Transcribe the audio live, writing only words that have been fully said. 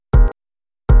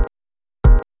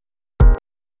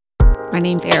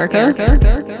name's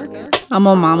Erica. I'm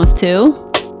a mom of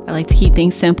two. I like to keep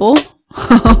things simple.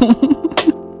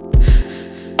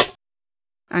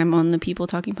 I'm on the People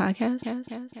Talking podcast.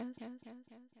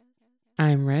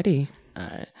 I'm ready. All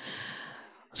right.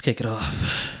 Let's kick it off.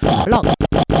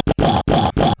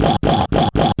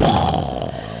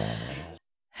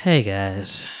 Hey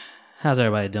guys. How's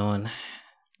everybody doing?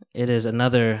 It is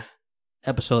another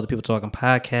episode of the People Talking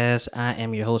podcast. I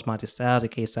am your host, Monty Styles,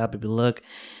 aka Style People Look.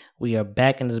 We are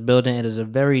back in this building. It is a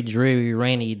very dreary,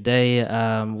 rainy day.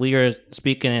 We are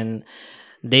speaking in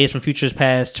days from futures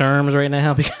past terms right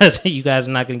now because you guys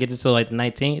are not going to get this till like the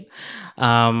 19th.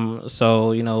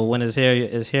 So, you know, when it's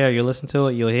here, you'll listen to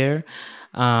it, you'll hear.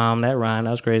 That rhyme,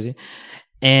 that was crazy.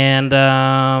 And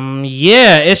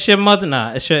yeah, it's your mother.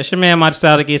 Nah, it's your man, Monty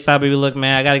Style, aka Style People Look,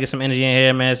 man. I got to get some energy in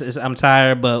here, man. I'm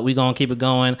tired, but we going to keep it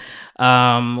going.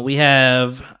 We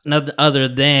have nothing other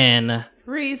than...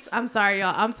 Reese, I'm sorry,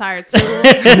 y'all. I'm tired too.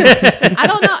 I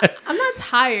don't know. I'm not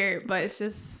tired, but it's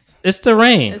just... It's the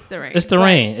rain. It's the rain. It's the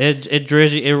rain. It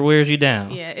drears you. It wears you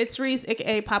down. Yeah, it's Reese,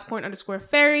 aka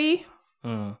Popcorn_Fairy.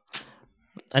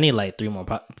 I need like 3 more.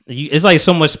 It's like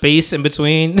so much space in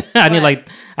between. I need like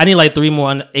 3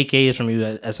 more AKAs from you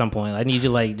at some point. I need you to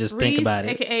like just Reese, think about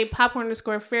it. AKA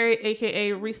Popcorn_Fairy,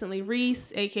 aka Recently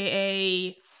Reese,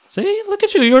 aka... See, look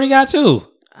at you. You already got 2.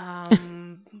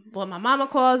 What my mama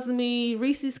calls me,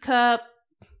 Reese's Cup,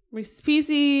 Reese's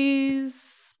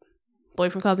Pieces.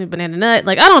 Boyfriend calls me Banana Nut.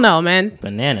 Like, I don't know, man.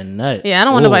 Banana Nut. Yeah, I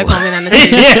don't want nobody calling me Banana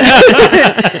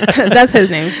Nut. That's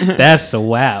his name. That's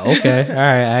wow. Okay. All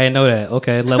right. I didn't know that.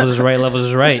 Okay. Levels is right. Levels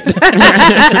is right.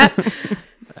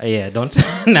 Yeah. Don't.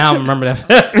 Now I remember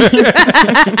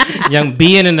that. Young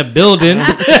being in the building.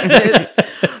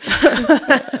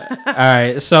 All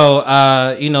right.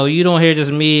 So, you don't hear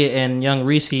just me and young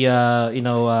Reese,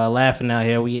 laughing out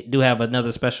here. We do have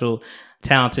another special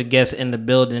talented guest in the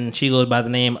building. She goes by the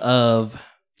name of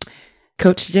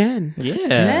Coach Jen.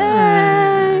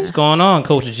 Yeah. What's going on,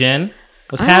 Coach Jen?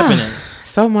 What's happening?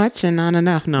 So much and not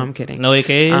enough. No, I'm kidding. No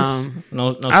AKs?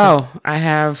 No. I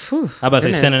have. How about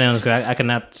say synonyms? Because I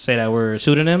cannot say that word.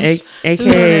 Pseudonyms?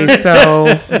 AKA.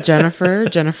 So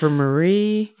Jennifer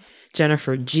Marie,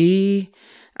 Jennifer G,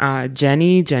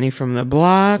 Jenny from the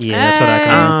block. Yeah, that's what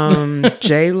I call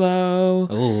J-Lo.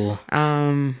 Ooh.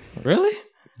 Really?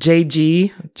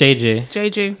 JG.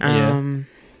 JG.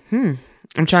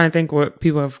 I'm trying to think what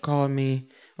people have called me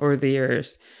over the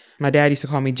years. My dad used to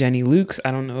call me Jenny Lucas.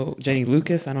 I don't know. Jenny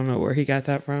Lucas. I don't know where he got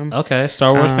that from. Okay.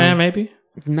 Star Wars fan, maybe?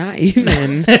 Not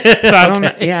even. So I don't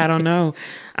know. Yeah, I don't know.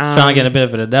 Trying to get a bit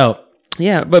of a doubt.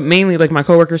 Yeah, but mainly like my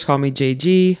coworkers call me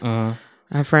JG.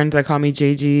 I have friends that call me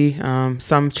JG.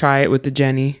 Some try it with the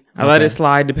Jenny. I let it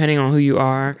slide depending on who you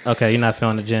are. Okay, you're not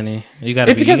feeling the Jenny. You got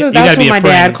to be. Because that's what my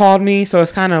dad called me, so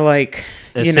it's kind of like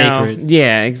it's sacred.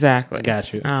 Yeah, exactly.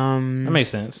 Got you. That makes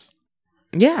sense.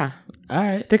 Yeah. All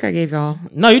right. I think I gave y'all.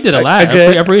 No, you did a lot.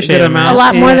 I appreciate it, man. A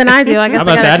lot more than I do. I guess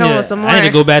I gotta come with some more. I need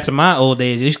to go back to my old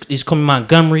days. You used to call me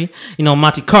Montgomery,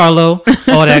 Monte Carlo,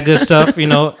 all that good stuff. I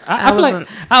feel like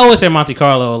I always say Monte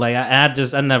Carlo. Like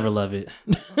I never love it.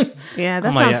 Yeah,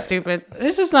 that sounds stupid.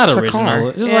 It's just not original.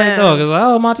 It's just like dog. It's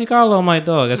like Monte Carlo, my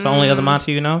dog. That's the only other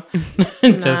Monty you know.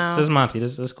 Just Monty.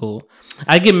 That's cool.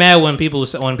 I get mad when people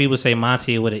say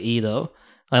Monty with an E though.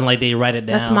 And like they write it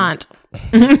down. That's Mont.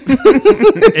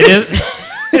 It is.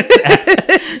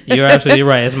 You're absolutely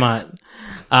right. It's Mont.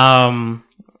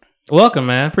 Welcome,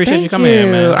 man. Appreciate you coming here,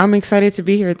 man. I'm excited to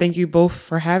be here. Thank you both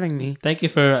for having me. Thank you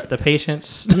for the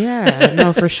patience. Yeah,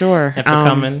 no, for sure. And for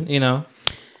coming,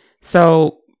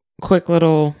 So, quick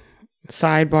little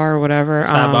sidebar or whatever.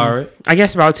 Sidebar. I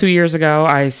guess about 2 years ago,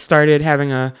 I started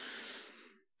having a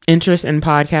interest in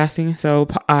podcasting, so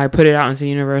I put it out into the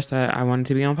universe that I wanted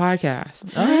to be on podcasts.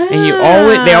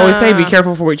 And they always say be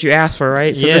careful for what you ask for,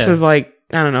 right? So this is like,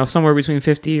 I don't know, somewhere between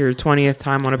 50 or 20th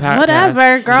time on a podcast.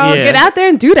 Whatever, girl, get out there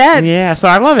and do that. Yeah, so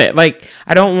I love it. Like,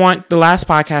 I don't want the last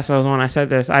podcast I was on. I said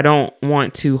this. I don't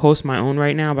want to host my own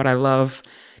right now, but I love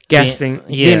being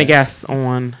a guest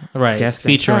on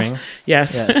featuring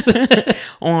yes.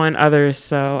 On others.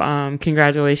 So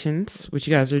congratulations what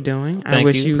you guys are doing. I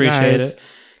wish you guys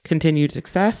continued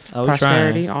success,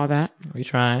 prosperity, all that. We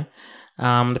trying.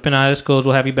 Depending on how this goes,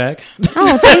 we'll have you back.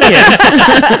 Oh, thank you.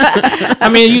 I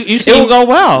mean, you see, it will go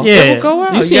well. Yeah, it will go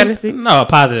well. You gotta see. No,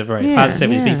 positive, right? Yeah,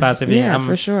 positivity. Yeah,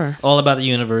 for sure. All about the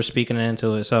universe, speaking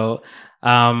into it. So,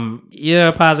 you're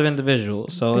a positive individual.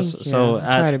 So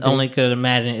I only could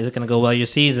imagine is it going to go well your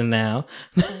season now.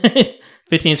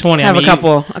 15, 20. Have I mean, a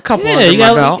couple yeah, under you my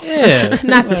got belt. yeah.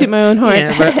 Not to toot my own horn.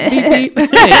 Yeah, but beep, beep.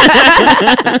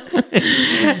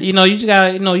 You just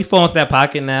got you fall into that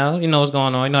pocket now. You know what's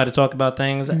going on. You know how to talk about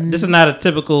things. This is not a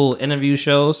typical interview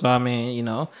show, so I mean,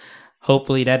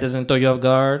 hopefully that doesn't throw you off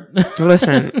guard.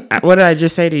 Listen, what did I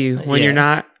just say to you? When you're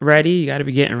not ready, you got to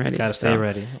be getting ready. Got to stay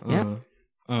ready. Yeah,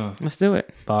 let's do it.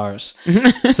 Bars.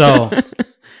 So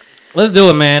let's do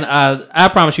it, man. I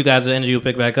promise you guys the energy will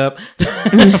pick back up.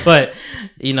 But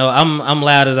I'm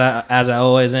loud as I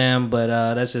always am. But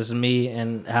that's just me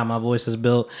and how my voice is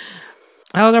built.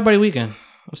 How was everybody's weekend?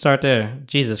 We'll start there.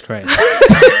 Jesus Christ.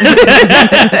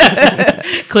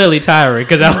 Clearly tiring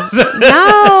because I was.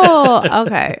 No.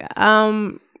 Okay.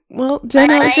 Well, Jen,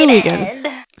 how was your weekend?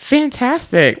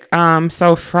 Fantastic.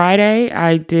 So Friday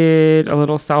I did a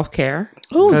little self-care.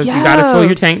 Oh, because yes. you got to fill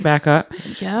your tank back up.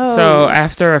 Yes. So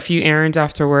after a few errands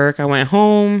after work, I went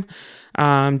home,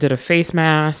 did a face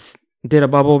mask, did a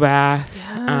bubble bath.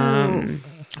 Yes.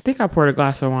 I think I poured a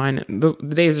glass of wine. The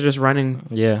days are just running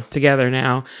together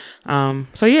now.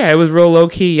 So yeah, it was real low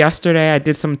key. Yesterday I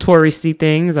did some touristy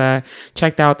things. I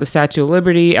checked out the Statue of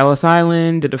Liberty, Ellis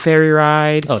Island, did a ferry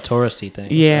ride. Oh, touristy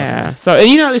things. Yeah. Okay. So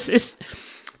it's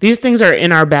these things are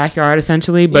in our backyard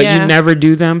essentially, but you never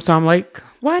do them. So I'm like,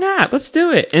 why not? Let's do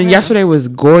it. And yesterday was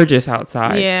gorgeous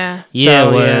outside. Yeah. Yeah,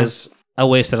 it was. I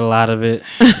wasted a lot of it.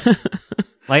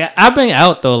 Like I've been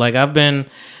out though. Like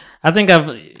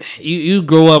you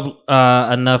grew up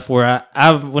enough where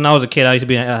when I was a kid, I used to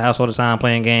be in the house all the time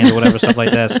playing games or whatever stuff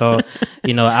like that. So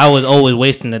I was always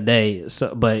wasting the day.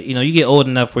 So, but you get old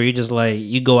enough where you just like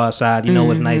you go outside. You know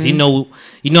what's nice. You know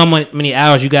how many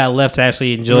hours you got left to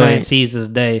actually enjoy and seize this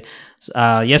day.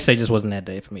 Yesterday just wasn't that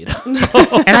day for me though.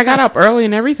 And I got up early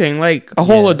and everything, like a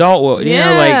whole adult would,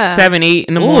 like 7, 8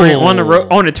 in the morning on the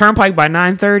road, on the turnpike by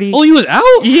 9:30. Oh, you was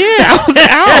out? Yeah,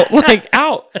 I was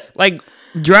out, like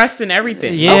dressed and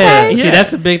everything. Yeah. Okay. See,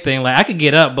 that's the big thing. Like I could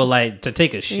get up, but like to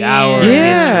take a shower and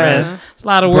get dressed, it's a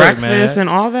lot of work, breakfast man. and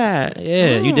all that.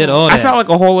 Yeah, you did all that. I felt like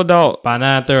a whole adult by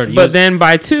 9:30. But then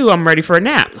by 2, I'm ready for a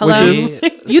nap. Hello? Which is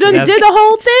You did the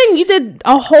whole thing. You did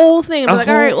a whole thing. I'm like,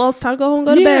 all right, well, it's time to go home and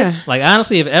go to bed. Like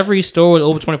honestly, if every store was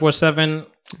open 24/7,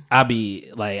 I'd be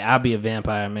a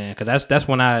vampire, man, because that's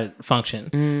when I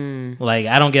function. Like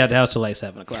I don't get out the house till like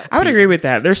 7 o'clock. I would agree with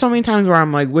that. There's so many times where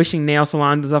I'm like wishing nail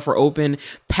salons and stuff were open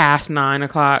past 9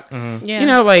 o'clock.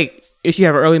 Yeah. Like if you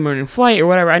have an early morning flight or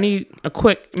whatever, I need a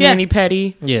quick mani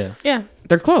pedi. Yeah.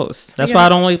 They're closed. That's why I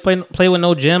don't like play with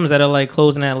no gyms that are like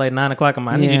closing at like 9 o'clock.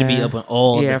 I need you to be open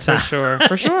all the time.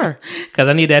 for sure. Because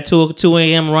I need that 2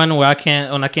 a.m. run where I can't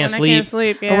sleep. I can't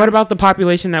sleep. Yeah. Or what about the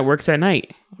population that works at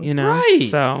night? Right.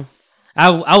 So I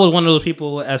was one of those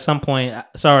people at some point.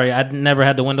 Sorry, I never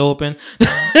had the window open,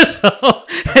 so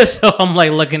I'm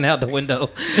like looking out the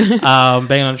window,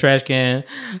 banging on the trash can,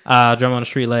 drumming on the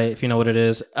street light. If you know what it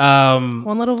is.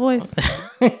 One little voice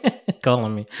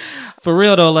calling me. For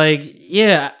real though, like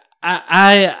yeah,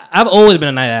 I've always been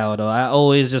a night owl though. I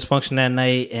always just function that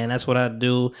night, and that's what I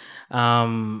do.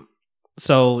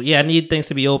 So yeah, I need things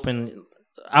to be open.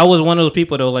 I was one of those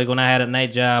people though. Like when I had a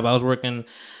night job, I was working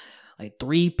like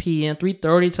 3 p.m.,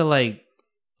 3:30 to like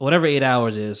whatever 8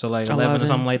 hours is. So like 11 or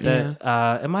something like that.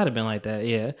 Yeah. It might have been like that.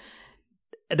 Yeah.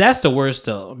 That's the worst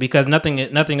though, because nothing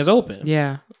is open.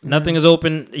 Yeah. Nothing is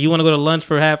open. You want to go to lunch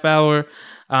for a half hour.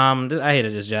 I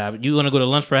hated this job. You want to go to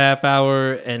lunch for a half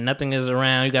hour and nothing is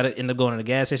around. You got to end up going to the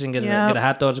gas station, get a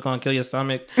hot dog that's going to kill your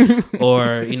stomach,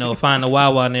 or find a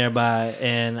Wawa nearby.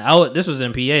 And this was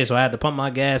in PA, so I had to pump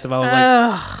my gas if I was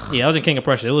I was in King of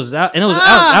Prussia. It was that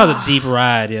was a deep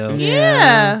ride, yo.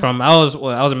 Yeah.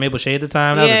 I was in Maple Shade at the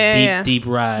time. That was a deep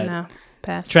ride. No,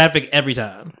 pass. Traffic every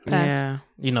time. Pass.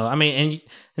 Yeah. I mean,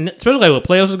 and especially like with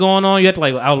playoffs was going on, you had to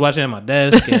I was watching at my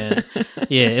desk, and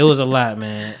it was a lot,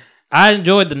 man. I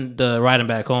enjoyed the riding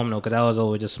back home though, because I was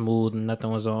always just smooth and nothing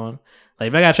was on. Like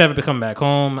if I got traffic to come back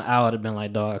home, I would have been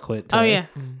like, "Dog, I quit."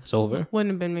 It's over.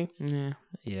 Wouldn't have been me.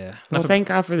 Yeah. Well, thank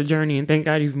God for the journey, and thank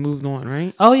God you've moved on,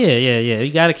 right? Oh yeah.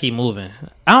 You got to keep moving.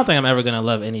 I don't think I'm ever gonna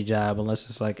love any job unless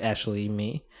it's like actually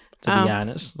me. To be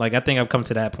honest, like I think I've come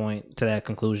to that point, to that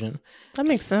conclusion. That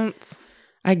makes sense.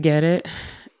 I get it.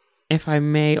 If I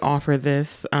may offer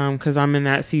this, because I'm in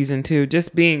that season too,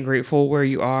 just being grateful where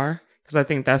you are. Because I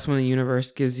think that's when the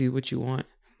universe gives you what you want.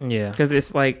 Yeah. Because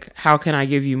it's like, how can I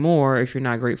give you more if you're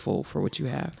not grateful for what you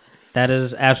have? That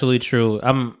is absolutely true.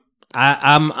 I'm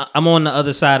on the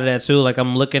other side of that too. Like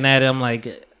I'm looking at it. I'm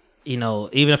like,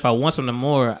 even if I want something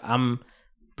more,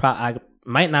 I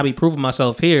might not be proving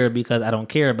myself here because I don't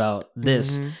care about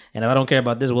this. And if I don't care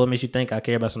about this, what makes you think I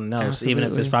care about something else? Absolutely.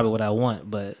 Even if it's probably what I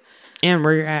want. But and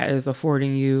where you're at is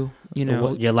affording you,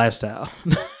 your lifestyle.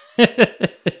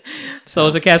 So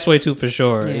it's a catch-22 for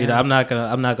sure. Yeah. You know, I'm not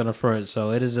gonna front.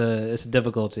 So it's a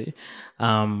difficulty.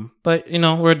 But you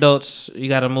know, we're adults. You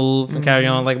got to move and carry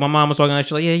on. Like my mom was talking,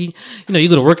 she's like, yeah, you know, you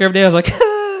go to work every day. I was like,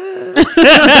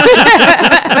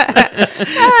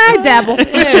 I dabble.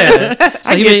 yeah. So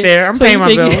I get there. I'm paying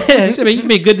my bills. Yeah, you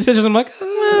make good decisions. I'm like,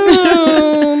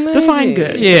 Define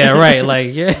good. yeah, right.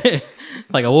 Like, yeah.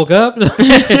 Like I woke up.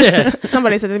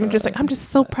 Somebody said they're just like, I'm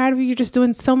just so proud of you. You're just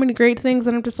doing so many great things,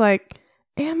 and I'm just like,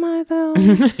 am I though?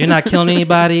 You're not killing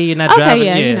anybody. You're not driving.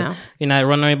 Yeah, Yeah, you know. You're not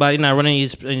running anybody. You're not running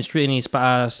any street any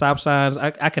stop signs.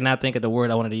 I cannot think of the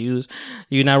word I wanted to use.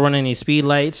 You're not running any speed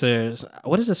lights or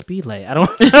what is a speed light? I don't.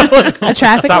 A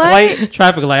traffic light.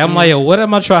 Traffic light. I'm like, yo, what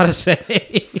am I trying to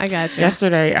say? I got you.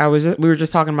 Yesterday, we were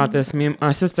just talking about this. Me and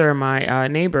my sister and my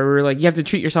neighbor, we were like, you have to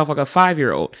treat yourself like a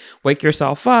 5-year-old. Wake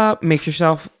yourself up, make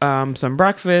yourself some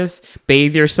breakfast,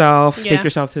 bathe yourself, take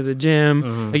yourself to the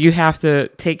gym. Like you have to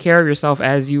take care of yourself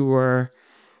as you were,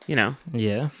 you know.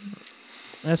 Yeah,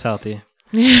 that's healthy.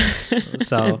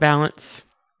 So balance.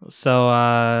 So,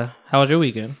 how was your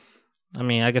weekend? I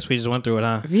mean, I guess we just went through it,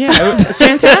 huh? Yeah, it was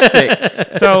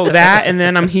fantastic. So that, and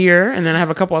then I'm here, and then I have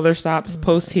a couple other stops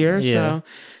post here. Yeah. So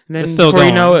and then still before going.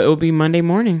 you know it will be Monday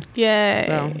morning. Yeah.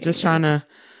 So just trying to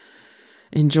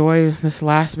enjoy this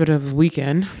last bit of the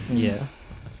weekend. Yeah,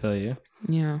 I feel you.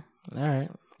 Yeah. All right,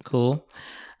 cool.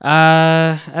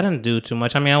 I didn't do too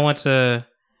much. I mean, I went to,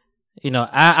 you know,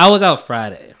 I was out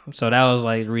Friday, so that was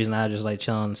like the reason I just like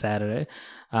chilling Saturday.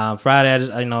 Friday, I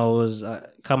just, you know, was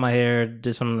cut my hair,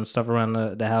 did some stuff around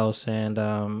the house, and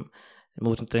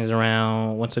moved some things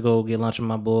around. Went to go get lunch with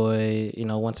my boy. You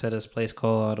know, went to this place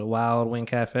called Wild Wing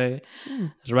Cafe.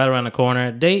 It's right around the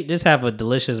corner. They just have a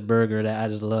delicious burger that I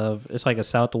just love. It's like a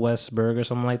Southwest burger,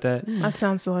 something like that. That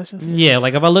sounds delicious. Yeah,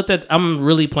 like if I looked at, I'm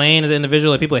really plain as an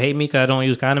individual. Like people hate me because I don't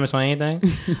use condiments on anything.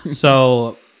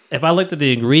 So if I looked at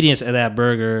the ingredients of that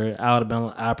burger,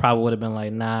 I probably would have been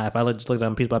like, nah. If I just looked at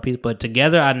them piece by piece, but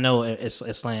together, I know it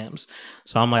slams.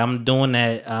 So I'm like, I'm doing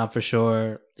that for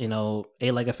sure. You know,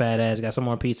 ate like a fat ass. Got some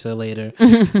more pizza later.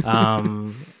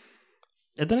 And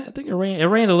then I think it rained. It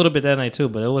rained a little bit that night too,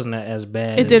 but it wasn't as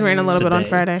bad. It did rain a little bit on today.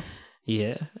 Friday.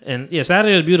 Yeah, and yeah,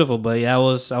 Saturday was beautiful, but yeah, I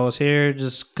was here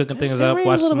just cooking things up,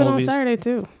 watching some movies. A little bit on Saturday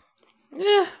too.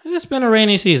 Yeah, it's been a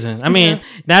rainy season. I mean,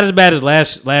 not as bad as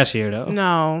last year though.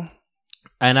 No.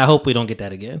 And I hope we don't get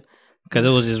that again because it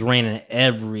was just raining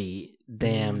every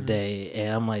damn day,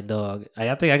 and I'm like, dog.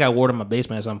 I think I got water in my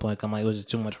basement at some point. I'm like, it was just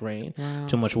too much rain,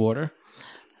 too much water,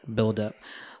 build up.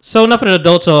 So enough of the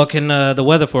adult talk and the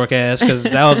weather forecast because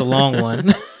that was a long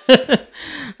one.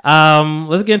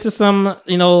 Let's get into some,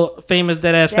 you know, famous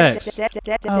Deadass facts.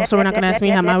 Oh, so we're not gonna ask me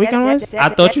how my weekend was? I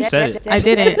thought you said it. I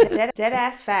didn't.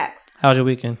 Deadass facts. How's your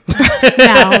weekend?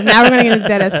 Now we're gonna get into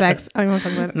Deadass facts. I don't want to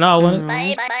talk about it. No, I want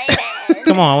to.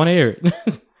 Come on, I want to hear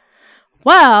it.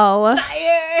 Well,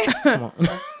 Come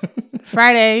on.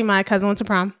 Friday, my cousin went to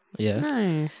prom, Yeah.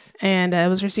 Nice. and it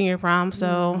was her senior prom,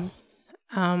 so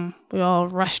we all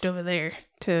rushed over there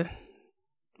to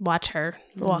watch her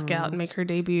walk out and make her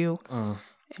debut and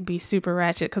be super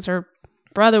ratchet because her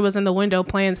brother was in the window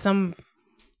playing some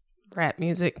rap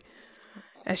music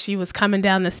as she was coming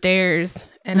down the stairs,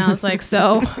 and I was like,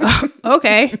 so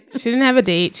okay. She didn't have a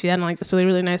date. She had like this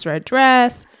really nice red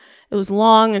dress. It was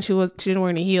long, and she didn't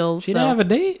wear any heels. She didn't have a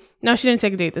date? No, she didn't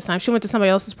take a date this time. She went to somebody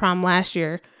else's prom last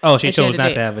year. Oh, she and chose had not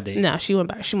date. to have a date. No, she went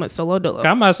back. She went solo dolo.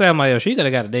 I'm about to say, I'm like, yo, she could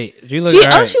have got a date. She looked She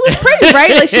alright. was pretty,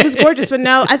 right? Like she was gorgeous, but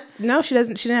no, she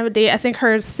doesn't. She didn't have a date. I think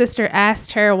her sister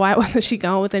asked her why wasn't she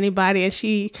going with anybody, and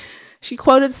she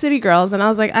quoted City Girls, and I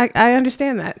was like, I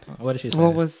understand that. What did she say?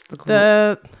 What was the quote?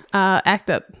 The Act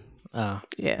Up, Oh.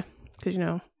 yeah,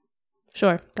 because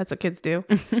sure, that's what kids do.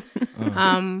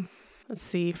 Let's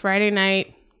see, Friday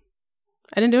night,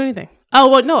 I didn't do anything. Oh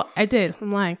well, no, I did. I'm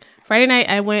lying. Friday night,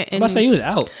 I went and I'm about to say you was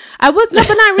out. I was no,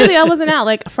 but not really. I wasn't out.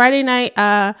 Like Friday night,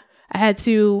 I had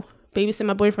to babysit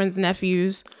my boyfriend's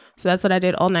nephews, so that's what I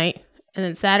did all night. And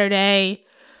then Saturday,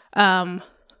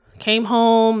 came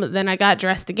home. Then I got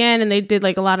dressed again, and they did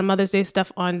like a lot of Mother's Day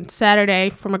stuff on Saturday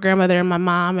for my grandmother and my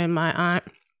mom and my aunt.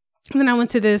 And then I went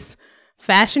to this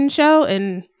fashion show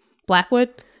in Blackwood,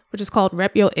 which is called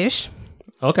Rep Yo Ish.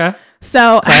 Okay.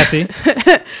 So Classy.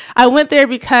 I went there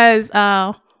because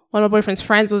one of my boyfriend's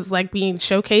friends was like being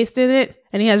showcased in it,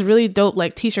 and he has really dope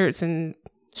like t-shirts and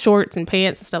shorts and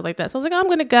pants and stuff like that. So I was like, oh, I'm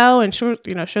gonna go and show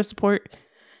support.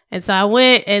 And so I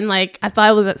went, and like I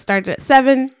thought it started at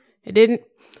 7. It didn't.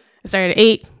 It started at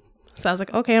 8. So I was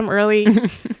like, okay, I'm early.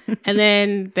 And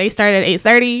then they started at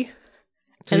 8:30.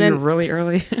 So and you then were really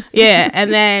early. yeah,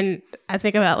 and then I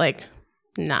think about like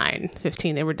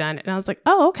 9:15 they were done, and I was like,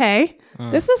 oh, okay,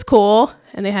 this is cool.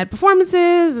 And they had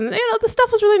performances, and the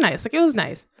stuff was really nice. Like, it was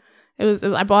nice.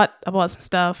 I bought some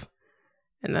stuff,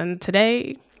 and then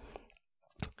today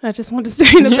I just wanted to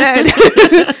stay in the bed.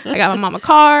 I got my mom a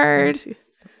card.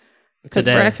 Took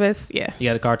breakfast. Yeah. You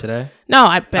got a card today? No,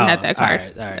 I've been had that card.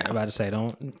 All right. No. I'm about to say,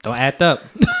 don't act up.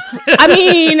 I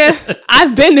mean,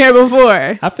 I've been there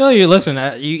before. I feel you.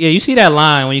 Listen, you see that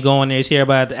line when you go in there. You see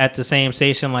everybody at the same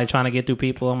station, like trying to get through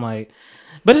people. I'm like,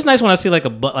 but it's nice when I see like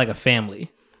a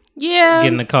family. Yeah,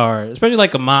 getting the card, especially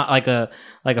like a mom, like a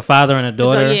father and a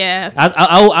daughter. Yeah,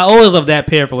 I always love that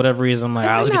pair for whatever reason. I'm like,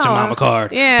 let's get your mom a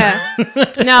card. Yeah,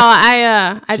 no,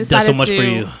 I decided so much for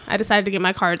you. I decided to get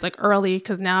my cards like early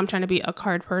because now I'm trying to be a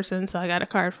card person. So I got a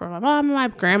card for my mom, my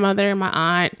grandmother, my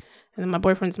aunt, and then my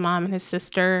boyfriend's mom and his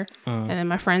sister, and then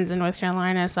my friends in North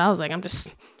Carolina. So I was like, I'm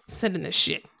just sending this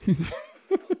shit.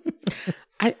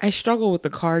 I struggle with the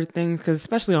card thing because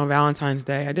especially on Valentine's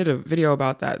Day, I did a video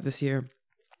about that this year.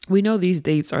 We know these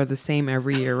dates are the same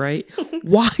every year, right?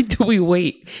 Why do we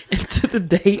wait until the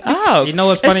day of? You know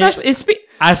what's funny?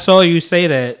 I saw you say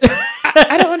that.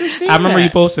 I don't understand. I remember you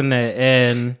posting that,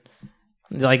 and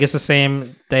like it's the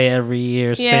same day every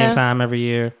year, same time every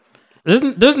year.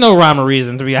 There's no rhyme or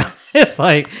reason, to be honest.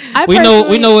 Like we know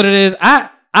what it is.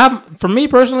 For me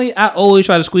personally, I always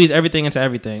try to squeeze everything into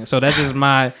everything. So that's just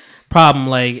my problem.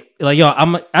 Like yo,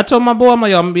 I told my boy, I'm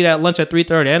like, yo, I'm gonna be at lunch at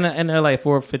 3:30, and they're like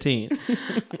 4:15,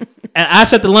 and I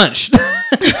set the lunch.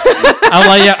 I'm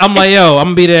like, yo, I'm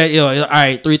gonna be there, yo, all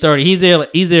right,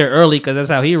 3:30. He's there early because that's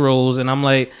how he rolls, and I'm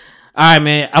like, all right,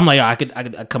 man. I'm like, yo, I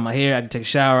could cut my hair, I could take a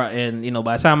shower, and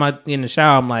by the time I get in the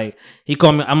shower, I'm like, he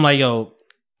called me, I'm like, yo,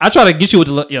 I try to get you with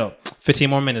the 15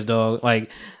 more minutes, dog, like.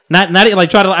 Not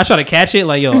like I try to catch it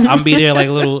like yo I'm be there like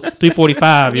a little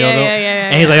 3:45 yo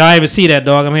and he's like I didn't even see that,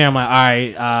 dog. I'm here. I'm like, all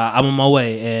right, I'm on my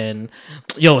way, and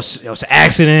it's an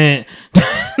accident.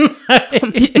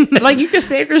 Like you could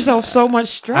save yourself so much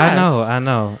stress. I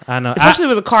know. Especially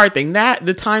with the card thing. That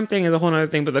the time thing is a whole other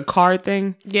thing, but the card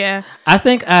thing, yeah. I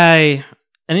think and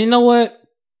you know what?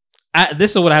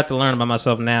 This is what I have to learn about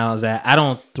myself now is that I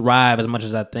don't thrive as much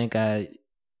as I think I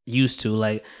used to.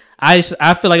 Like. I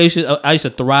feel like I used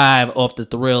to thrive off the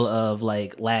thrill of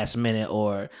like last minute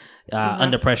or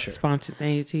under pressure,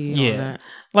 spontaneity. Yeah, all that.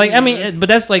 Like I mean, but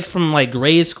that's like from like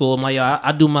grade school. I'm like, yo,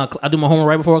 I do my homework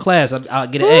right before class. I'll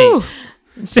get an A.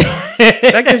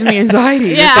 That gives me anxiety.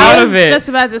 Yeah, I was just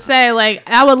about to say like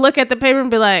I would look at the paper and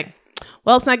be like,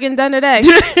 well, it's not getting done today.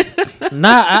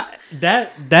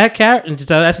 That carried.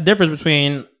 That's the difference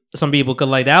between some people. Cause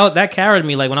like that carried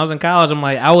me. Like when I was in college, I'm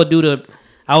like I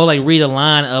would like read a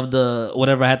line of the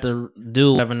whatever I had to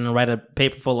do and then write a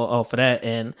paper full for that,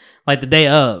 and like the day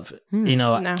of,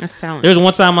 No. That's talent. There was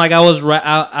one time like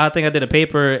I think I did a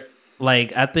paper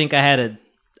like I think I had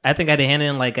to hand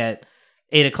in like at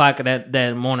 8:00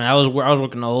 that morning. I was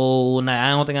working the whole night.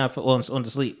 I don't think I went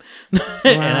to sleep,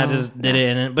 and I just did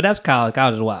it. But that's college.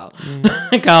 College is wild.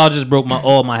 College just broke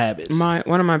all my habits.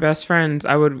 One of my best friends,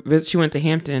 she went to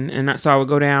Hampton, and so I would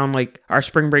go down. Like our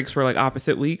spring breaks were like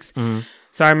opposite weeks. Mm-hmm.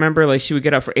 So I remember like she would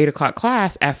get up for 8:00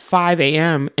 class at 5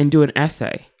 a.m. and do an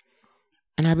essay.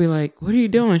 And I'd be like, what are you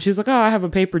doing? She's like, oh, I have a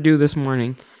paper due this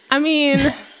morning. I mean,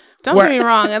 don't get me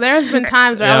wrong. There's been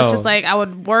times where I was just like, I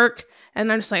would work and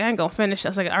I'm just like, I ain't gonna finish. I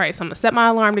was like, all right, so I'm gonna set my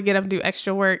alarm to get up and do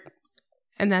extra work.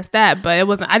 And that's that. But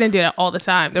I didn't do that all the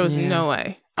time. There was no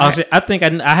way. I think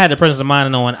I had the presence of mind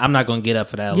of knowing I'm not going to get up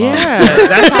for that long. Yeah,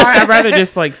 that's how I'd rather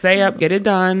just like stay up, get it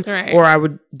done, right. Or I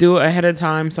would do it ahead of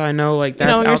time so I know like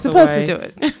that's when you're supposed to do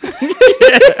it.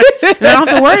 And I don't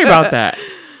have to worry about that.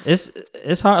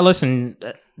 It's hard. Listen,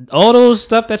 all those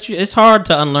stuff it's hard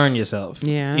to unlearn yourself.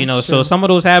 Yeah, so some of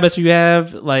those habits you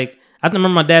have, like I remember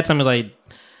my dad telling me like,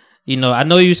 I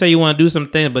know you say you want to do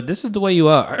something, but this is the way you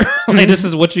are. Like, this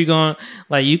is what you're going,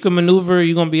 like, you can maneuver,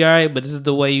 you're going to be all right, but this is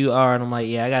the way you are. And I'm like,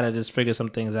 yeah, I got to just figure some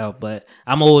things out. But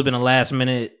I'm always been a last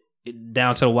minute,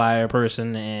 down to the wire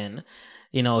person. And,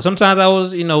 sometimes I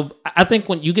was, I think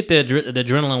when you get the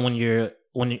adrenaline when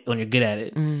you're good at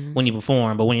it, when you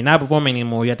perform. But when you're not performing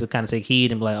anymore, you have to kind of take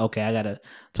heed and be like, okay, I got to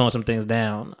tone some things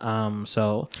down.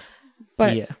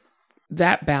 But yeah.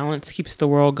 That balance keeps the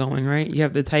world going, right? You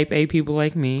have the type A people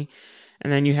like me, and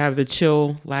then you have the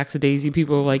chill, lackadaisy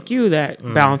people like you that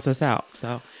balance us out.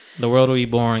 So the world would be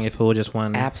boring if it was just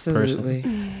one absolutely.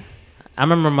 person. I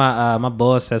remember my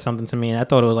boss said something to me, and I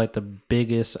thought it was like the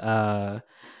biggest.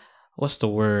 What's the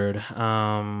word?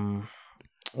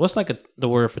 What's like the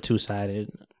word for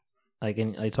two-sided? Like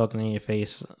talking in your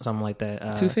face, something like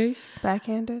that. Two-faced,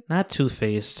 backhanded, not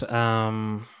two-faced.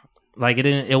 Like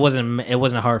it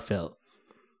wasn't heartfelt.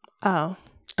 Oh,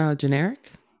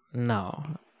 generic? No,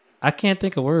 I can't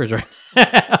think of words right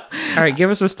now. All right, give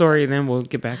us a story, and then we'll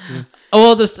get back to you. Oh,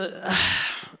 well, this.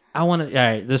 I want to. All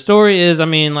right. The story is, I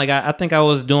mean, like I think I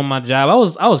was doing my job.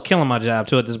 I was killing my job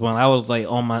too at this point. I was like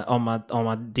on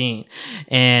my dean,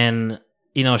 and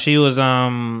you know she was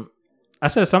I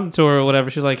said something to her or whatever.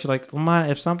 She's like Lamont,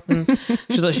 if something,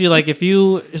 she's like if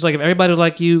everybody was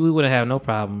like you, we would have no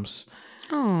problems.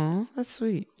 Oh, that's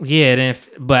sweet. Yeah,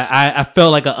 but I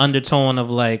felt like an undertone of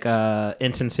like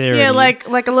insincerity. Yeah, like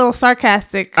a little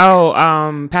sarcastic.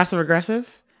 Oh, passive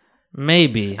aggressive.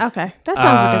 Maybe. Okay, that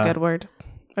sounds like a good word.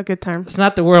 A good term. It's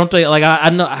not the word I'm telling you. Like I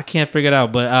know I can't figure it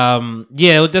out, but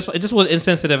yeah, it just was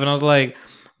insensitive, and I was like,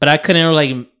 but I couldn't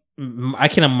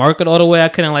mark it all the way. I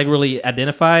couldn't like really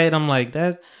identify it. I'm like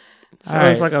that. So it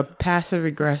was like a passive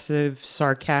aggressive,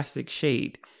 sarcastic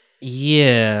shade.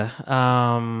 Yeah.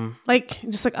 Like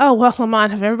just like, oh well,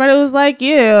 Lamont, if everybody was like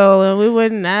you, and we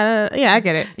wouldn't. Yeah, I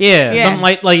get it. Yeah.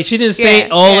 Something like she didn't say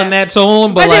it all in that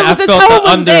tone, but like I felt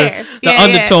the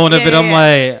undertone of it. I'm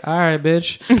like, all right,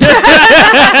 bitch.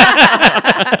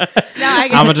 I'm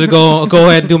gonna just go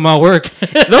ahead and do my work.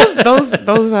 those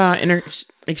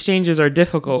exchanges are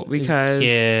difficult because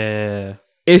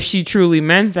if she truly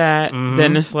meant that,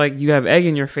 then it's like you have egg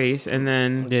in your face, and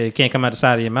then it can't come out the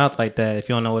side of your mouth like that if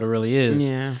you don't know what it really is.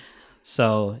 Yeah.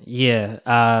 So yeah.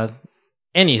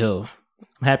 Anywho,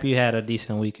 I'm happy you had a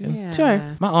decent weekend. Yeah.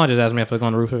 Sure. My aunt just asked me if I was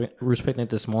going to Roost Picnic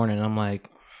this morning, and I'm like,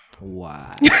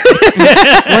 why?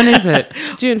 When is it?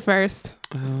 June 1st.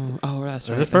 Oh, that's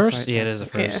right. Is it first? Right. Yeah, it is the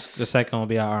first. Yeah. The second will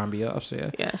be our R&B off. So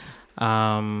yeah. Yes.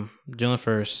 June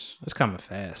 1st. It's coming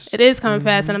fast. It is coming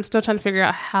fast, and I'm still trying to figure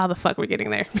out how the fuck we're getting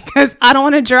there because I don't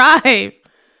want to drive.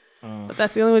 But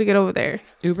that's the only way to get over there.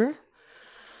 Uber?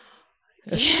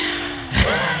 Yeah.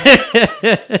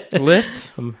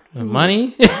 Lyft?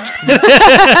 Money?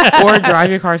 Or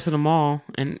drive your car to the mall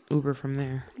and Uber from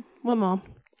there. What mall?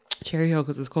 Cherry Hill,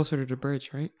 because it's closer to the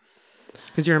bridge, right?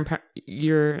 Because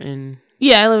you're in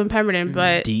Yeah, I live in Pemberton,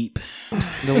 but deep.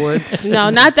 The woods.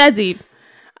 No, not that deep.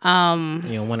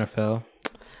 Winterfell.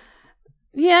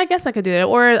 Yeah, I guess I could do that.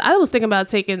 Or I was thinking about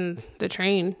taking the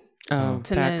train. To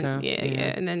then,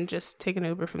 yeah, and then just taking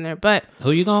Uber from there. But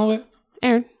who you going with?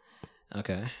 Aaron.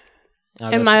 Okay.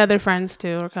 And my other friends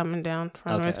too are coming down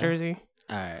from North Jersey.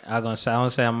 All right, I want to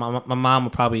say my mom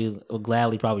would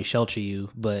gladly shelter you,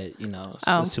 but you know,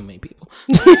 it's too many people.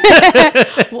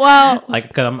 Well, like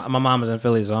because my mom is in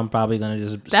Philly, so I'm probably gonna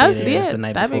just stay there the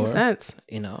night before. That makes sense.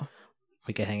 You know,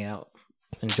 we can hang out,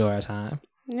 enjoy our time.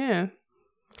 Yeah,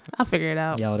 I'll figure it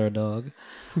out. Yell at our dog,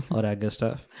 all that good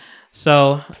stuff.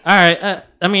 So, all right.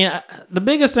 The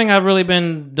biggest thing I've really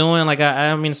been doing, like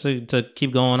I mean to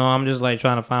keep going on. I'm just like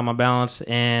trying to find my balance,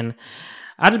 and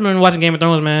I just been watching Game of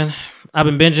Thrones, man. I've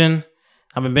been binging.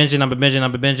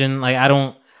 Like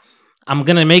I'm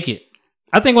gonna make it.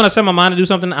 I think when I set my mind to do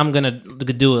something, I'm gonna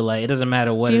do it. Like it doesn't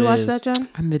matter what it is. Do you watch that, John?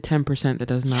 I'm the 10% that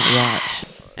does not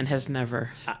watch and has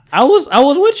never. I was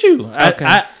with you. Okay.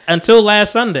 I until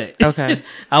last Sunday. Okay.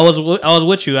 I was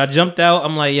with you. I jumped out.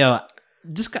 I'm like, yo,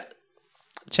 just got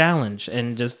challenge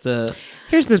and just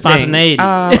here's the spontaneity. Thing.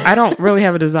 I don't really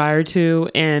have a desire to,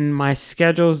 and my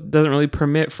schedule doesn't really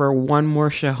permit for one more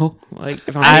show. Like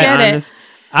if I'm honest,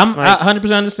 I'm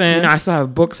 100% understand. You know, I still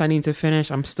have books I need to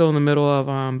finish. I'm still in the middle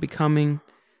of Becoming.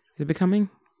 Is it Becoming?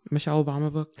 Michelle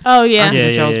Obama book. Oh yeah,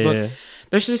 Michelle's book. Yeah.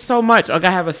 There's just so much. Like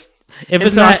I have a. If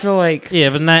it's not, I feel like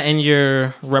if it's not in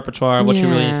your repertoire, what you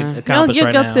really need to accomplish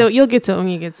right now. You'll get to it when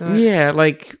you get to it. Yeah,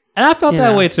 like. And I felt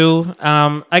that way too.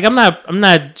 Like I'm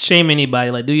not shaming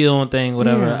anybody. Like do your own thing,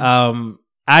 whatever. Yeah.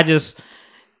 I just,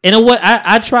 you know what?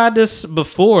 I tried this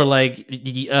before. Like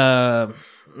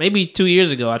maybe 2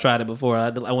 years ago, I tried it before.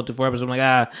 I went through 4 episodes. I'm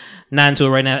like not into it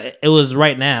right now. It was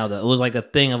right now though. It was like a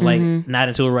thing of like not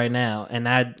into it right now. And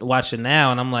I watched it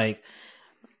now, and I'm like,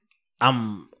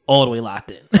 I'm all the way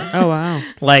locked in. Oh wow!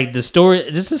 Like the story,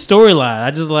 just the storyline.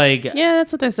 I just like. Yeah,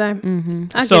 that's what they say.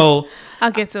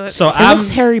 I'll get to it. So it looks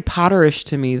Harry Potterish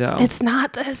to me, though. It's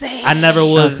not the same. I never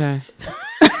was. Okay.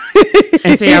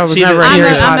 And see, I was never a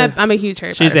Harry Potter. I'm a huge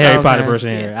Harry Potter. She's the Harry Potter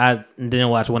person here. I didn't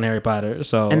watch one Harry Potter,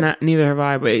 so neither have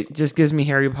I. But it just gives me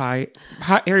Harry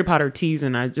Potter tease,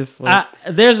 and I just like.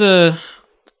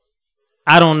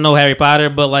 I don't know Harry Potter,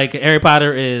 but like Harry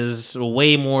Potter is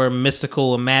way more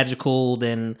mystical and magical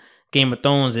than Game of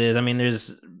Thrones is. I mean,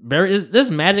 there's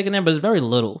magic in there, but it's very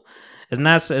little. It's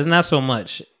not so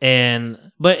much.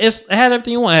 But it has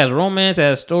everything you want. It has romance, it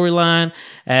has storyline, it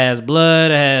has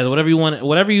blood, it has whatever you want,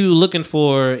 whatever you're looking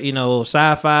for.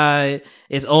 Sci-fi.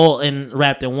 It's all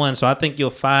wrapped in one. So I think you'll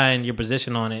find your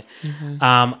position on it. Mm-hmm.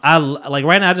 I like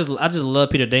right now. I just love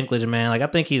Peter Dinklage, man. Like I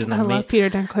think he's an amazing. I love Peter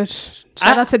Dinklage.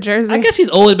 Shout out to Jersey. I guess he's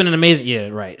always been an amazing. Yeah,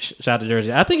 right. Shout out to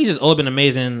Jersey. I think he's just always been an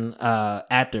amazing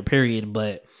actor. Period.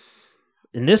 But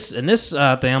in this thing,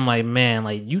 I'm like, man,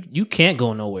 like you can't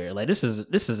go nowhere. Like this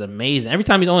is amazing. Every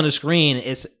time he's on the screen,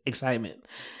 it's excitement.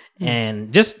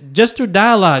 And just through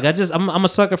dialogue, I'm a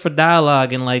sucker for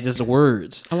dialogue and like just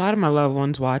words. A lot of my loved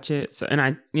ones watch it, so and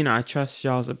I trust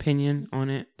y'all's opinion on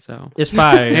it. So it's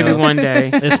fire. Maybe one day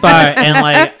it's fire. And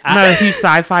like I'm not a huge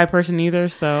sci-fi person either,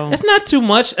 so it's not too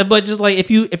much. But just like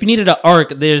if you needed an arc,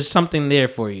 there's something there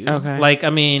for you. Okay. Like I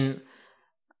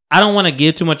don't want to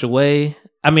give too much away.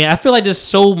 I feel like there's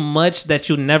so much that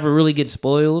you'll never really get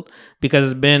spoiled because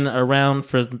it's been around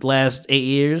for the last 8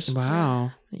 years.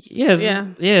 Wow. Yes,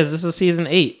 this is season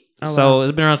 8. Oh, so wow.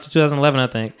 it's been around since 2011, I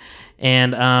think.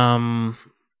 And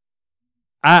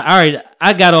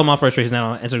I got all my frustrations out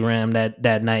on Instagram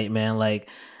that night, man. Like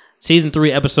season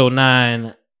 3, episode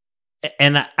 9,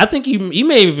 and I think you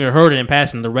may have even heard it in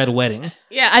passing, the Red Wedding.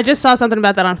 Yeah, I just saw something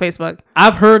about that on Facebook.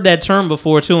 I've heard that term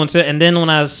before too, and then when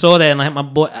I saw that and like my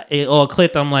boy, it all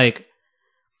clicked. I'm like,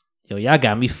 yo, y'all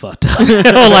got me fucked up.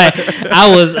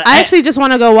 I actually just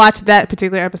want to go watch that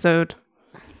particular episode.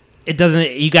 It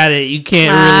doesn't. You can't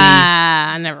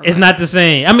really. Never. It's not the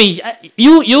same.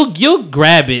 You'll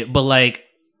grab it, but like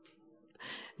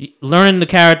learning the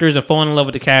characters and falling in love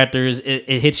with the characters, it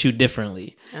hits you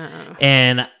differently.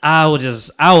 And I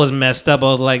was messed up. I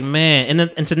was like, man,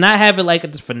 and to not have it like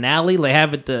at the finale, like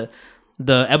have it the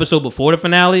episode before the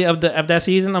finale of that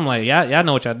season. I'm like, y'all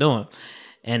know what y'all doing.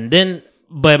 And then,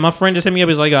 but my friend just hit me up.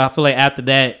 He's like, I feel like after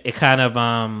that, it kind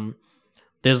of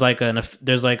there's like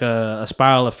a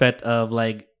spiral effect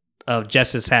of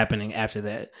justice happening after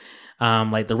that.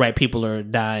 Like the right people are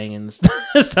dying and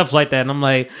stuff like that. And I'm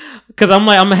like, because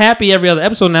I'm happy every other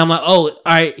episode now. I'm like, oh, all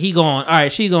right, he gone, all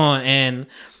right, she gone, and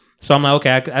so I'm like,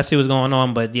 okay, I see what's going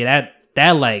on. But yeah,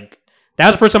 that was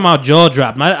the first time my jaw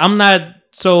dropped. I'm not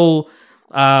so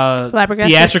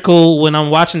theatrical when I'm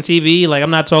watching TV. Like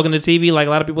I'm not talking to TV like a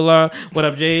lot of people are. What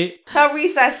up, Jade?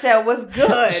 Tyrese, I said, what's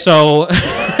good? So,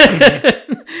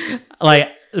 like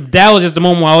that was just the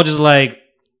moment where I was just like,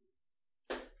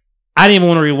 I didn't even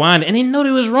want to rewind it. And they know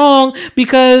they was wrong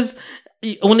because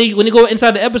when they go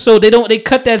inside the episode, they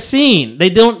cut that scene.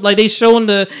 They don't like they showing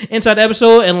the inside the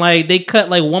episode and like they cut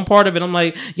like one part of it. I'm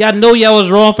like, y'all know y'all was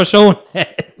wrong for showing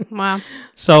that. Wow.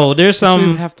 So there's some we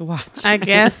would have to watch. I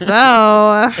guess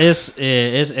so.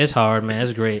 It's hard, man.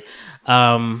 It's great.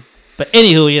 But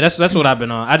anywho, yeah, that's what I've been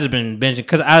on. I just been binging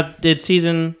because I did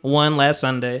season 1 last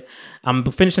Sunday. I'm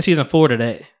finishing season 4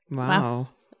 today. Wow.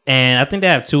 And I think they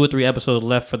have 2 or 3 episodes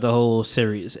left for the whole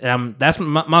series. And that's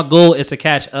my goal is to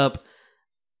catch up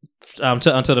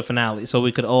until the finale, so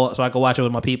I could watch it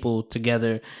with my people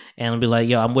together and be like,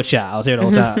 yo, I'm with y'all. I was here the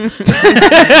whole time.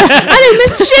 I didn't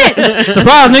miss shit.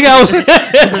 Surprise, nigga!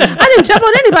 I didn't jump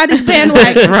on anybody's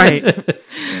bandwagon. Right.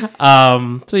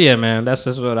 So yeah, man, that's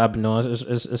just what I've been doing.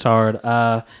 It's hard.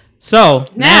 So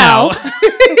now.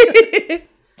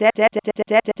 Deadass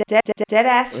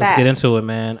facts. Let's get into it,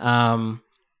 man.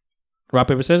 Rock,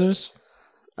 paper, scissors?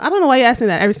 I don't know why you ask me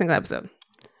that every single episode.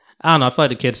 I don't know. I feel like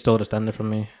the kids stole the thunder from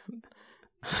me.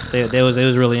 They was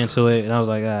really into it, and I was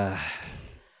like, I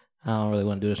don't really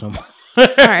want to do this no more.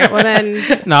 All right, well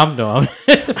then. No, I'm done.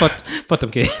 Fuck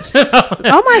them kids.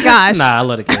 Oh my gosh. Nah, I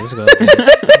love the kids. Go.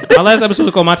 Our last episode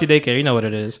was called Monty Daycare. You know what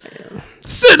it is.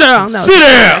 Sit down. No, Sit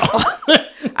down.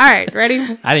 All right, ready?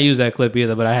 I didn't use that clip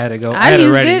either, but I had to go. I had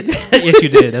used it ready. it. Yes, you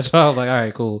did. That's why I was like, all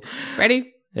right, cool.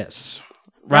 Ready? Yes.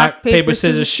 Rock, paper,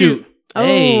 scissors, shoot. Oh.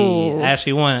 Hey, I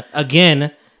actually won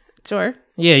again. Sure.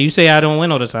 Yeah, you say I don't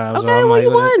win all the time. Okay, so I'm well like,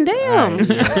 you won. Damn. Right,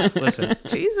 yeah, listen.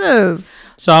 Jesus.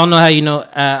 So I don't know how you know.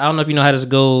 I don't know if you know how this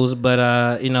goes, but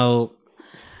I'm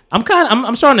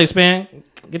starting to expand.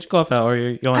 Get your cough out, or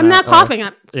you're yawning. I'm not coughing.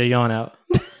 You're yawning out.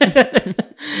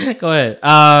 Go ahead.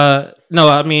 No,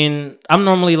 I mean I'm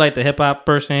normally like the hip hop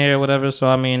person here, or whatever. So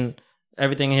I mean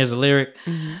everything here is a lyric.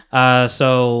 Mm-hmm.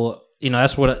 So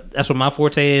that's what my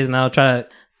forte is, and I'll try to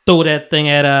throw that thing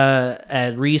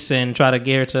at Reese and try to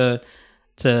get her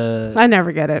to I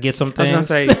never get it. Get some things. I was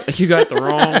gonna say you got the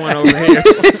wrong one over here.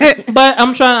 But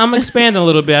I'm expanding a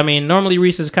little bit. I mean, normally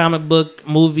Reese's comic book,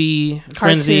 movie,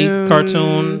 frenzy,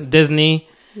 cartoon, Disney.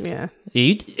 Yeah.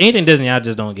 Anything Disney, I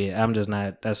just don't get. I'm just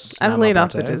not. I've laid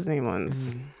off the Disney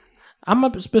ones.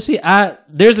 But see,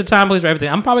 there's a time place for everything.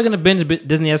 I'm probably gonna binge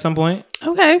Disney at some point.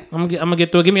 Okay. I'm gonna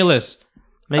get through it. Give me a list.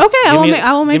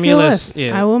 I will make you a list.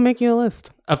 Yeah. I will make you a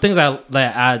list of things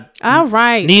I all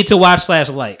right. need to watch /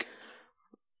 like.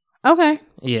 Okay.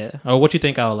 Yeah. Or what you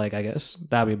think I would like, I guess.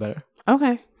 That'd be better.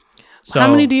 Okay. So how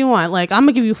many do you want? Like, I'm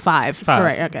gonna give you 5. 5.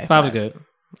 Right. Okay. 5 is good.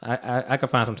 I could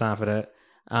find some time for that.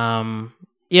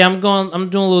 Yeah, I'm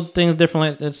doing little things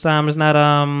differently this time. It's not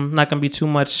gonna be too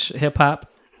much hip hop.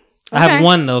 I have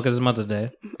one though because it's Mother's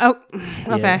Day. Oh,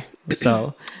 okay. Yeah.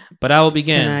 So, but I will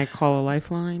begin. Can I call a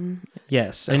lifeline?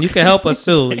 Yes, and you can help us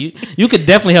too. You could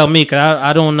definitely help me because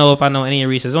I don't know if I know any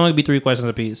research. It's only gonna be 3 questions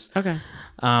apiece. Okay.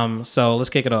 So let's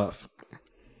kick it off.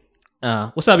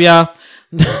 What's up, y'all?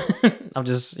 I'm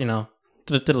just to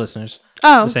the listeners.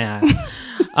 Oh, Just saying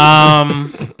hi.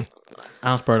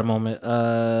 I'll spur the moment.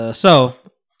 So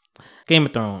Game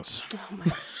of Thrones.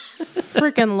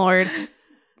 freaking Lord.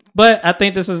 But I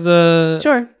think this is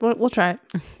Sure, we'll try it.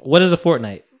 What is a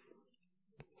fortnight?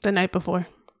 The night before.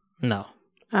 No.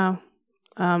 Oh,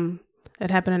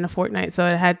 it happened in a fortnight, so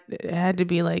it had to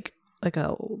be like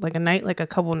a night, like a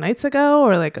couple nights ago,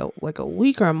 or like a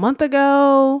week or a month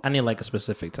ago. I need like a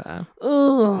specific time.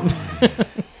 Ugh.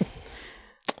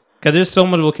 Because there's so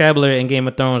much vocabulary in Game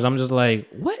of Thrones. I'm just like,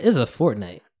 what is a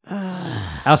fortnight?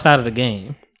 Outside of the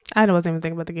game. I wasn't even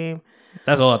thinking about the game.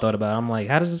 That's all I thought about. I'm like,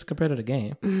 how does this compare to the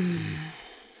game?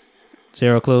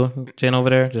 Zero clue. Jen over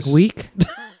there? Just Week?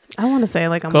 I want to say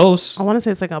like close. I want to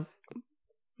say it's like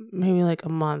maybe like a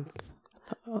month.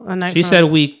 A night. She said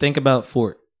week. Think about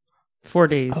 4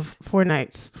 days. 4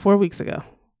 nights. 4 weeks ago.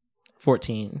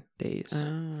 14 days.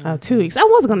 2 weeks. I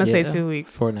was gonna say 2 weeks.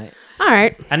 Fortnight. All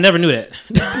right. I never knew that.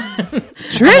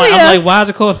 Trivia. I'm like, why is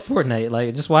it called Fortnite?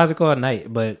 Like, just why is it called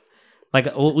night? But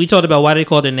like, we talked about why they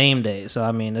called it name day. So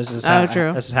I mean, this is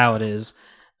true. This is how it is.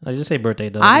 I just say birthday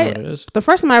though. What it is. The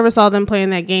first time I ever saw them playing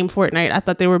that game Fortnite, I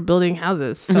thought they were building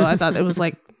houses. So I thought it was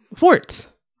like forts.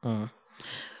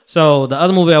 So the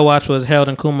other movie I watched was Harold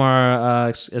and Kumar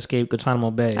Escape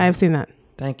Guantanamo Bay. I have seen that.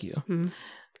 Thank you. Mm-hmm.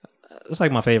 It's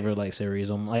like my favorite like series.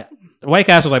 Like White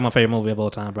Castle is like my favorite movie of all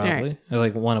time. Probably right. It's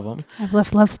like one of them. I've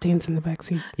left love stains in the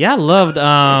backseat. Yeah, I loved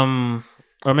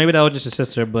or maybe that was just your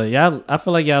sister, but yeah, I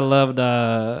feel like y'all loved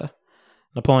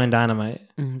Napoleon Dynamite.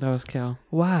 That was Cal.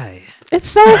 Why? It's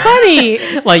so funny.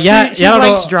 Like She y'all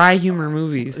likes know, dry humor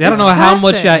movies. y'all don't know how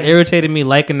much y'all classic. irritated me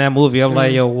liking that movie. I'm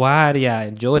like, yo, why do y'all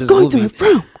enjoy this Going movie? to the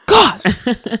room. Gosh.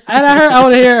 And I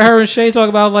would hear her and Shay talk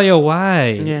about like, yo, why?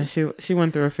 Yeah, she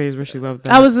went through a phase where she loved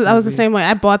that. I was the same way.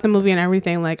 I bought the movie and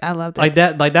everything. Like I loved it. Like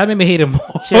that made me hate him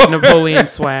more. She had Napoleon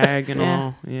swag and Yeah.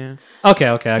 all. Yeah. Okay,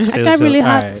 I can see I this. got really All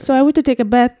hot, right. so I went to take a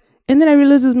bath, and then I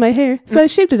realized it was my hair, so I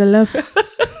shaved it. I love.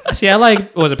 See, I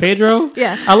like, was it Pedro?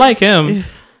 Yeah. I like him.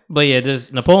 But yeah,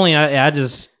 just Napoleon, I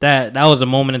just, that was a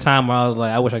moment in time where I was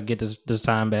like, I wish I could get this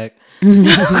time back.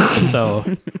 So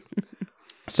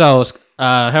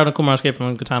Harold and Kumar Escape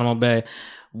from Guantanamo Bay.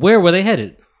 Where were they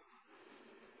headed?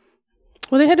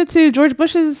 Well, they headed to George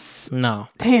Bush's. No.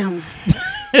 Damn.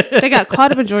 They got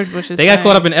caught up in George Bush's. They got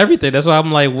caught up in everything. That's why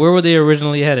I'm like, where were they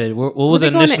originally headed? What was they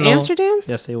the going initial? to Amsterdam?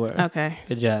 Yes, they were. Okay.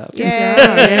 Good job.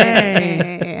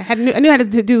 Yeah. I knew how to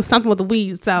do something with the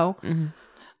weeds. So.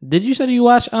 Did you say you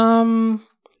watch On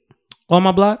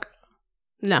My Block?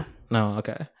 No. No.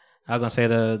 Okay. I was gonna say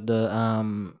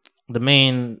the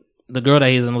main girl that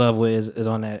he's in love with is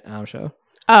on that show.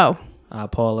 Oh.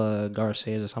 Paula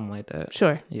Garcia or something like that.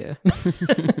 Sure. Yeah.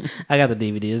 I got the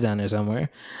DVD. It's down there somewhere.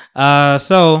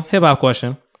 So hip hop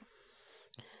question.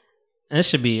 And it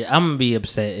should be, I'm gonna be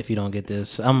upset if you don't get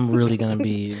this. I'm really gonna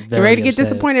be very You ready to get upset.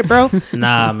 disappointed, bro?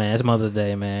 Nah, man, it's Mother's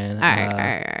Day, man. All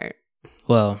right.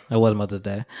 Well, it was Mother's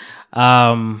Day.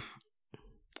 What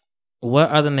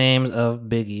are the names of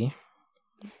Biggie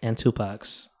and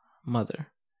Tupac's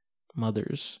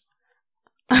mothers?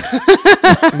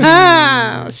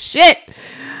 Oh, shit.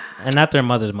 And not their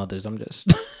mothers. I'm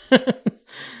just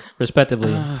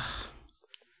respectively.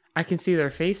 I can see their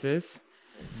faces.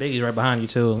 Biggie's right behind you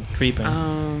too, creeping.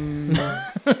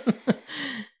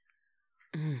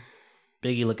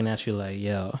 Biggie looking at you like,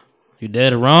 yo, you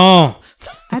dead or wrong.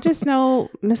 I just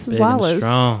know Mrs. Big Wallace. and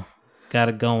strong. Got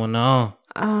it going on.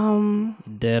 You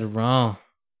dead or wrong.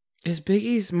 Is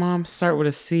Biggie's mom start with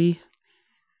a C?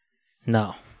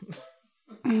 No.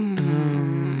 Where'd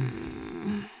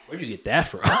you get that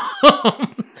from?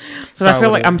 Because I feel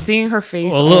like I'm seeing her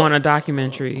face on a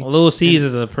documentary. Lil C's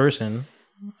is a person,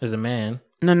 is a man.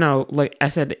 No, like I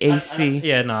said, AC.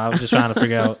 Yeah, no, I was just trying to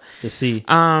figure out the C.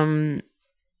 I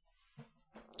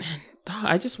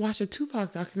just watched a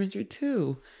Tupac documentary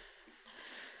too.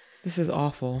 This is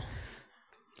awful.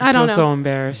 I don't know. So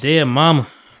embarrassed. Dear mama.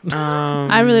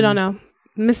 I really don't know.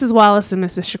 Mrs. Wallace and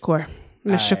Mrs. Shakur.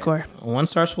 Miss Shakur. One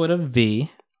starts with a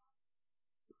V.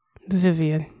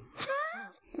 Vivian.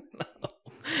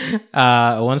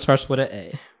 One starts with an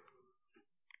A.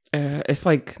 It's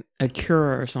like a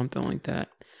cure or something like that.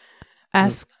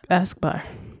 Askbar.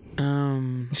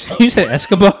 You said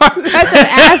Escobar?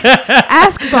 I said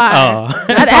Askbar. Oh.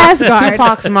 Not Asgard.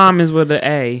 Tupac's mom is with an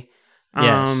A.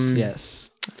 Yes.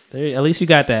 There, at least you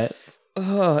got that.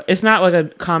 It's not like a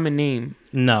common name.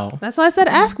 No. That's why I said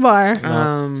Askbar.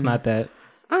 No, it's not that.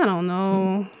 I don't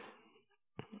know.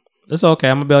 It's okay.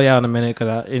 I'm gonna bail you out in a minute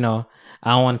because I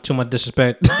don't want too much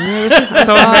disrespect. Yeah, this is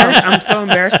I'm so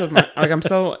embarrassed with I'm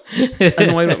so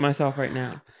annoyed with myself right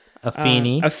now.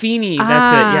 Afeni. Afeni,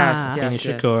 that's it. Afeni Yes.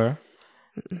 Shakur.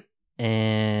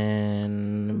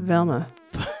 And Velma.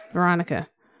 Veronica.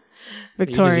 You're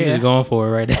Victoria. just going for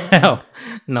it right now.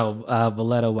 No,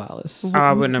 Valletta Wallace. Oh,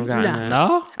 I wouldn't have gotten that.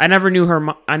 No? I never knew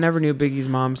I never knew Biggie's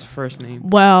mom's first name.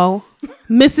 Well,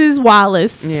 Mrs.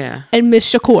 Wallace. Yeah. And Miss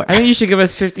Shakur. I think you should give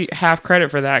us half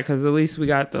credit for that because at least we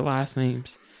got the last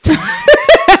names.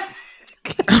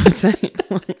 I'm saying,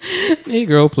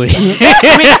 Negro, please. I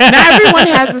mean, not everyone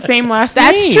has the same last name.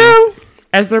 That's true.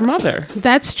 As their mother.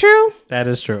 That's true. That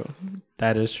is true.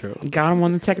 That is true. Got them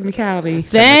on the technicality.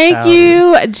 Thank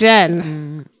you,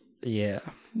 Jen. Yeah.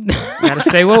 Gotta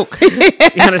stay woke.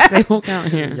 Gotta stay woke out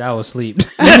here. Y'all was asleep.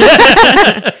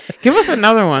 Give us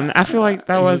another one. I feel like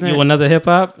that wasn't. You want another hip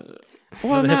hop?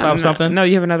 Well, hip hop something? No,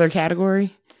 you have another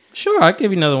category? Sure, I'll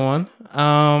give you another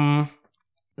one.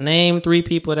 Name 3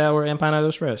 people that were in Pineapple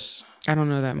Express. I don't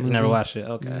know that movie. You never watched it.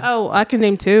 Okay. Oh, I can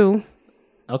name 2.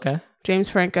 Okay. James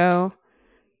Franco.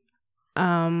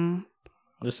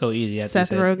 It's so easy. Seth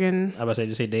Rogen. I was about to say,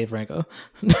 just say Dave Franco.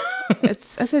 I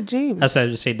said James. I said,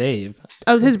 just say Dave.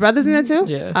 Oh, his brother's in it too?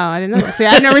 Yeah. Oh, I didn't know that. See,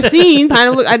 I've never seen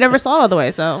I never saw it all the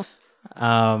way, so.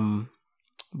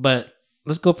 But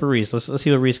let's go for Reese. Let's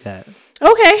see what Reese got.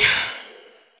 Okay.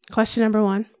 Question number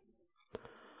 1.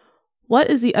 What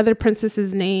is the other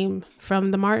princess's name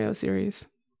from the Mario series?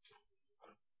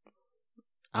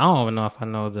 I don't even know if I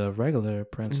know the regular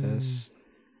princess.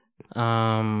 It's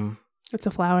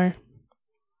a flower.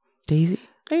 Daisy?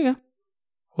 There you go.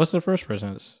 What's the first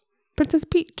princess? Princess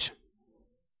Peach.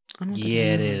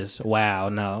 Yeah, it is. Wow,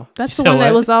 no. That's the one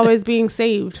that was always being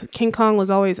saved. Donkey Kong was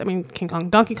always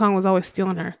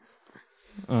stealing her.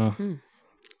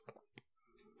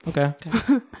 Okay.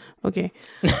 Okay.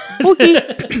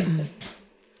 Okay.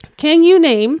 Can you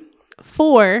name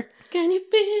 4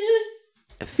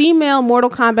 female Mortal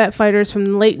Kombat fighters from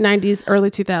the late 90s, early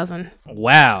 2000s?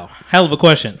 Wow. Hell of a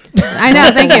question. I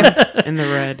know, thank you. In the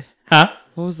red. Huh?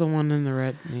 What was the one in the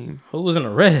red name? Who was in the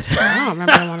red? I don't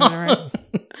remember the one in the red.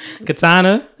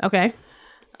 Katana. Okay.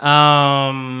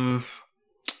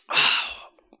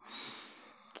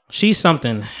 She's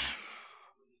something.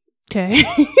 Okay.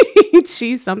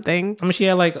 She's something. I mean, she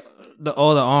had like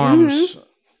all the arms. Mm-hmm.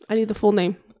 I need the full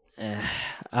name.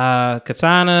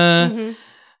 Katana.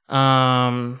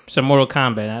 Some Mortal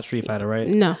Kombat, not Street Fighter, right?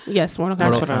 No. Yes, Mortal Kombat.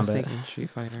 That's Mortal what I was Kombat. thinking. Street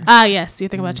Fighter. Ah, yes. You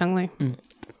think about Chun-Li.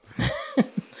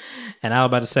 And I was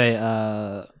about to say,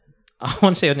 I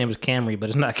want to say her name is Camry, but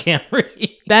it's not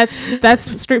Camry.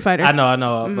 That's Street Fighter. I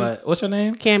know, but what's her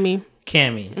name? Cammy.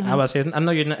 Cammy. I was about to say, I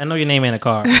know your name in a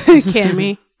car.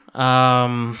 Cammy.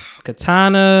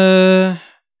 Katana.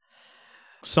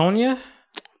 Sonya.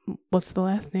 What's the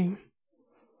last name?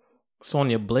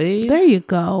 Sonya Blade. There you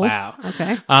go. Wow.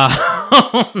 Okay.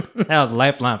 That was a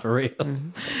lifeline for real.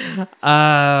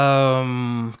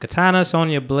 Katana,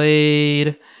 Sonya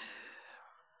Blade.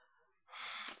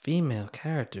 Female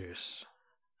characters.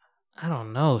 I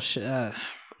don't know.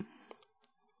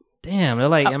 Damn, they're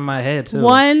like in my head too.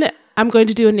 One, I'm going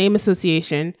to do a name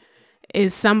association,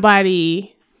 is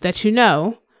somebody that you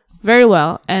know very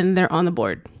well, and they're on the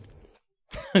board.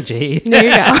 Jade. There you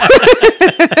go.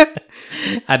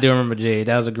 I do remember Jade.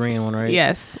 That was a green one, right?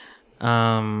 Yes.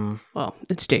 Well,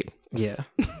 it's Jade. Yeah.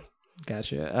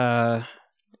 Gotcha.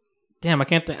 Damn, I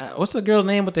can't think. What's the girl's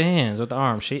name with the hands, with the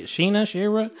arms?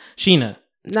 Sheena.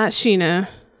 Not Sheena.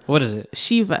 What is it?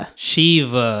 Shiva.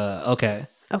 Okay.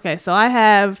 Okay, so I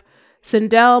have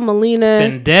Sindel, Melina.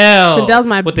 Sindel's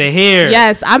my with the hair.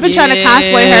 Yes, I've been trying to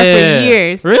cosplay her for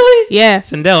years. Really? Yeah.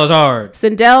 Sindel is hard.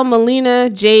 Sindel,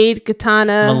 Melina, Jade,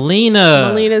 Katana.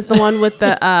 Melina's the one with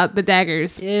the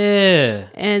daggers. Yeah.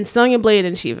 And Sonya Blade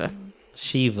and Shiva.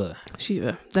 Shiva.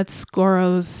 That's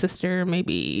Goro's sister,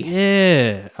 maybe.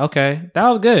 Yeah. Okay. That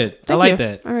was good. I like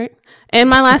that. All right. And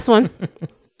my last one.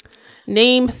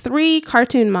 Name 3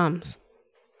 cartoon moms.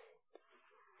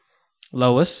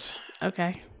 Lois.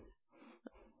 Okay.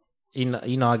 You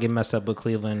know I get messed up with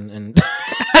Cleveland and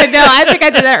I know. I think I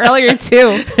did that earlier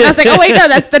too. I was like, oh wait, no,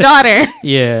 that's the daughter.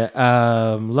 Yeah.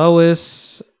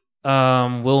 Lois,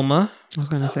 Wilma. I was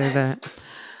gonna say that.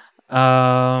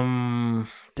 Damn,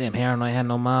 Harold ain't had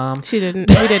no mom. She didn't.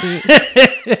 We didn't.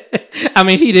 I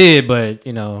mean, he did, but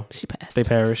She passed. they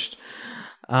perished.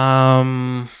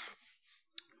 Damn.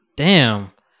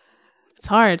 It's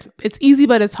hard. It's easy,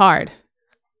 but it's hard.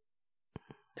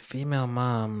 Female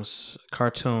moms,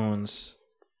 cartoons.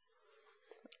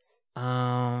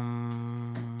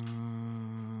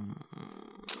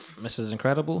 Mrs.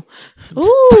 Incredible.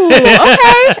 Ooh,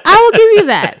 okay. I will give you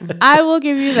that. I will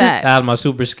give you that. Out of my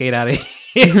super skate out of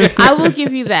here. I will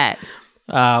give you that.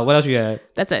 What else you had?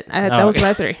 That's it. That was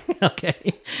my 3.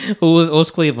 Okay. What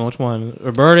was Cleveland? Which one?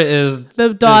 Roberta is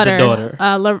The daughter. Is the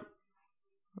daughter.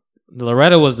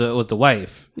 Loretta was the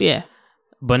wife. Yeah.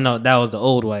 But no, that was the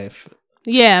old wife.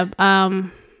 Yeah.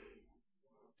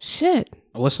 Shit.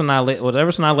 What's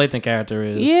whatever Sanaa Lathan character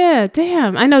is. Yeah.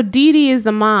 Damn. I know Dee Dee is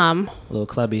the mom. Little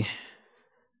clubby.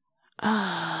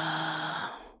 Yeah,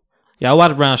 I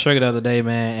watched Brown Sugar the other day,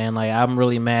 man, and like I'm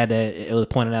really mad that it was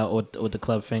pointed out with the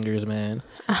club fingers, man.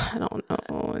 I don't know.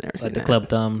 I never seen Like the that. club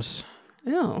thumbs.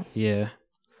 Ew. Yeah.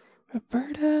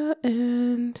 Roberta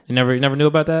and You never knew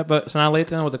about that, but Sanaa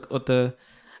Lathan with the.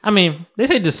 I mean, they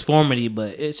say disformity,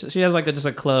 but she has like just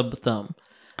a club thumb.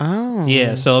 Oh.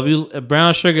 Yeah, so if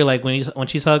Brown Sugar, like when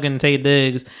she's hugging Tay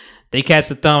Diggs, they catch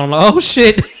the thumb. I'm like, oh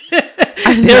shit,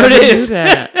 there it is.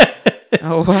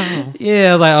 Oh wow. Yeah,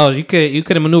 I was like, oh, you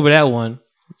could have maneuvered that one.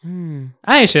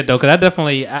 I ain't shit though, because I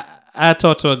definitely I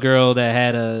talked to a girl that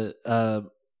had a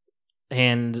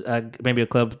hand, maybe a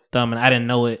club thumb, and I didn't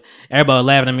know it. Everybody was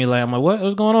laughing at me like, I'm like,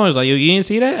 what's going on? It's like, you didn't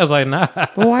see that? I was like, nah.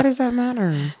 But why does that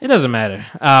matter? It doesn't matter.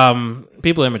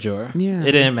 People are immature. Yeah.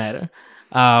 It didn't matter.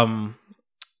 I'm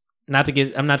not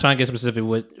trying to get specific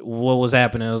with what was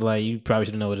happening. It was like, you probably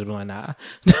should know it. Just been like, nah.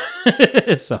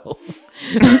 So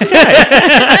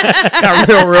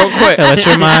Got real quick.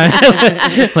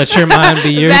 let your mind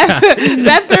be your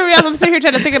that threw me off. I'm sitting here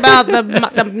trying to think about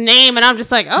the name, and I'm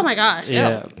just like, oh my gosh.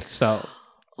 yeah. Ew. So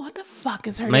What the fuck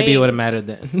is her maybe name? it would have mattered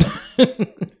then.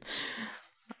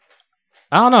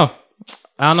 I don't know,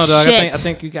 dog. Shit. I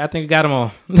think you got them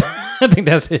all. I think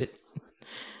that's it.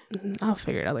 I'll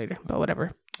figure it out later, but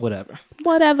whatever. Whatever.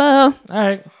 Whatever. All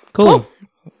right. Cool.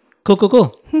 Cool.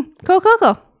 Cool.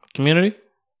 Community.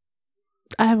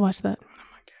 I have watched that.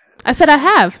 I said I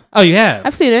have. Oh, you have.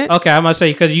 I've seen it. Okay, I must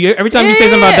say because every time you say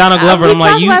something about Donald Glover, we I'm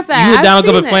like, talk you about that. a I've Donald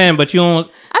seen Glover it. fan, but you don't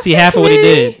I've see seen half of what he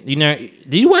Community. did.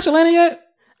 Did you watch Atlanta yet?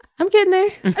 I'm getting there.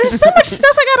 There's so much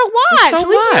stuff I gotta watch. So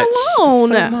Leave much. me alone.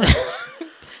 So much.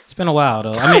 It's been a while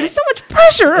though. God, I mean, there's so much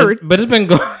pressure. but it's been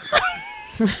going. I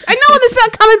know this is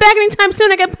not coming back anytime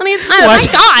soon. I got plenty of time. Why-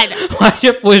 My God. Why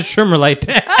your voice trimmer like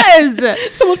that? Yes.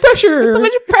 So much pressure. So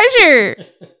much pressure.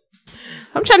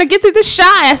 I'm trying to get through the Shy.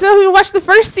 I still haven't watched the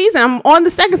first season. I'm on the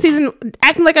second season,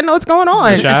 acting like I know what's going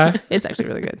on. The Chi? It's actually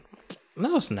really good.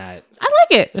 No, it's not. I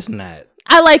like it. It's not.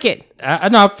 I like it. I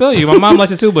know. I feel you. My mom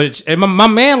likes it too, but my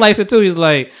man likes it too. He's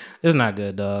like, it's not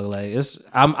good, dog. Like he's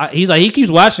like, he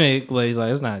keeps watching it, but he's like,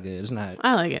 it's not good. It's not.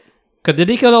 I like it. Cause did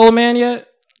he kill the old man yet?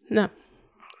 No.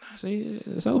 See,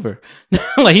 it's over.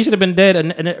 Like he should have been dead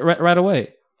right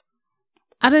away.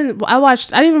 I didn't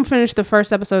even finish the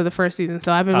first episode of the first season,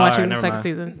 so I've been watching the second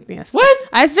season. Yes. What?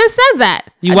 I just said that.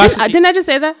 You watched? Didn't I just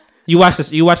say that? You watched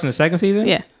this? You watching the second season?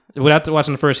 Yeah. Without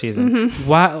watching the first season. Mm-hmm.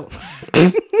 Wow.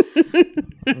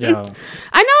 Yo.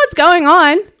 I know what's going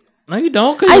on. No, you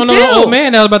don't. Cause you don't know the old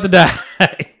man that was about to die.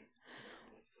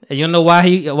 And you don't know why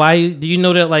he. Do you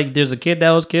know that like there's a kid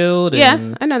that was killed? Yeah,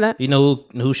 And I know that. you know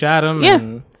who shot him? Yeah.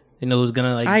 And you know who's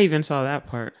gonna like. I even saw that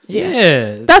part.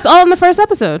 Yeah. That's all in the first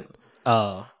episode.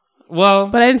 Oh. Well.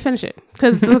 But I didn't finish it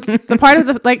because the part of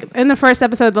the like in the first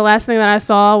episode, the last thing that I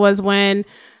saw was when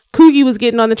Coogie was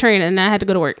getting on the train and I had to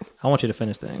go to work. I want you to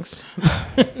finish things.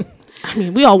 I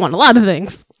mean, we all want a lot of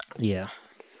things. Yeah.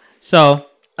 So,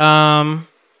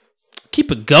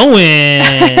 keep it going.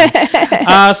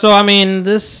 So I mean,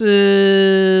 this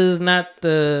is not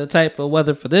the type of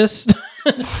weather for this.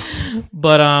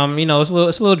 But you know, it's a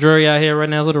little dreary out here right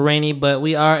now. It's a little rainy, but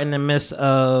we are in the midst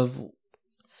of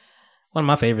one of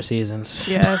my favorite seasons.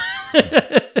 Yes.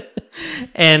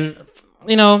 And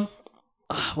you know,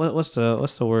 what's the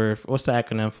word? What's the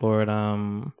acronym for it?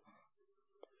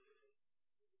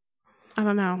 I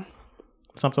don't know.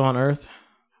 Something on Earth?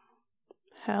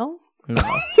 Hell? No.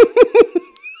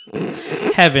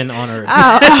 Heaven on Earth.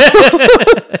 Oh.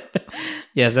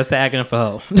 Yes, that's the acronym for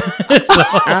Heaux.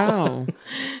 Oh.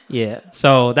 Yeah.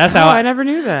 So that's how I never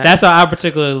knew that. That's how I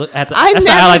particularly look at. I That's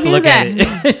how I like to never look knew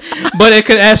at it. But it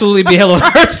could absolutely be hello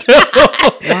virtual.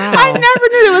 Wow. I never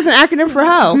knew there was an acronym for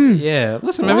Heaux. Yeah.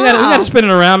 Listen, man, we got to spin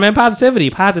it around, man.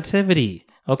 Positivity.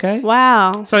 Okay.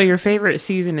 Wow. So your favorite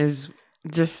season is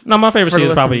just No, my favorite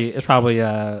season is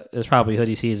probably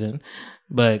hoodie season,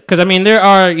 but because I mean there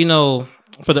are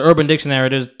for the Urban Dictionary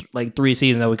there's like 3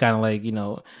 seasons that we kind of like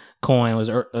coin was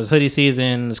hoodie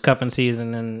season, was cuffing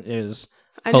season, and is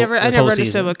I never understood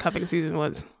season. what cupping season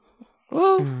was.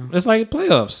 Well, it's like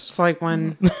playoffs. It's like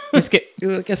when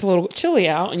it gets a little chilly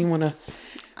out and you want to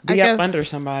be up under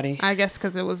somebody. I guess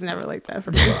because it was never like that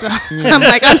for me. So I'm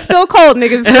like, I'm still cold,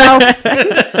 niggas. So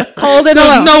cold and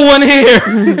alone. No one here.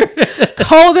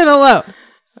 Cold and alone.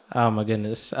 Oh my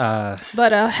goodness.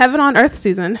 But Heaven on Earth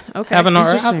season. Okay. Heaven on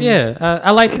Earth. Yeah.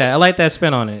 I like that. I like that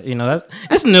spin on it.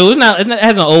 It's new. It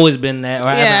hasn't always been that, or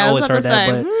I haven't always heard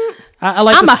that. But I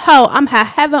like. I'm a hoe. I'm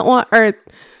Heaven on Earth.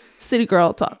 City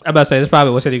girl talk. I'm about to say that's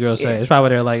probably what city girls say. It's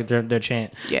probably their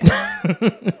chant. Yeah.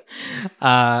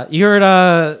 You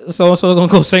heard so and so gonna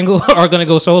go single or gonna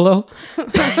go solo?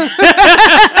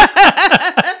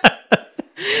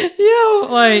 Yo,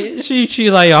 like she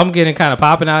like, yo, I'm getting kind of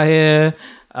popping out here.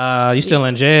 You still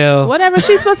in jail? Whatever.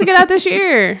 She's supposed to get out this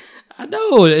year. I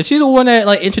know. She's the one that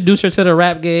like introduced her to the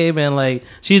rap game, and like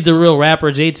she's the real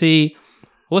rapper. JT.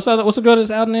 What's the girl that's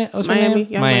out in there? What's her name?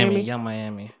 Young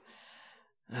Miami.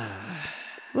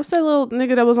 What's that little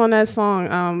nigga that was on that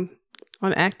song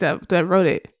on Act Up that wrote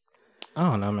it? I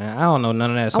don't know, man. I don't know none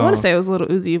of that song. I want to say it was Little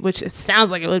Uzi, which it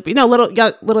sounds like it would be. No, Little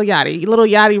Yachty. Little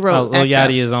Yachty wrote. Lil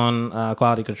Yachty is on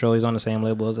Quality Control. He's on the same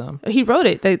label as them. He wrote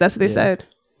it. That's what they said.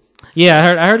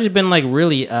 Yeah, I heard he's been like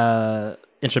really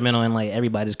instrumental in like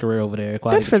everybody's career over there.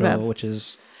 Quality Control, which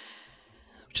is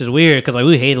weird because like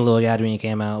we hated Lil Yachty when he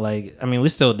came out. Like I mean, we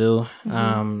still do.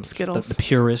 Skittles, the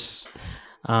purists.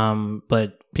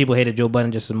 But people hated Joe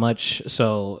Budden just as much,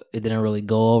 so it didn't really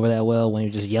go over that well when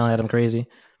you're just yelling at him crazy.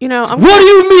 What do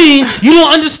you mean? You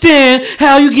don't understand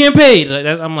how you getting paid?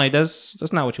 I'm like,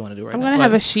 that's not what you want to do right now. I'm gonna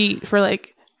have a sheet for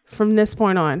like from this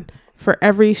point on for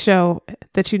every show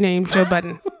that you name Joe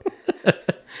Budden.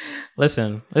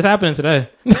 Listen, it's happening today.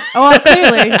 Oh,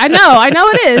 clearly, I know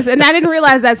it is, and I didn't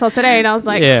realize that till today, and I was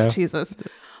like, yeah. Jesus.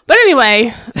 But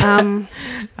anyway,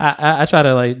 I try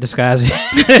to like disguise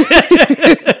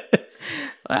it.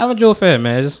 I'm a Joe fan,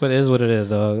 man. It is what it is,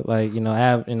 dog. Like I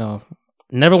have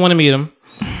never want to meet him.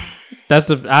 That's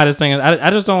the oddest thing. I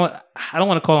just don't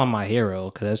want to call him my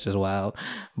hero because that's just wild.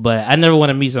 But I never want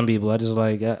to meet some people. I just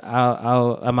like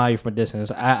I'll admire you from a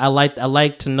distance. I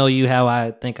like to know you how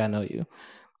I think I know you,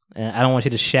 and I don't want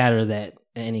you to shatter that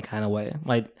in any kind of way.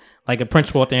 Like a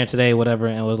Prince walked in here today, whatever,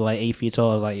 and was like 8 feet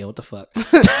tall. I was like, yo, what the fuck?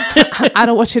 I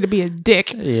don't want you to be a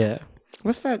dick. Yeah.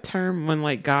 What's that term when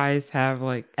like guys have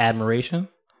like admiration?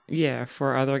 Yeah,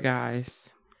 for other guys.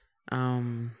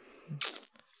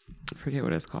 Forget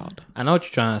what it's called. I know what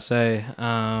you're trying to say.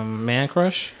 Man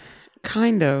crush?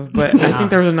 Kind of, but I think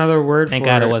there's another word for it. Thank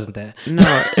God it wasn't that.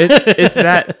 No, it's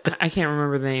that. I can't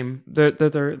remember the name.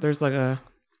 There's like a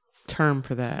term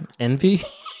for that. Envy?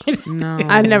 No.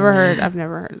 I've never heard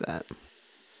that.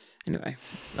 Anyway.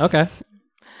 Okay.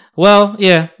 Well,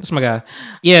 yeah, that's my guy.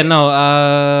 Yeah, no,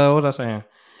 what was I saying?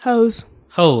 Hoes.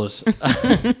 Hoes.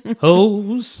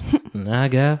 Hoes. I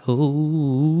got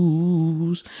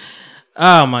hoes.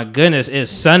 Oh my goodness,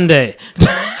 it's Sunday.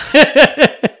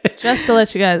 Just to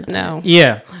let you guys know.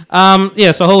 Yeah.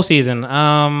 So whole season.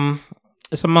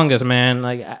 It's Among Us, man.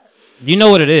 Like you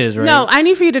know what it is, right? No, I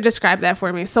need for you to describe that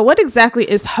for me. So what exactly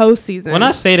is Heaux season? When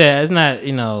I say that, it's not,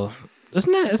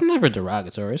 it's never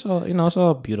derogatory. It's all, it's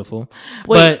all beautiful.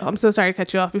 Wait, but I'm so sorry to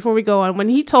cut you off. Before we go on, when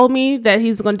he told me that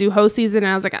he's going to do Heaux season,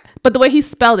 I was like, but the way he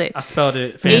spelled it, I spelled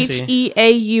it fancy.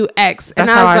 Heaux, and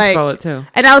That's I how was I like, spell it too.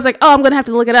 And I was like, oh, I'm going to have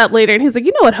to look it up later. And he's like,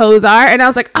 you know what hoes are? And I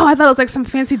was like, oh, I thought it was like some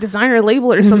fancy designer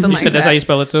label or something like that. That's how you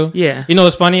spell it too? Yeah. You know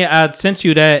what's funny? I sent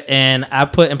you that and I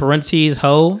put in parentheses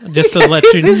hoe just to let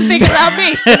you this thing about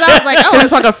me. Because I was like, oh,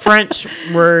 it's like a French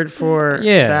word for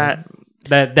that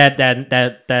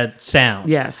sound.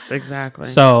 Yes, exactly.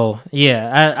 So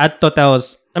yeah, I thought that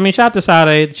was. I mean, shout out to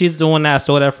Sade. She's the one that I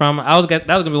stole that from. That was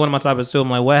gonna be one of my topics too. I'm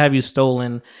like, what have you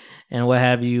stolen, and what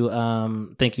have you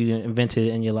think you invented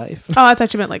in your life? Oh, I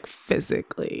thought you meant like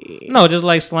physically. No, just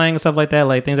like slang and stuff like that,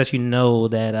 like things that you know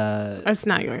that. It's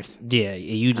not yours. Yeah,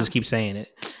 you just keep saying it.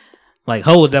 Like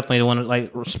Heaux was definitely the one.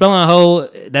 Like spelling Heaux,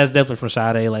 that's definitely from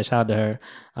Sade. Like shout out to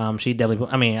her. She definitely.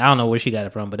 I mean, I don't know where she got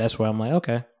it from, but that's where I'm like,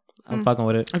 okay. I'm fucking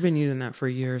with it. I've been using that for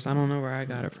years. I don't know where I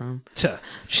got it from.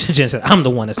 Jen said, I'm the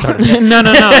one that started that. No.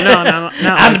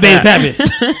 I'm the baby pappy.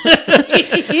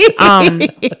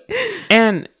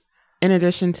 And in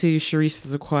addition to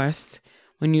Sharice's request,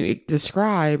 when you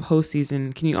describe Heaux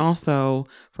season, can you also,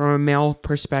 from a male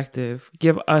perspective,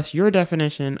 give us your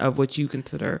definition of what you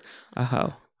consider a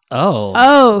hoe?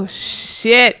 Oh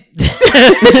shit.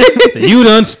 You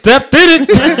done stepped in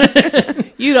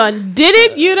it. You done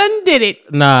did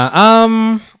it.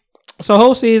 Nah. So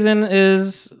Heaux season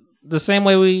is the same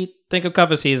way we think of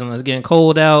cuffing season. It's getting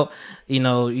cold out. You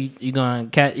know, you're gonna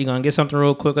get something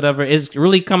real quick, whatever. It's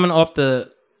really coming off the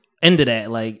end of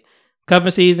that. Like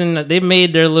cuffing season, they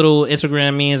made their little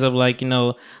Instagram memes of like, you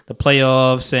know, the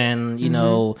playoffs and you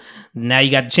know, now you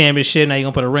got the championship. Now you're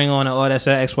gonna put a ring on it. All that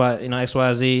stuff,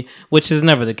 XYZ, which is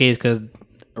never the case because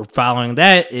following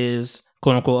that is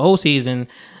quote unquote Heaux season.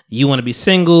 You want to be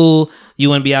single. You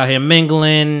want to be out here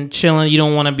mingling, chilling. You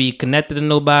don't want to be connected to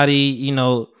nobody. You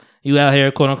know, you out here,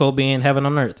 quote unquote, being heaven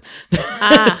on earth.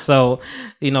 So,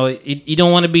 you know, you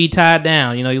don't want to be tied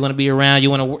down. You know, you want to be around. You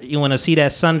want to see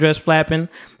that sundress flapping.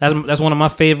 That's one of my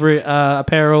favorite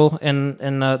apparel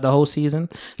in the whole season.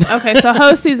 Okay, so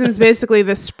Heaux season is basically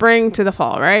the spring to the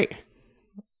fall, right?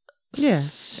 Yeah,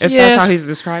 if that's how he's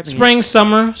describing spring, it.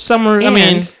 summer. I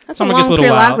mean, that's summer a gets a long little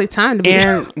wild. periodically time to be.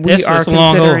 And we It's are just a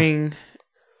long hoe. considering,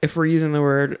 if we're using the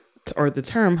word or the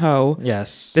term hoe,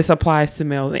 Yes, this applies to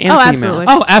males and Oh, females. absolutely.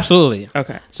 Oh, absolutely.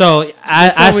 Okay. So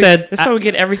I said just so we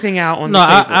get everything out on no. the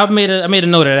table. I made a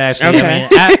note of that actually. Okay.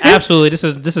 I mean, absolutely.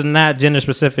 This is not gender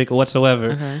specific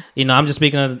whatsoever. Okay. You know, I'm just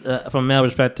speaking from a male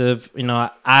perspective. You know,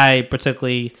 I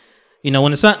particularly, you know,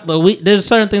 when there's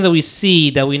certain things that we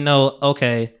see that we know.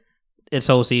 Okay, it's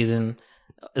Heaux season.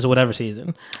 It's whatever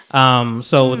season.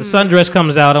 So when the sundress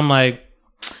comes out, I'm like,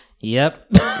 yep.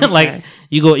 Like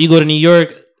you go to New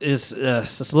York. It's a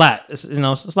lot. It's, you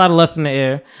know, it's a lot of lust in the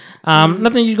air.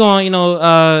 Nothing you going, you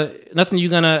know, nothing you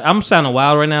gonna. I'm sounding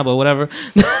wild right now, but whatever.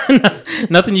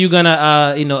 Nothing you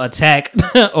gonna, you know, attack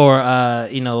or,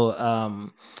 you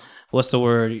know, what's the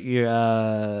word? You're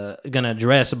gonna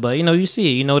address, but you know, you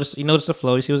see, you notice the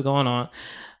flow. You see what's going on.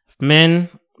 Men,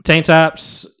 tank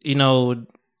tops, you know,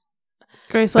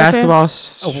 Gray sweatpants? basketball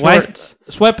shorts.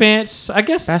 Sweatpants. I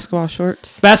guess Basketball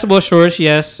shorts. basketball shorts.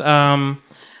 Yes.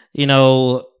 You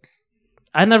know.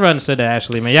 I never understood that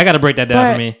actually, man. Y'all got to break that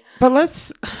down for me.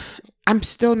 But I'm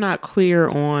still not clear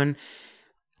on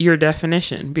your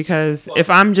definition because if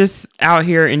I'm just out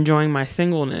here enjoying my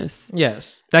singleness.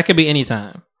 Yes. That could be any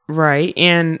time. Right.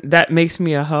 And that makes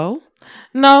me a hoe?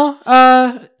 No.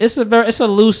 It's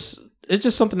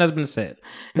just something that's been said.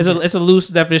 It's a loose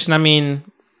definition. I mean,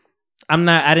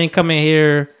 I didn't come in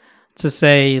here to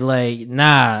say like,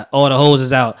 nah, all the hoes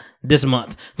is out this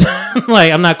month.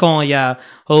 Like, I'm not calling y'all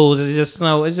hoes. It's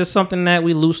just something that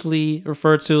we loosely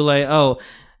refer to. Like, oh,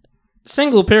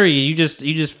 single period. You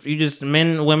just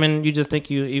men, women. You just think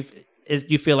you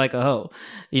feel like a hoe.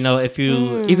 You know, if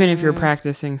you even if you're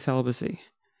practicing celibacy.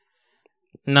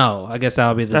 No, I guess that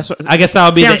would be the. That's what, I guess that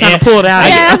would be I'm the. trying to pull it out.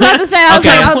 Yeah, I was about to say.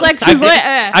 I was like, she's lit.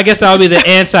 I guess that would be the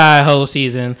anti-hoe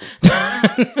season.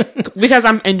 Because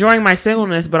I'm enjoying my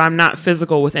singleness, but I'm not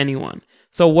physical with anyone.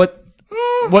 So what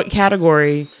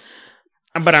category?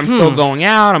 But I'm still going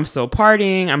out. I'm still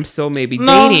partying. I'm still maybe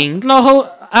dating.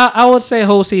 No, I would say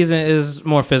Heaux season is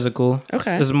more physical.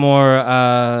 Okay, it's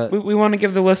more. We want to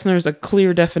give the listeners a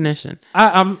clear definition.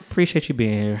 I appreciate you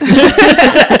being here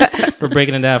for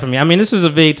breaking it down for me. I mean, this was a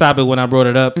big topic when I brought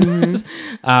it up.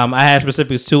 I had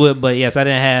specifics to it, but yes, I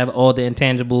didn't have all the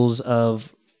intangibles of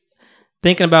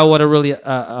thinking about what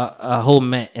a hoe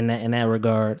meant in that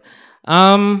regard.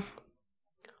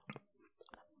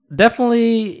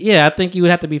 Definitely, yeah. I think you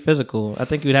would have to be physical. I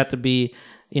think you would have to be,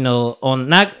 you know,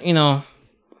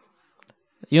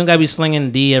 you don't gotta be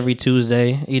slinging D every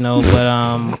Tuesday, you know,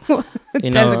 but you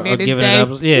know, or giving it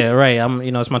up. Yeah, right.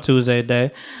 It's my Tuesday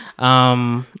day.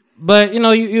 But you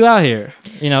know, you out here,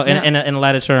 you know, in a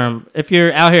lighter term. If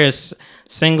you're out here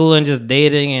single and just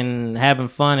dating and having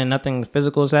fun and nothing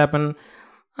physical has happened,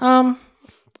 I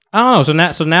don't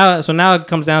know. So now it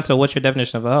comes down to what's your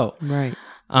definition of a hoe, right?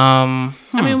 I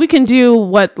mean, we can do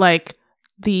what like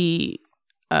the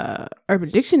Urban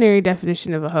Dictionary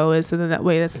definition of a hoe is, so that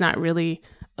way that's not really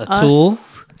a tool.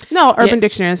 No, Urban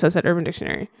Dictionary. So I said Urban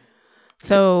Dictionary.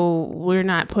 So we're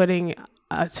not putting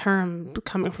a term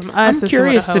coming from us. I'm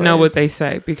curious to know what they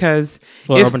say because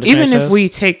even if we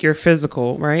take your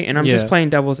physical, right, and I'm just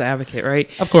playing devil's advocate, right?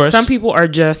 Of course, some people are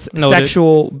just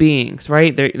sexual beings,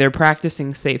 right? They're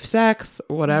practicing safe sex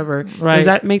or whatever. Right? Does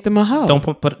that make them a hoe? Don't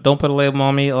put a label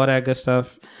on me. All that good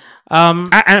stuff.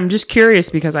 I'm just curious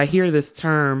because I hear this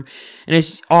term and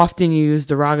it's often used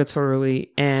derogatorily,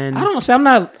 and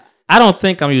I don't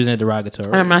think I'm using it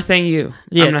derogatorily. I'm not saying you.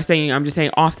 Yeah. I'm not saying you. I'm just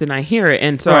saying often I hear it.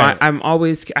 And so Right.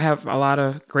 I have a lot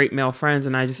of great male friends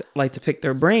and I just like to pick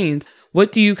their brains.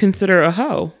 What do you consider a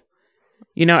hoe?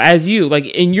 You know, as you, like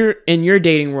in your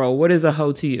dating world, what is a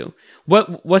hoe to you?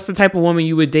 What's the type of woman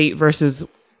you would date versus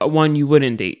one you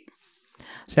wouldn't date?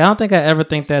 See, I don't think I ever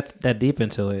think that deep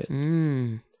into it.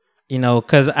 You know,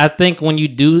 because I think when you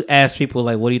do ask people,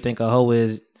 like, what do you think a hoe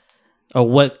is? Or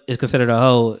what is considered a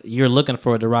hoe, you're looking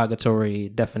for a derogatory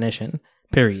definition,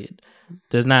 period.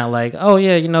 There's not like, oh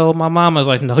yeah, you know, my mama's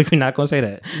like, no, you're not going to say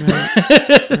that.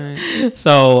 Right.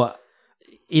 So,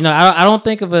 you know, I don't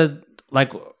think of a,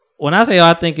 like, when I say, oh,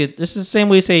 I think this is the same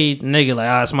way you say nigga,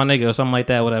 like, it's my nigga or something like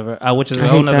that, whatever, which is a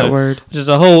whole nother word. Which is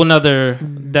a whole nother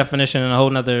definition and a whole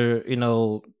nother, you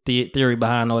know, theory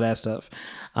behind all that stuff.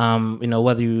 You know,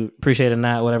 whether you appreciate it or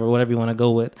not, whatever you want to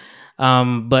go with.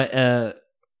 But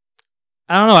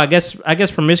I don't know. I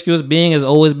guess promiscuous being has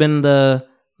always been the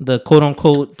quote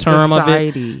unquote term of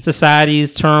it,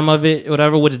 society's term of it,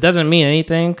 whatever. Which doesn't mean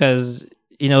anything because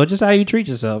you know it's just how you treat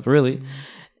yourself. Really,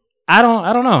 I don't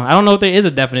know. I don't know if there is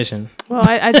a definition. Well,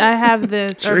 I have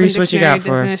the Urban Reese, what you Dictionary got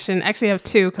for us? definition. Actually, I have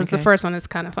two because the first one is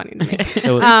kind of funny to me.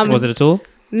 Was it a tool?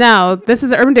 No, this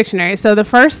is the Urban Dictionary. So the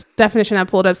first definition I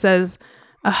pulled up says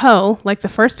a hoe, like the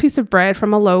first piece of bread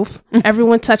from a loaf.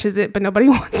 Everyone touches it, but nobody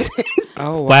wants it.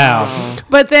 Oh, wow.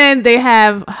 But then they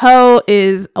have hoe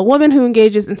is a woman who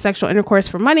engages in sexual intercourse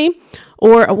for money,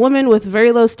 or a woman with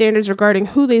very low standards regarding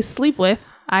who they sleep with,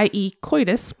 i.e.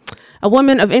 coitus. A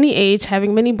woman of any age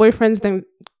having more boyfriends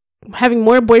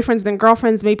than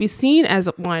girlfriends may be seen as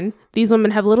one. These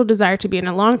women have little desire to be in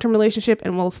a long-term relationship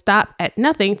and will stop at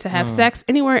nothing to have sex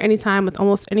anywhere, anytime with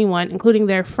almost anyone, including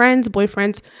their friends,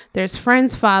 boyfriends, their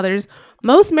friends' fathers,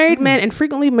 most married men, and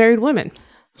frequently married women.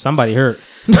 Somebody hurt.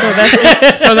 So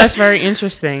that's very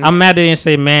interesting. I'm mad they didn't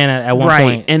say man at one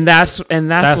point. And that's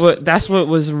what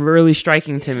was really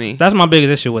striking to me. That's my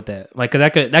biggest issue with that. Like, cause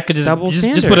that could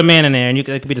just put a man in there, and it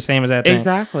could be the same as that thing.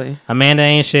 Exactly. A man that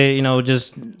ain't shit, you know,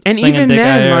 just and slinging even dick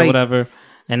then, out here like, or whatever,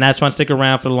 and not trying to stick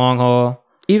around for the long haul.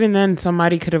 Even then,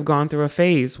 somebody could have gone through a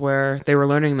phase where they were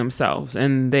learning themselves,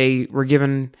 and they were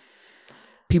giving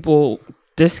people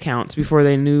discounts before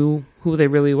they knew who they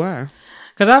really were.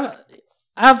 Cause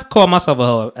I've called myself a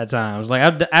hoe at times. Like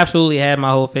I've absolutely had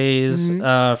my whole phase,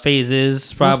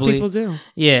 phases probably. Most people do.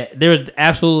 Yeah, there was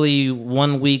absolutely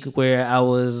 1 week where I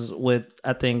was with,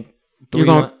 I think, You're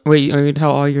going wait? Are you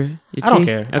tell all your I don't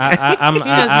care. Okay.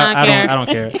 I don't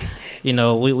care. You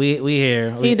know, we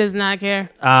here. He does not care.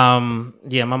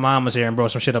 Yeah, my mom was here and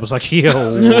brought some shit up. I was like, yo,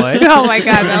 what? Oh my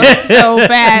god, that was so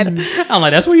bad. I'm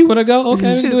like, that's where you want to go?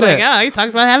 Okay, She's do like, that. oh, you talked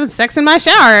about having sex in my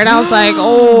shower, and I was like,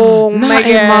 oh my Not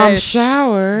in god, mom's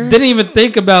shower. Didn't even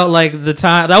think about like the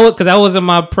time that was in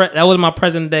my that was my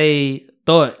present day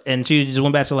thought, and she just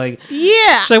went back to like,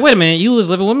 yeah. she's like, wait a minute, you was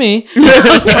living with me. Because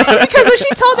when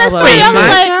she told that story,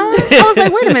 I was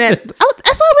like, wait a minute.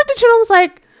 That's why I looked at you and I was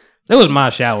like, It was my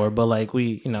shower, but like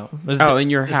we, you know, in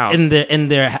your house, in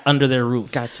their under their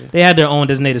roof. Gotcha. They had their own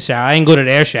designated shower. I didn't go to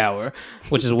their shower,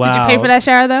 which is wild. Did you pay for that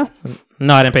shower though?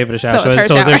 No, I didn't pay for the shower. So it's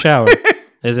their shower.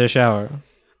 It's their shower.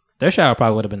 Their shower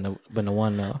probably would have been the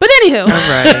one though. But anywho,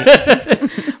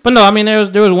 right. But no, I mean there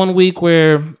was 1 week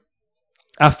where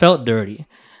I felt dirty,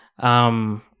 but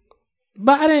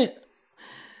I didn't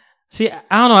see.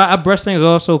 I don't know. I brushed things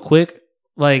off so quick.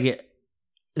 Like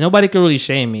nobody could really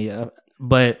shame me,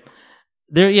 but.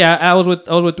 There, yeah, I was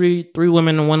with three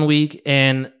women in 1 week,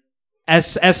 and at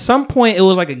some point it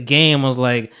was like a game. I was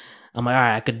like, I'm like, all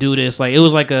right, I could do this. Like it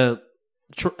was like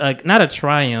not a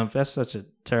triumph. That's such a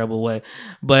terrible way,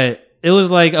 but it was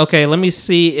like, okay, let me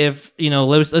see if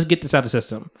let's get this out of the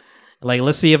system. Like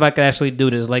let's see if I could actually do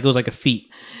this. Like it was like a feat,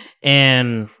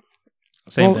 and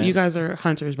same thing. You guys are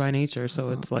hunters by nature,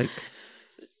 so it's like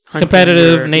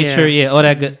competitive nature, all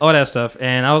that stuff.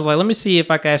 And I was like, let me see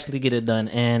if I can actually get it done.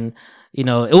 And it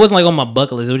wasn't like on my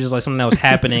bucket list. It was just like something that was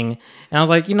happening. And I was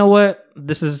like, you know what?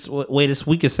 This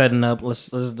week is setting up. Let's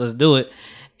do it.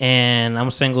 And I'm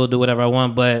single, do whatever I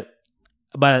want. But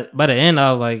by the end,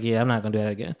 I was like, yeah, I'm not gonna do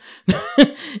that again.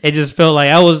 It just felt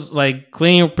like I was like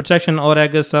clean, protection, all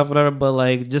that good stuff, whatever. But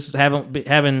like just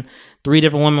having 3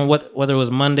 different women, whether it was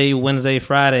Monday, Wednesday,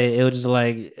 Friday, it was just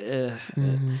like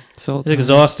it's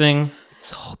exhausting.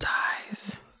 Soul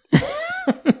ties.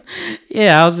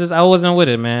 Yeah, I wasn't with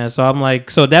it, man. So I'm like,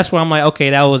 so that's where I'm like, okay,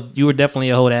 you were definitely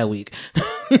a hoe that week.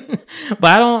 But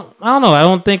I don't know. I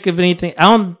don't think of anything. I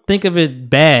don't think of it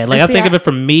bad. Like I think of it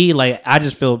for me. Like I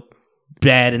just feel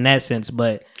bad in that sense.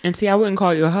 But and see, I wouldn't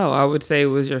call you a hoe. I would say it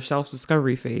was your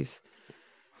self-discovery phase.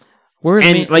 Words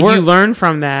and mean, like word, you learned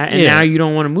from that, and Yeah. now you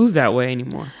don't want to move that way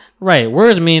anymore. Right,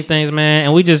 words mean things, man,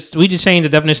 and we just changed the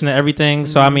definition of everything.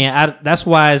 So I mean, that's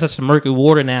why it's such a murky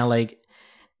water now. Like,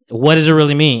 what does it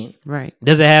really mean? Right.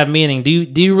 Does it have meaning? Do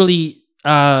you really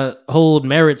hold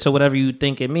merit to whatever you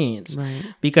think it means? Right.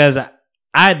 Because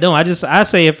I don't. I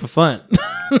say it for fun,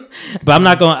 but I'm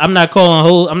not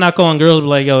calling girls to be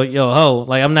like yo ho.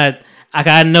 Like I'm not. Like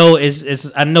I know it's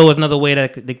another way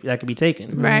that could be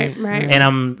taken. Right. And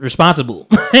I'm responsible.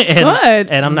 Good.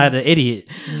 And I'm not an idiot.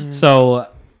 So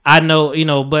I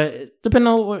know, but depending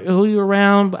on who you're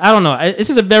around, I don't know. This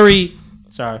is a very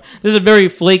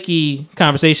flaky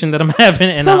conversation that I'm having.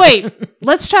 And so wait,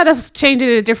 let's try to change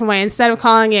it a different way. Instead of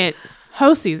calling it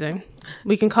Heaux season,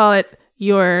 we can call it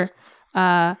your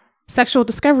sexual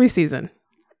discovery season.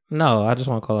 No, I just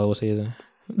want to call it Heaux season.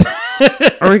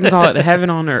 Or we can call it the heaven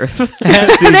on earth.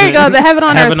 There you go, the heaven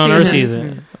on earth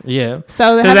season. Yeah.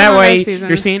 So the So heaven that on way earth season.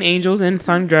 you're seeing angels in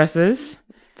sundresses.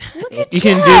 Look at You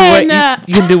can do what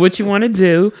you can do what you want to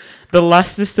do. The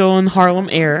lust is still in Harlem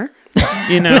air,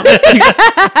 and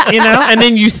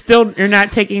then you're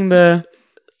not taking the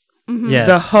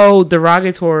whole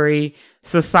derogatory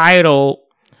societal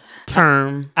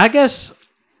term. I guess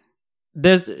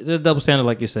there's a double standard,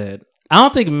 like you said. I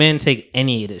don't think men take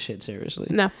any of this shit seriously.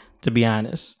 No, to be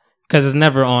honest, because it's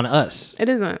never on us. It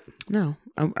isn't. No,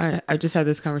 I just had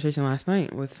this conversation last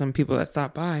night with some people that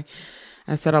stopped by.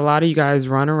 I said a lot of you guys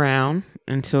run around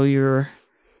until you're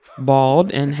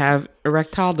bald and have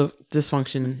erectile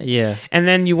dysfunction. Yeah. And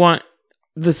then you want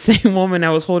the same woman that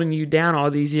was holding you down all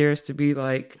these years to be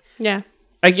like,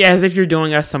 as if you're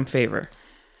doing us some favor.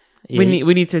 Yeah.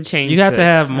 We need to change. You have to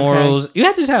have morals. Okay? You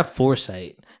have to just have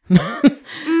foresight.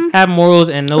 Have morals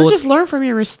and know. Or just learn from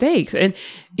your mistakes, and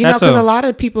because a lot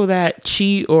of people that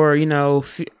cheat or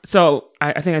so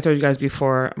I think I told you guys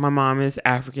before. My mom is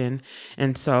African,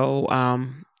 and so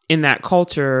in that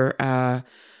culture,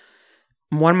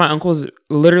 one of my uncles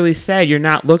literally said, "You're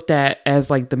not looked at as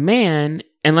like the man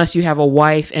unless you have a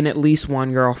wife and at least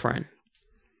one girlfriend,"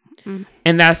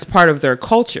 and that's part of their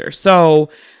culture. So.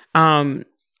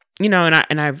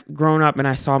 And I've grown up and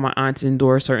I saw my aunts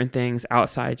endure certain things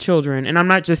outside children. And I'm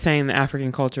not just saying the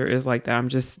African culture is like that.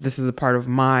 This is a part of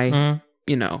my,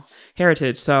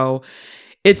 heritage. So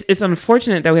it's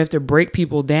unfortunate that we have to break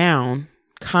people down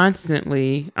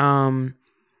constantly.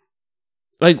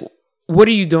 Like, what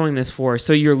are you doing this for?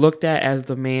 So you're looked at as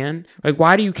the man. Like,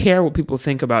 why do you care what people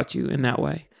think about you in that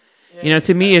way? Yeah,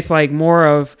 to me, it's like more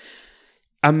of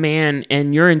a man,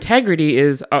 and your integrity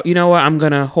is, you know what? I'm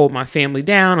going to hold my family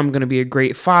down. I'm going to be a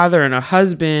great father and a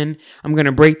husband. I'm going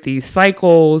to break these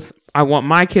cycles. I want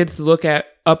my kids to look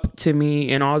up to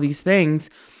me and all these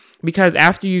things, because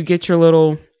after you get your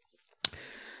little,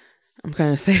 I'm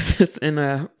going to say this in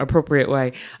a appropriate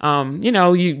way.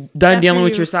 You done dealing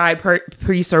with your side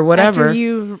priest or whatever. After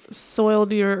you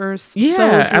soiled your oats.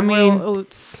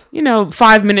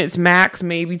 5 minutes max,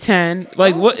 maybe 10.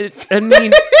 Like what?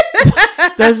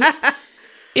 Does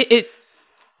it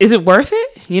is it worth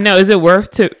it? Is it worth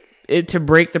to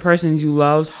break the person you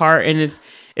love's heart? And it's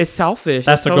selfish.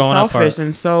 That's it's the so growing up selfish part.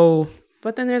 and so.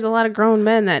 But then there's a lot of grown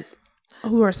men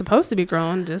who are supposed to be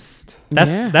grown. That's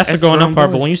the growing up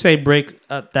part. But when you say break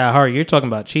that heart, you're talking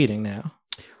about cheating now.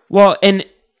 Well, and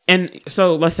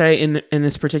so let's say in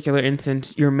this particular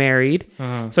instance, you're married,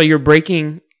 so you're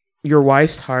breaking your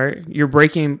wife's heart, you're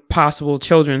breaking possible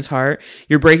children's heart,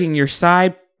 you're breaking your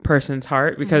side person's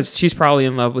heart because she's probably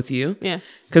in love with you. Yeah.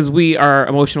 Because we are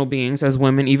emotional beings as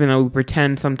women, even though we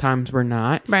pretend sometimes we're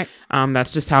not. Right.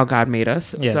 That's just how God made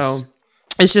us. Yes. So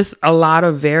it's just a lot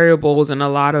of variables and a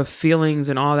lot of feelings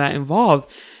and all that involved.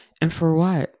 And for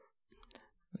what?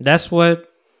 That's what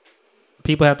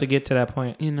people have to get to that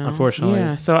point, unfortunately.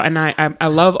 Yeah. So, and I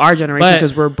love our generation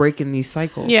because we're breaking these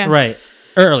cycles. Yeah. Right.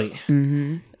 Early.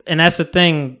 Mm-hmm. And that's the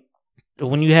thing.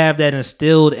 When you have that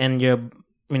instilled in your,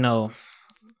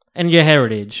 and your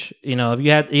heritage, if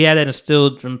you had that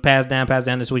instilled from passed down,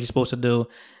 this is what you're supposed to do.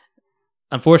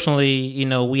 Unfortunately,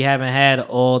 we haven't had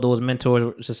all those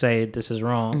mentors to say this is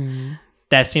wrong. Mm-hmm.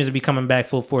 That seems to be coming back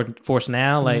full force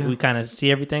now. Like we kind of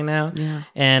see everything now. Yeah.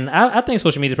 And I think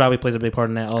social media probably plays a big part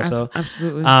in that also.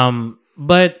 Absolutely.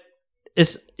 But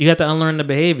you have to unlearn the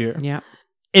behavior. Yeah.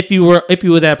 If you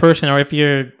were that person, or if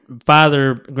your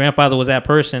grandfather was that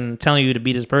person telling you to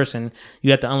be this person,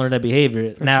 you have to unlearn that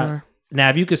behavior. Now,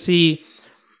 if you could see,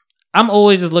 I'm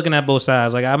always just looking at both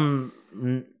sides. Like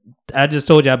I just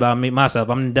told you about myself.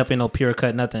 I'm definitely no pure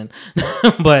cut nothing,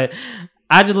 but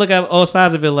I just look at all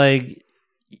sides of it. Like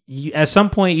you at some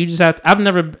point you just have to, I've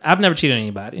never cheated on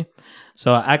anybody,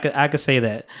 so I could say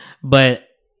that. But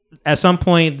at some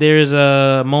point there's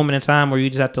a moment in time where you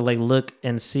just have to like look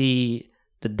and see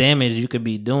the damage you could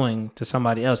be doing to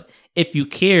somebody else if you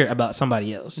care about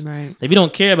somebody else. Right. If you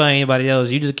don't care about anybody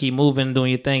else, you just keep moving, doing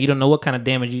your thing. You don't know what kind of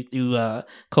damage you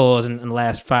caused in the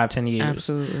last 5-10 years.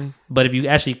 Absolutely. But if you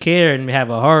actually care and have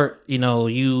a heart,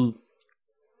 you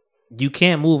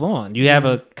can't move on. You have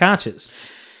a conscience.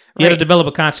 You have to develop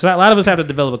a conscience. A lot of us have to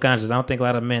develop a conscience. I don't think a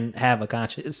lot of men have a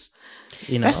conscience.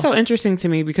 That's so interesting to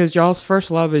me because y'all's first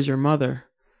love is your mother.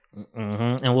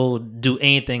 Mm-hmm. And we'll do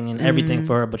anything and everything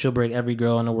for her, but you'll break every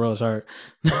girl in the world's heart.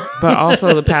 But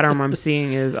also the pattern I'm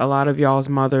seeing is a lot of y'all's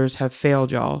mothers have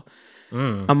failed y'all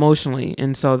emotionally.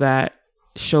 And so that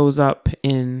shows up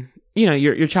in,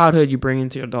 your childhood you bring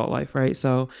into your adult life, right?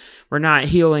 So we're not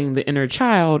healing the inner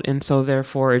child. And so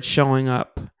therefore it's showing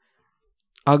up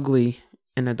ugly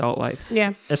in adult life.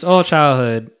 Yeah. It's all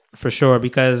childhood for sure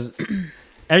because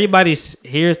everybody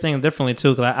hears things differently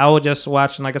too. Cause I was just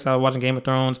watching, like I said, I was watching Game of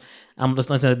Thrones. I'm just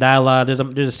listening to the dialogue. There's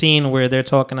a scene where they're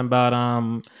talking about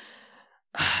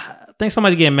I think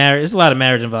somebody's getting married. There's a lot of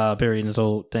marriage involved, period, in this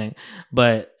whole thing.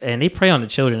 And they prey on the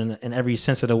children in every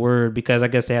sense of the word because I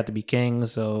guess they have to be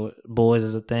kings, so boys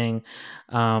is a thing.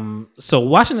 So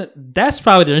watching it, that's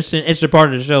probably the interesting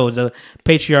part of the show, is the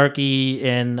patriarchy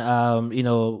and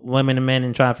women and men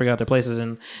and trying to figure out their places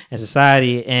in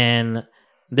society. And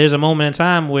there's a moment in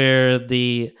time where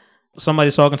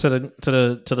somebody's talking to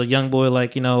the young boy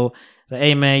like,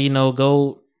 hey man,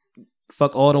 go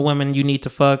fuck all the women you need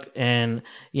to fuck and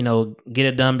get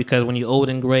it done, because when you're old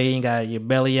and gray and got your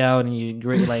belly out and you're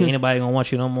gray, like anybody gonna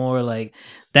want you no more. Like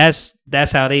that's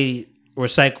how they were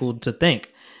cycled to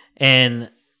think. And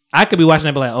I could be watching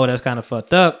and be like, oh, that's kind of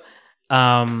fucked up.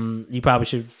 You probably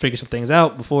should figure some things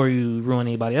out before you ruin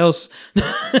anybody else.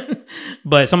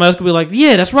 But somebody else could be like,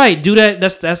 yeah, that's right, do that.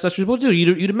 That's what you're supposed to do.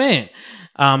 You the man.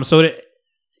 So that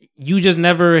you just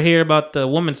never hear about the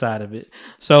woman side of it.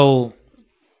 So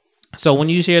when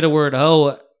you hear the word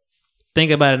hoe,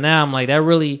 think about it now. I'm like, that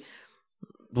really,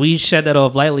 we shed that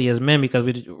off lightly as men because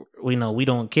we know we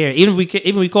don't care. Even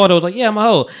we call those like, yeah, I'm a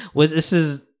hoe. This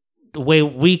is the way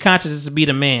we conscious is to be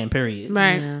the man. Period.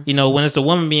 Right. Yeah. When it's the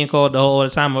woman being called the hoe all the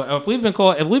time, or if we've been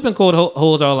called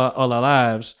hoes all our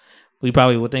lives, we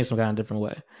probably would think some kind of different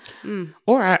way.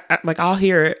 Or I'll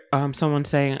hear someone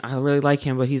saying, I really like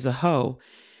him, but he's a hoe.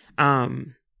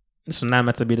 This is not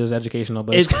meant to be this educational,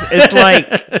 but it's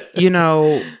like,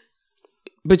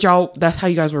 but y'all, that's how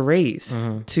you guys were raised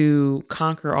to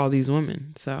conquer all these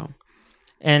women. So,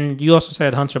 and you also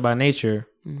said hunter by nature,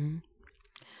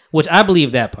 which I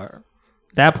believe that part,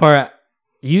 I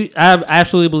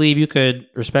absolutely believe you could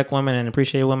respect women and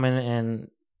appreciate women and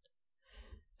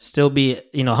still be,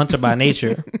 hunter by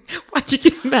nature. Why'd you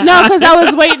give that? No, because I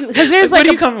was waiting. Because there's What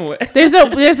are you coming with? there's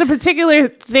a particular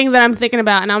thing that I'm thinking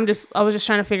about, and I was just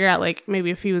trying to figure out like maybe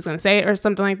if he was going to say it or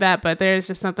something like that. But there's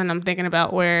just something I'm thinking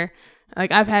about where,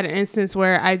 like, I've had an instance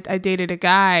where I dated a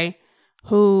guy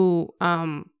who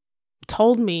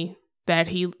told me that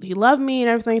he loved me and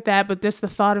everything like that, but just the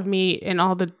thought of me and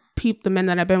all the men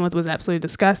that I've been with was absolutely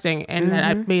disgusting, and that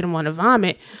I made him want to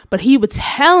vomit. But he would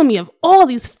tell me of all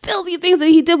these filthy things that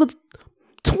he did with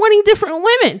 20 different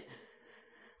women.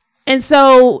 And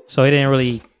so he didn't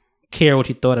really care what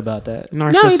you thought about that.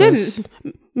 Narcissist. No, he didn't.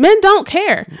 Men don't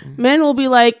care. Men will be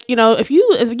like, if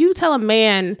you tell a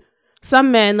man,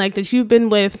 some men, like, that you've been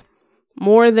with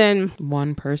more than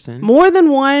one person,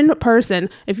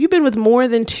 if you've been with more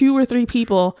than 2 or 3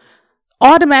 people,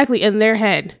 automatically in their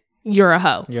head, you're a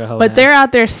hoe. But they're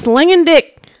out there slinging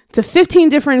dick to 15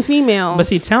 different females. But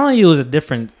see, telling you is a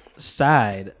different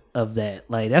side of that.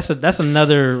 Like that's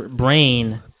another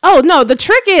brain. Oh no, the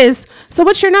trick is, so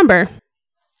what's your number?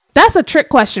 That's a trick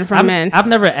question for men. I've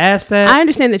never asked that. I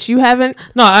understand that you haven't.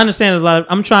 No, I understand there's a lot of,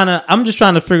 I'm just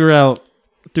trying to figure out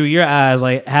through your eyes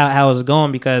like how it's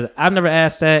going, because I've never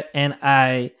asked that, and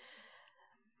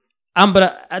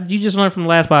you just learned from the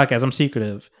last podcast. I'm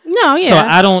secretive. No, yeah. So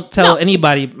I don't tell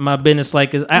anybody my business.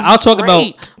 Like, I'll talk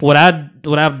about what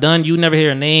I've done. You never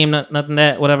hear a name, nothing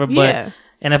that, whatever. But Yeah.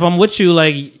 And if I'm with you,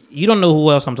 like, you don't know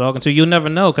who else I'm talking to. You'll never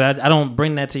know, because I don't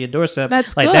bring that to your doorstep.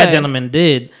 That's like good. That gentleman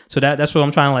did. So that's what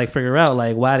I'm trying to like figure out.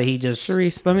 Like, why did he just?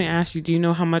 Sharice, let me ask you: do you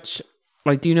know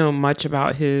much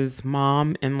about his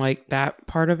mom and like that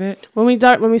part of it? When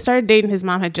we started dating, his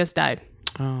mom had just died.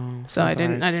 Oh, so I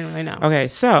didn't really know. Okay,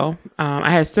 so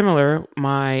I had similar.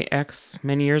 My ex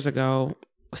many years ago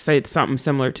said something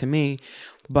similar to me,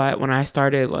 but when I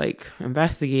started like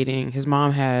investigating, his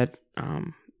mom had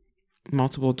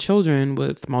multiple children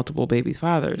with multiple babies'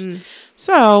 fathers.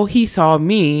 So he saw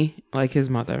me like his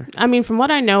mother. I mean, from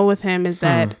what I know with him is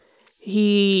that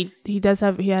he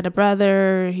had a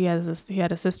brother, he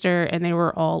had a sister, and they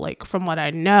were all like, from what I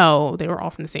know, they were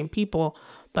all from the same people,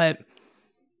 but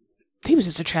he was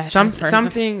just a trash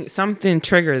person. Something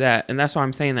triggered that, and that's why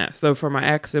I'm saying that. So for my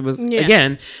ex, it was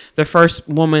again the first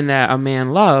woman that a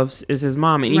man loves is his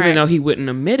mom, and even though he wouldn't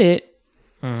admit it,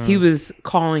 he was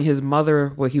calling his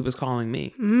mother what he was calling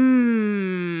me.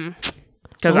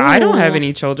 Because I don't have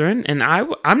any children, and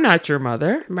I'm not your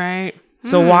mother, right?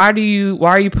 So why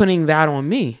are you putting that on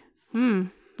me?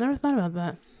 Never thought about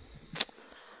that.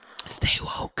 Stay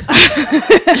woke.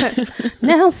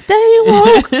 Now stay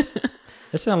woke.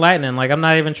 It's enlightening. Like, I'm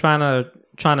not even trying to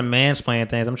mansplain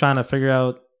things. I'm trying to figure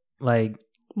out like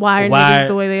why are niggas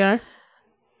the way they are.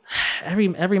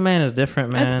 Every man is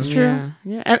different, man. That's true.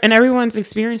 Yeah. And everyone's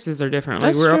experiences are different.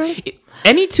 Like That's true.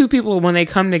 Any two people, when they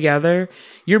come together,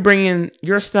 you're bringing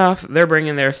your stuff, they're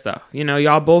bringing their stuff. You know,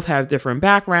 y'all both have different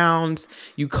backgrounds.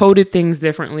 You coded things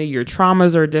differently. Your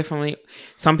traumas are differently.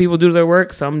 Some people do their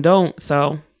work, some don't.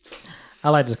 So I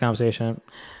like this conversation.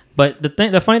 But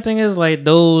the funny thing is, like,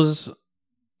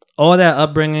 all that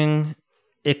upbringing,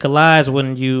 it collides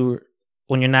when you're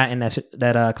not in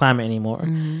that climate anymore.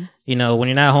 You know, when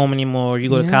you're not home anymore, you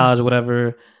go to college or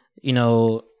whatever. You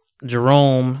know,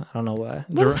 Jerome, I don't know why.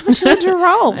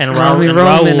 Jerome and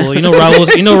Raul. You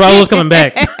know Raul's coming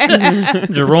back.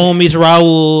 Jerome meets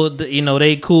Raul. You know,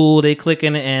 they cool, they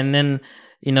clicking, and then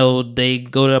you know they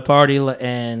go to a party,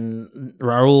 and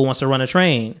Raul wants to run a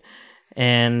train,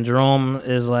 and Jerome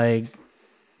is like,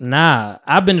 nah,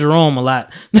 I've been Jerome a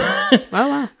lot.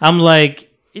 wow. I'm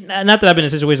like, not that I've been in a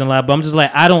situation a lot, but I'm just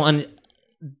like,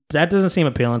 that doesn't seem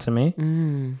appealing to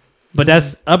me. But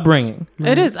that's upbringing.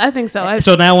 It is. I think so.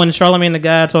 So now when Charlamagne the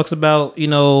God talks about, you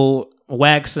know,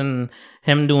 Wax and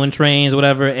him doing trains or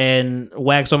whatever, and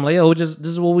Wax, I'm like, oh, this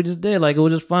is what we just did. Like, it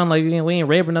was just fun. Like, we ain't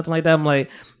rape or nothing like that. I'm like,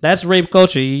 that's rape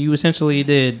culture. You essentially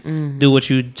did do what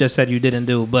you just said you didn't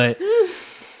do. But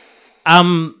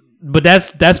but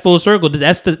that's full circle.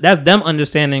 That's them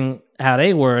understanding how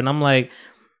they were, and I'm like,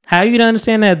 how you to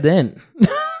understand that then?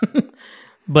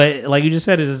 But like you just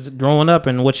said, it's growing up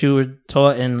and what you were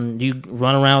taught, and you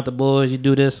run around with the boys, you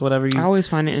do this, whatever. I always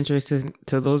find it interesting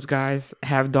to those guys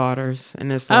have daughters,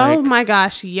 and it's like, oh my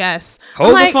gosh, yes.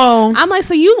 Hold the phone. I'm like,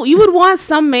 so you would want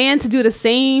some man to do the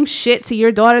same shit to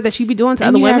your daughter that you be doing to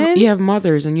other women? You have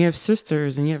mothers, and you have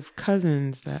sisters, and you have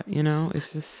cousins that, you know,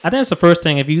 it's just. I think it's the first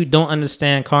thing. If you don't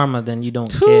understand karma, then you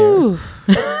don't care.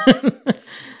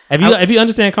 If you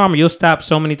understand karma, you'll stop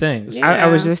so many things. Yeah. I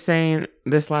was just saying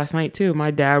this last night too. My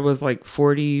dad was like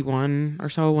 41 or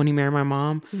so when he married my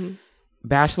mom.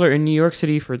 Bachelor in New York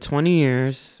City for 20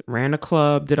 years, ran a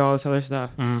club, did all this other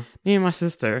stuff. Me and my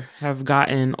sister have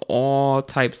gotten all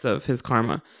types of his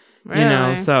karma. Really? You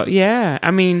know, so yeah,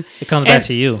 I mean, it comes back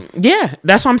to you. Yeah,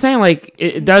 that's what I'm saying. Like,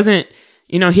 it doesn't.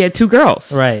 You know, he had 2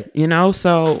 girls. Right. You know,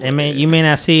 so. You may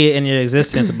not see it in your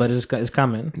existence, but it's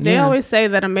coming. They always say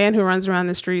that a man who runs around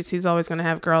the streets, he's always going to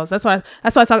have girls. That's why I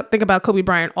think about Kobe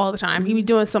Bryant all the time. He be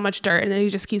doing so much dirt, and then he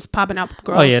just keeps popping up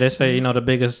girls. Oh, yeah. They say, you know, the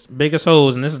biggest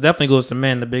hoes, and this definitely goes to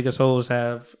men, the biggest hoes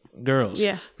have girls.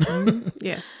 Yeah.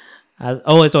 Yeah. I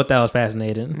always thought that was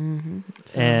fascinating.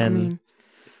 So, and I mean,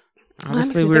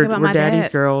 obviously we're daddy's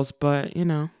girls, but, you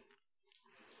know.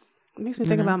 It makes me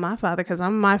think about my father, because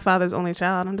I'm my father's only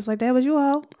child. I'm just like, Dad, was you a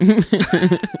hoe?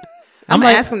 I'm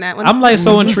gonna ask him that one. I'm like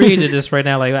so intrigued at this right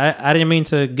now. Like, I didn't mean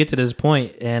to get to this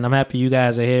point, and I'm happy you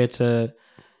guys are here to,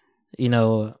 you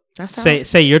know,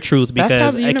 say your truth,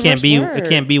 because it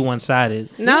can't be one sided.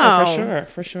 No, yeah,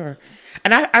 for sure.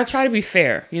 And I try to be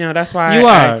fair. You know, that's why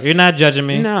you're not judging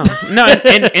me. No.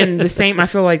 And the same. I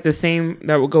feel like the same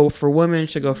that would go for women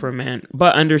should go for men,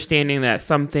 but understanding that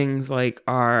some things like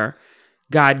are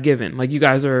God-given. Like, you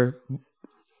guys are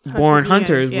born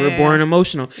hunters. We're born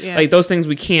emotional. Like, those things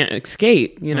we can't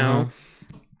escape, you know.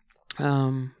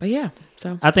 But yeah,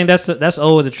 so I think that's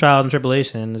always the trial and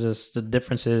tribulation. It's just the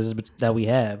differences that we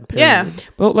have. Period. Yeah.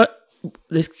 But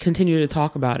let's continue to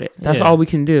talk about it. That's all we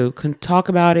can do. Can talk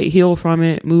about it, heal from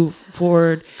it, move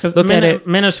forward. Because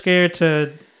men are scared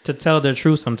to tell their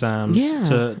truth sometimes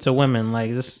to women.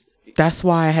 Like, that's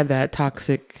why I had that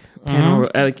toxic panel,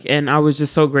 and I was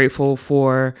just so grateful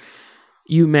for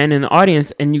you men in the audience,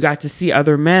 and you got to see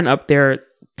other men up there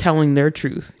telling their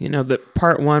truth. You know, the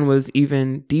part 1 was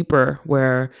even deeper,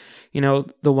 where, you know,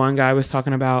 the one guy was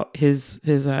talking about his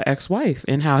ex-wife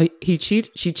and how she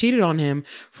cheated on him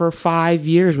for 5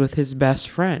 years with his best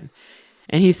friend,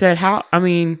 and he said, how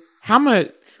do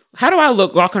I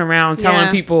look walking around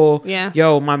telling people,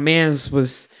 yo, my man's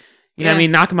was, You know what I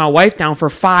mean? Knocking my wife down for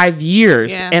 5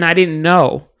 years and I didn't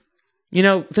know. You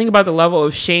know, think about the level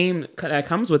of shame that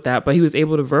comes with that. But he was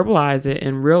able to verbalize it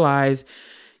and realize,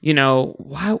 you know,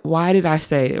 why did I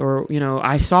stay? Or, you know,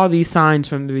 I saw these signs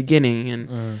from the beginning.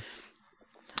 And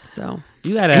so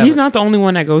he's not the only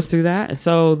one that goes through that. And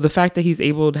so the fact that he's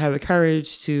able to have the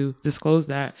courage to disclose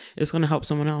that is going to help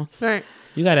someone else. Right.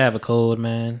 You got to have a code,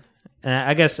 man. And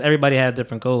I guess everybody has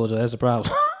different codes. So that's the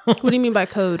problem. What do you mean by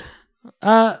code?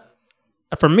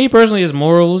 For me personally, it's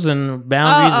morals and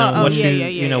boundaries and what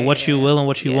you know what you will and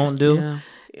what you won't do. Yeah.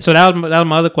 So that was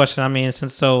my other question. I mean,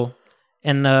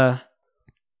 in the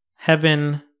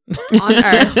heaven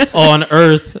on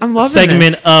earth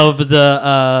segment this. of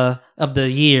the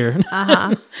year,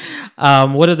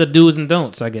 what are the do's and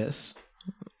don'ts? I guess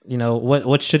you know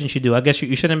what shouldn't you do? I guess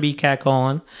you shouldn't be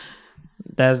catcalling.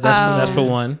 That's for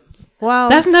one. Wow,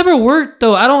 that's never worked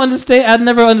though. I don't understand. I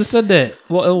never understood that.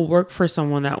 Well, it'll work for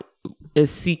someone that is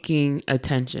seeking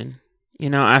attention. You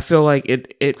know, I feel like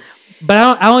it but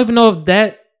I don't even know if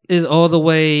that is all the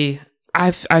way.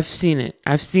 I've seen it.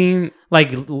 I've seen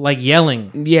like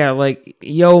yelling. Yeah, like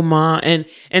yo ma and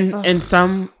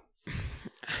some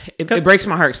it breaks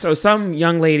my heart. So some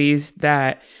young ladies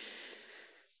that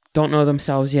don't know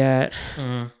themselves yet,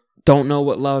 don't know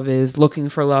what love is, looking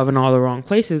for love in all the wrong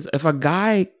places. If a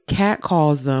guy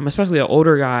catcalls them, especially an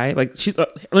older guy, like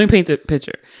let me paint the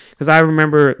picture because I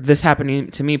remember this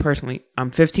happening to me personally. I'm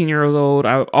 15 years old.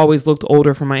 I always looked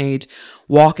older for my age.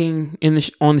 Walking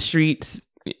on the streets,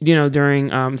 you know, during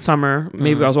summer.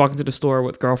 Maybe I was walking to the store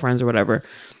with girlfriends or whatever.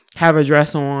 Have a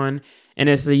dress on, and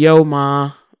it's the yo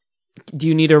ma. Do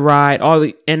you need a ride?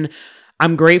 And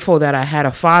I'm grateful that I had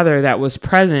a father that was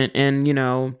present and you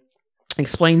know.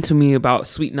 Explained to me about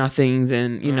sweet nothings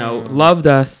and you know loved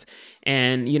us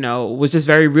and you know was just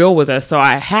very real with us. So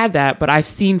I had that, but I've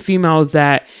seen females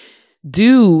that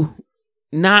do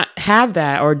not have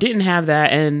that or didn't have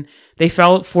that and they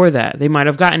fell for that. They might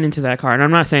have gotten into that car, and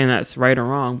I'm not saying that's right or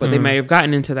wrong, but they might have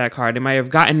gotten into that car. They might have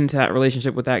gotten into that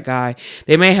relationship with that guy.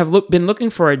 They may have been looking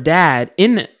for a dad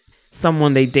in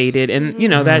someone they dated, and you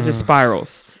know that just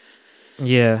spirals.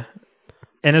 Yeah,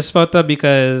 and it's fucked up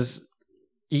because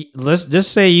let's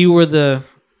just say you were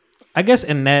I guess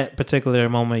in that particular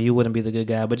moment you wouldn't be the good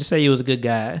guy, but just say you was a good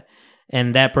guy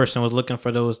and that person was looking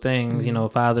for those things, you know,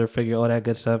 father figure, all that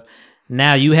good stuff.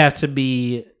 Now you have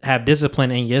to have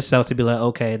discipline in yourself to be like,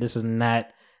 okay, this is not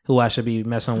who I should be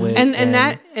messing with. And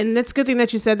that's a good thing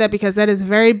that you said that because that is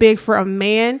very big for a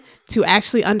man to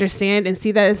actually understand and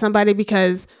see that in somebody,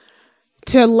 because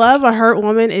to love a hurt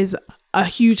woman is a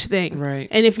huge thing. Right.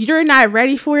 And if you're not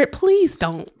ready for it, please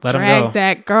don't Let drag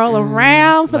that girl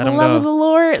around for the love of the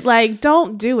Lord. Like,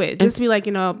 don't do it. Just be like,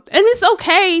 you know, and it's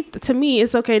okay. To me,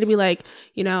 it's okay to be like,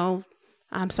 you know,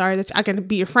 I'm sorry that I can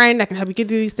be your friend. I can help you get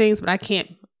through these things, but I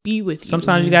can't be with you.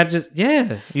 Sometimes you gotta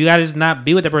just not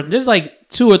be with that person. There's like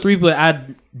 2 or 3 people I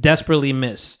desperately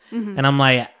miss. And I'm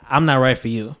like, I'm not right for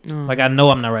you. Like, I know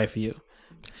I'm not right for you.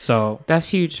 So that's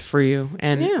huge for you.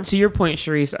 And to your point,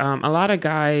 Sharice, a lot of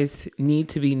guys need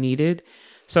to be needed.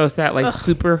 So it's that like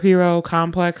superhero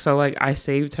complex. So like I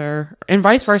saved her and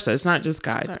vice versa. It's not just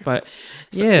guys, but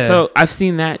so I've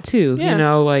seen that too, you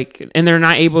know, like, and they're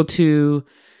not able to,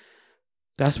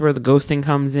 that's where the ghosting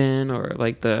comes in or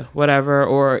like the whatever,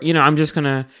 or, you know, I'm just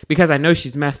gonna, because I know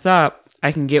she's messed up,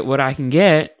 I can get what I can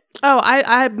get. Oh,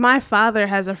 my father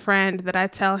has a friend that I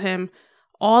tell him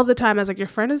all the time. I was like, your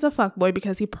friend is a fuckboy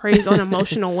because he preys on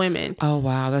emotional women. Oh,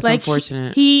 wow. That's like,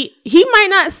 unfortunate. He might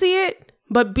not see it,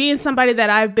 but being somebody that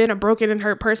I've been a broken and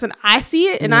hurt person, I see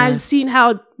it. And I've seen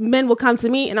how men will come to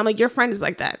me and I'm like, your friend is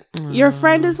like that. Your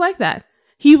friend is like that.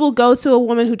 He will go to a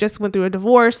woman who just went through a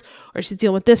divorce or she's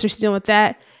dealing with this or she's dealing with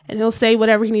that. And he'll say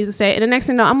whatever he needs to say. And the next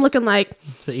thing you know, I'm looking like,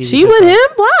 she with him?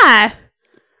 Why?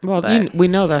 Well, we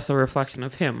know that's a reflection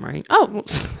of him, right? Oh,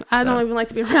 I don't even like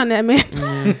to be around that man.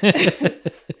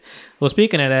 Well,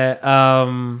 speaking of that,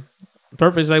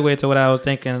 perfect segue to what I was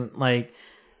thinking. Like,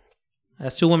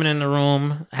 as 2 women in the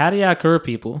room, how do y'all curve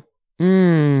people?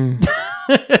 I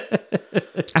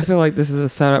feel like this is a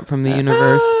setup from the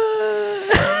universe.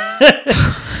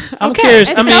 I'm curious.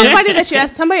 It's so funny that you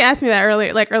asked. Somebody asked me that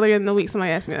earlier in the week.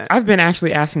 Somebody asked me that. I've been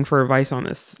actually asking for advice on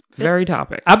this very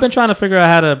topic. I've been trying to figure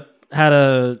out how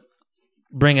to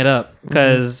bring it up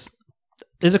because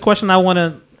it's a question I want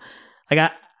to,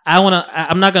 like, I'm not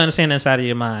going to understand the inside of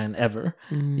your mind ever,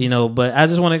 you know, but I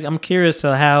just want to, I'm curious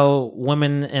to how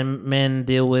women and men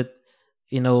deal with,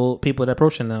 you know, people that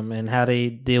approaching them and how they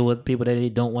deal with people that they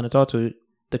don't want to talk to,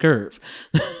 the curve.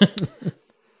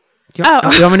 You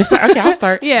want me to start? Okay, I'll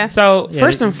start. Yeah. So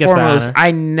first and foremost,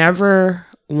 I never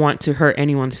want to hurt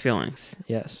anyone's feelings.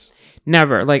 Yes.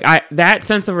 Never. Like that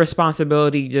sense of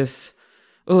responsibility just,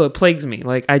 it plagues me.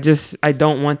 Like I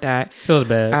don't want that. Feels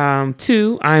bad.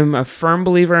 2, I'm a firm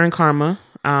believer in karma.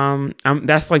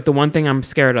 That's like the one thing I'm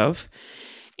scared of.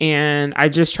 And I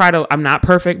just I'm not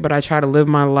perfect, but I try to live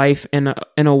my life in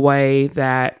a way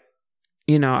that,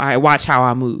 I watch how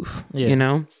I move,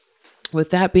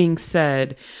 With that being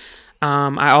said,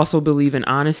 I also believe in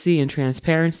honesty and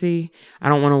transparency. I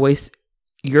don't want to waste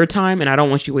your time, and I don't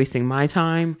want you wasting my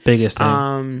time. Biggest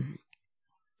thing.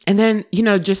 And then,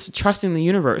 just trusting the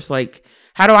universe. Like,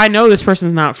 how do I know this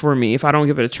person's not for me if I don't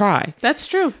give it a try? That's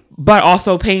true. But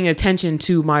also paying attention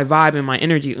to my vibe and my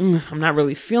energy. I'm not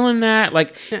really feeling that.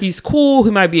 Like, he's cool.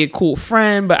 He might be a cool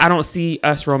friend, but I don't see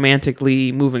us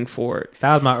romantically moving forward.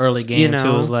 That was my early game, too.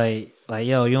 It was like,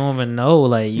 yo, you don't even know.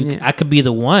 Like, I could be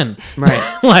the one.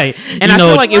 Right. Like, and I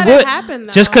feel like it would happen,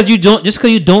 though. just because you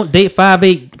don't date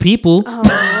 5'8" people. Oh,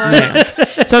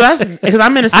 yeah. So that's because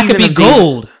I'm in a season I could be of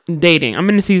gold. Dating. I'm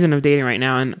in a season of dating right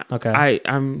now, and okay.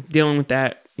 I'm dealing with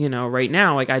that, right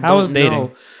now. Like, I How don't dating?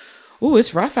 know. Ooh,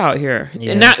 it's rough out here.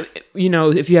 Yeah. And not,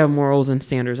 if you have morals and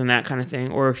standards and that kind of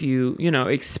thing, or if you,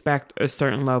 expect a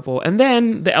certain level. And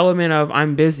then the element of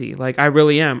I'm busy. Like, I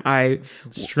really am. I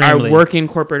work in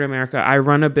corporate America. I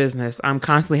run a business. I'm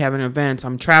constantly having events.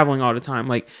 I'm traveling all the time.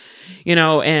 Like,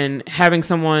 and having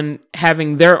someone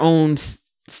having their own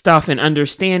stuff and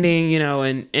understanding,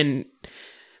 and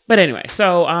but anyway,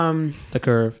 so the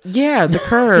curve. Yeah, the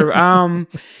curve.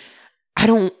 I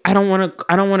don't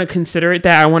want to consider it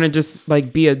that. I want to just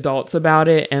like be adults about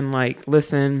it and like,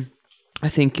 listen, I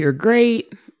think you're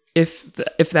great if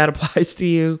that applies to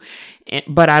you,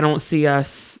 but I don't see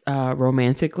us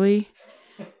romantically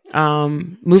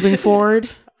moving forward.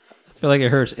 I feel like it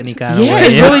hurts any kind of way. Yeah,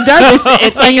 it really does.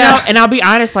 It's like, and I'll be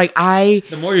honest, like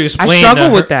the more you explain, I struggle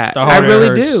with that. I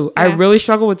really do. Yeah. I really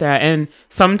struggle with that. And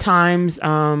sometimes,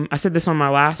 I said this on my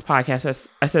last podcast.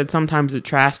 I said sometimes the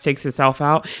trash takes itself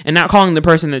out, and not calling the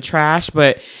person the trash,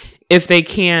 but if they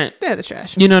can't, they're the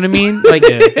trash. you know what I mean? Like,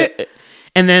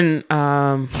 and then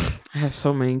I have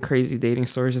so many crazy dating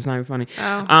stories. It's not even funny.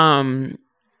 Oh.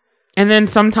 And then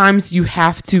sometimes you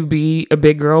have to be a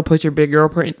big girl, put your big girl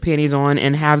panties on,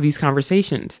 and have these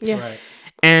conversations. Yeah. Right.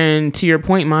 And to your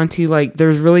point, Monty, like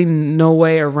there's really no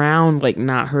way around like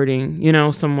not hurting,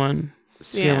 someone's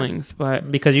feelings.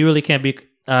 But because you really can't be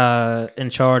in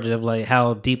charge of like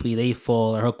how deeply they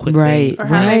fall or how quick they or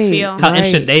how they feel, how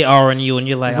interested they are in you, and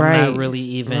you're like, I'm not really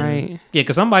even. Right. Yeah,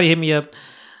 because somebody hit me up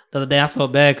the other day. I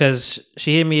felt bad because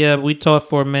she hit me up. We talked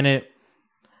for a minute.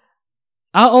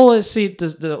 I always see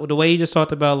the way you just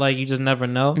talked about, like, you just never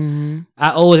know. Mm-hmm. I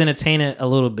always entertain it a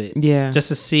little bit. Yeah. Just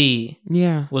to see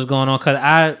what's going on. Because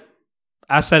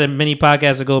I said it many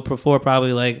podcasts ago before,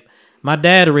 probably, like, my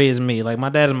dad raised me. Like, my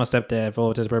dad is my stepdad for all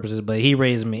intents and purposes, but he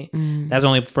raised me. Mm. That's the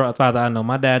only father I know.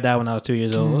 My dad died when I was 2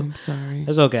 years old. I'm sorry.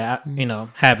 It's okay.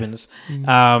 Happens.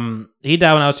 Mm. He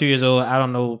died when I was 2 years old. I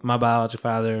don't know my biological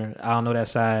father. I don't know that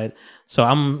side. So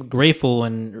I'm grateful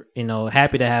and,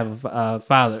 happy to have a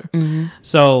father. Mm-hmm.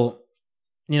 So,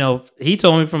 he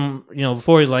told me from,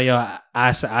 before, he's like, yo,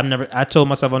 I told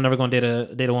myself I'm never going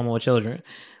to date a woman with children.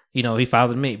 He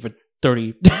fathered me for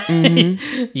 30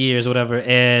 years, whatever.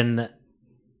 And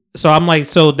so I'm like,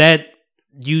 so that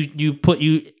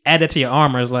you add that to your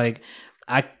armor. It's like,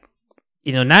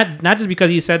 not just because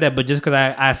he said that, but just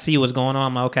because I see what's going on.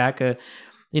 I'm like, okay, I could,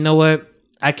 what?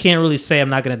 I can't really say I'm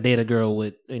not going to date a girl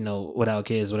with, without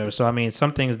kids, whatever. So, I mean,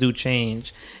 some things do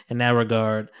change in that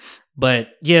regard.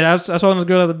 But, yeah, I was talking to this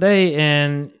girl the other day,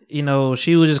 and,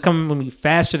 she was just coming with me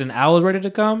faster than I was ready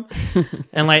to come.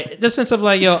 And, like, just sense of,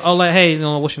 like, like, hey,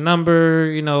 what's your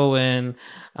number, and,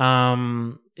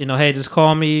 hey, just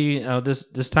call me,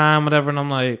 this time, whatever. And I'm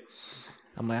like,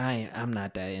 I'm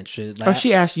not that interested. Like,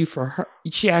 she asked you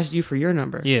for your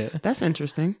number. Yeah. That's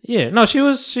interesting. Yeah. No, she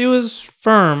was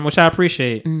firm, which I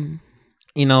appreciate. Mm.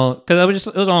 Because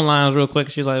it was online, it was real quick.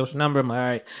 She was like, what's your number? I'm like, all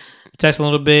right. Text a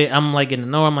little bit. I'm like getting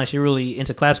to know her. I'm like, she really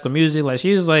into classical music. Like,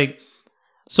 she was like,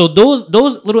 so those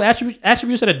little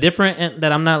attributes that are different and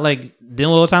that I'm not like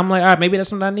dealing with all the time. I'm like, all right, maybe that's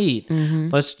something I need. Mm-hmm.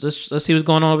 Let's see what's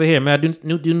going on over here. Man,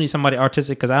 I do need somebody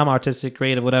artistic because I'm artistic,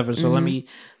 creative, whatever. So let me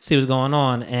see what's going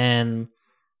on. And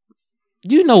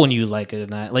when you like it or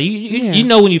not. Like you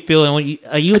know when you feel it. And when you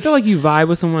I feel like you vibe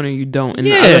with someone or you don't, and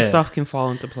the other stuff can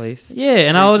fall into place. Yeah,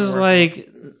 and I was just like,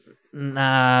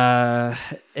 nah.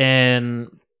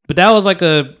 But that was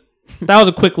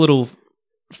a quick little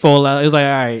fallout. It was like,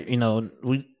 all right,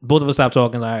 we both of us stopped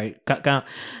talking. Like, all right,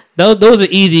 those are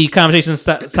easy conversations.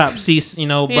 Stop, cease.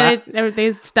 Yeah, but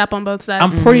they stop on both sides.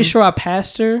 I'm pretty sure I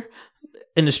passed her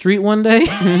in the street one day,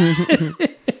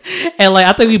 and like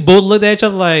I think we both looked at each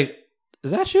other like,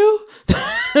 is that you?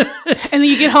 And then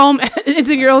you get home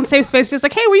into your own safe space, just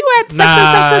like, hey, were you at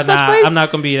such place? I'm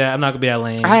not gonna be that. I'm not gonna be that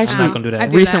lame. I actually I'm not gonna do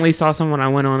that. recently saw someone I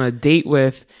went on a date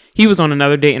with. He was on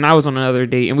another date and I was on another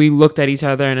date, and we looked at each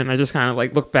other, and then I just kind of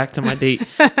like looked back to my date.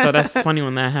 So that's funny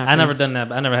when that happened. I never done that.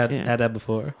 But I never had that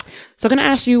before. So can I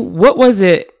ask you, what was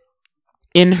it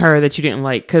in her that you didn't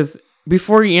like? Because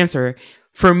before you answer,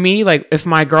 for me, like if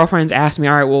my girlfriends ask me,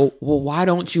 all right, well, why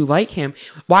don't you like him?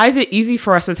 Why is it easy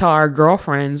for us to tell our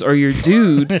girlfriends or your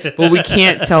dudes, but we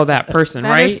can't tell that person,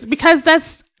 right? Because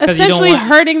that's essentially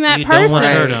hurting that person. You don't want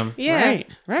to hurt them. Yeah.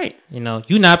 Right. You know,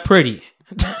 you're not pretty.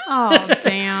 Oh,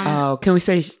 damn. Oh, can we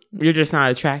say you're just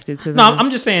not attracted to them? No,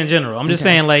 I'm just saying in general. I'm just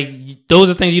saying like those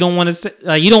are things you don't want to say.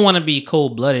 Like, you don't want to be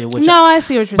cold blooded. No, I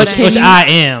see what you're saying. Which I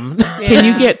am. Can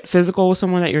you get physical with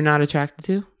someone that you're not attracted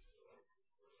to?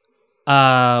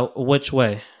 Which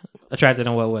way? Attracted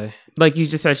in what way? Like you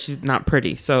just said, she's not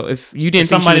pretty. So if you didn't,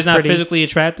 think somebody's she was not pretty, physically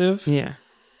attractive. Yeah.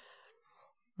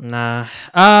 Nah.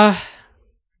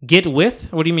 Get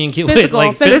with? What do you mean get physical, with?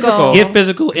 Like physical. Get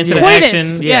physical into the Coitus,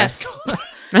 action. Yes.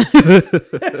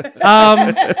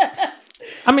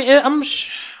 I mean, I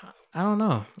don't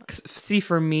know. See,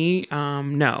 for me,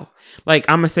 no. Like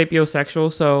I'm a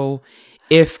sapiosexual, so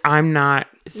if I'm not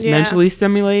mentally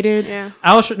stimulated,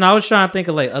 I was trying to think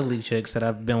of like ugly chicks that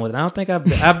I've been with. I don't think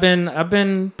I've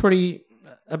been pretty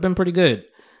good.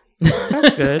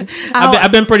 That's good.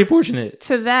 I've been pretty fortunate.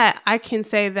 To that, I can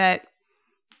say that.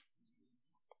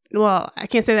 Well, I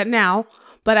can't say that now,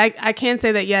 but I can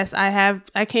say that yes, I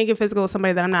can't get physical with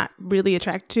somebody that I'm not really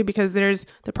attracted to, because there's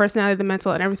the personality, the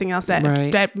mental, and everything else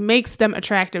that makes them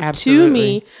attractive to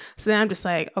me. So then I'm just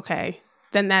like, okay,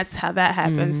 then that's how that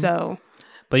happens. So,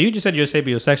 but you just said you're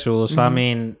sapiosexual, so I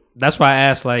mean that's why I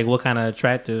asked like what kind of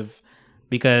attractive,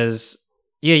 because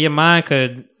your mind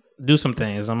could do some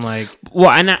things. I'm like,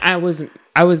 well, and I was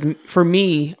for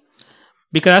me,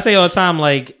 because I say all the time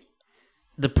like,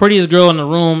 the prettiest girl in the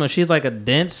room, if she's like a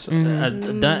dense,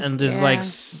 and just like,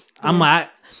 I'm like,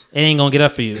 it ain't gonna get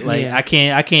up for you. Like I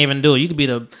can't even do it. You could be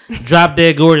the drop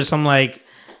dead gorgeous. I'm like,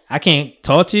 I can't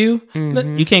talk to you.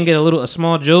 You can't get a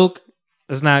small joke.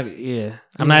 It's not. Yeah,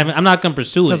 I'm not gonna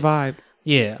pursue it. It's a vibe.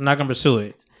 Yeah, I'm not gonna pursue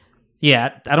it.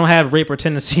 Yeah, I don't have raper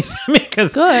tendencies. I mean,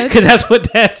 because that's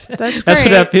what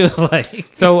that feels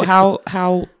like. So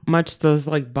how much does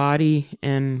like body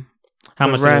and how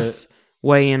the much rest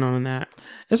weigh in on that?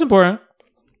 It's important.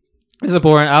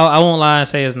 I won't lie and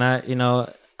say it's not. You know,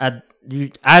 I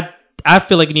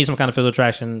feel like you need some kind of physical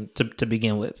attraction to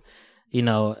begin with. You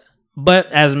know, but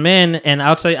as men, and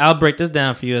I'll break this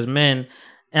down for you as men,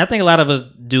 and I think a lot of us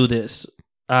do this.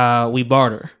 We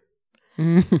barter.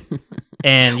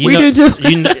 And we do too.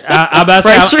 I'm about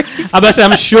to say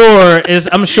I'm sure it's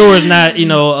not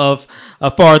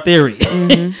a far theory.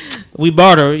 We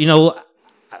barter. You know.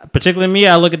 Particularly me,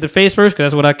 I look at the face first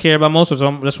because that's what I care about most.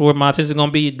 So that's where my attention is going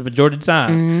to be the majority of the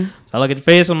time. So I look at the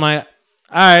face, I'm like,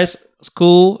 all right, it's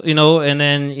cool, and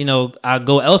then I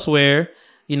go elsewhere,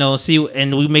 see,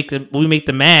 and we make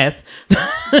the math.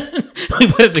 We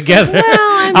put it together.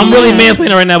 Well, I'm really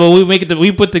mansplaining right now, but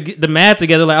we put the math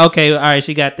together. Like, okay, all right,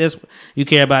 she got this. You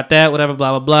care about that, whatever,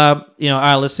 blah blah blah. All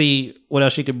right, let's see what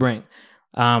else she could bring.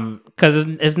 Because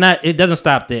it doesn't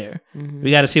stop there.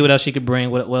 We got to see what else she could bring,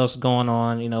 what else is going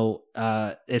on.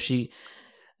 If she,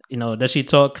 does she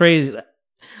talk crazy?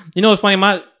 It's funny.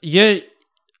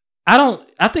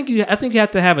 I think you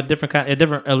have to have a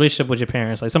different relationship with your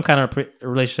parents, like some kind of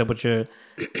relationship with your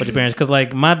parents. Because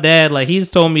like my dad, like he's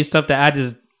told me stuff that I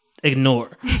just ignore,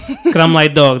 because I'm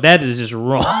like, dog, that is just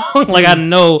wrong. Like I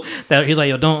know that he's like,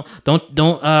 yo, don't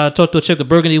talk to a chick with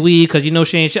burgundy weed because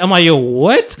she ain't shit. I'm like, yo,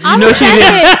 what? She ain't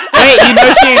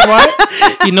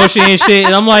what? She ain't shit.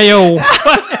 And I'm like, yo,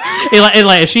 what? And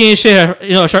like if she ain't shit,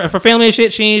 if her family ain't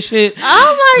shit, she ain't shit.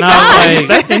 Oh my god, like,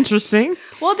 that's interesting.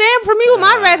 Well, damn, for me with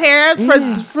my red hair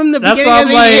from the beginning of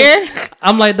the year.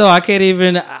 I'm like, dog, I can't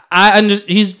even. I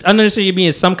understand you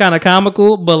being some kind of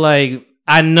comical, but like,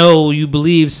 I know you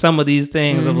believe some of these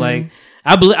things of like,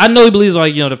 I know he believes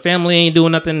like, the family ain't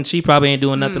doing nothing. She probably ain't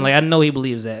doing nothing. Like, I know he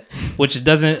believes that, which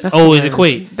doesn't always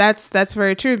equate. That's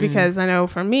very true, because I know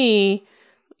for me,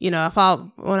 when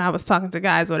I was talking to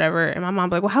guys, whatever, and my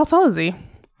mom be like, well, how tall is he?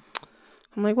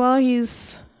 I'm like, well,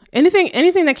 he's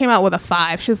anything that came out with a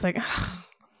 5. She's like, 5.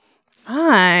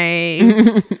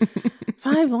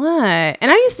 5 what?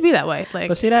 And I used to be that way. Like,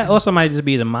 but see, that also might just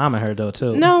be the mom in her though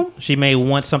too. No, she may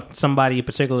want somebody in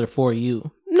particular for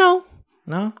you. No,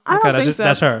 I don't think so.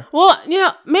 That's her. Well,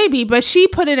 maybe, but she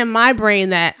put it in my brain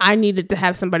that I needed to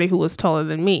have somebody who was taller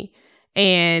than me.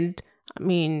 And I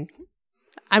mean,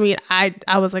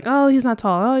 I was like, oh, he's not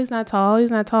tall. Oh, he's not tall.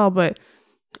 He's not tall. But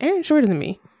Aaron's shorter than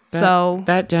me. So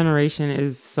that generation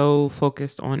is so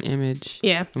focused on image.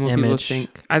 Yeah. And what people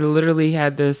think. I literally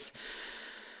had this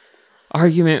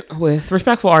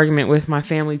respectful argument with my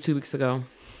family 2 weeks ago.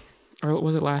 Or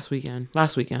was it last weekend?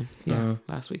 Last weekend. Yeah.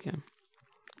 Last weekend.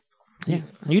 Yeah.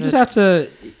 You just have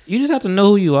to know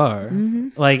who you are.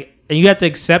 Like, and you have to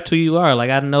accept who you are. Like,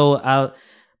 I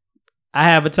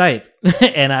have a type.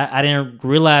 And I didn't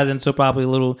realize until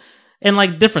probably and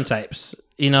like different types.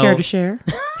 Care to share?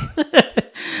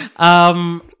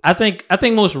 I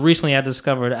think most recently I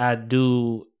discovered I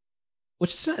do,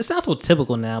 which it sounds so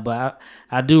typical now, but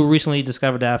I do recently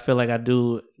discover that I feel like I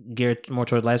do gear more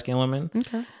towards light skinned women.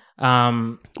 Okay.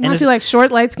 Not too like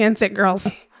short, light skinned, thick girls.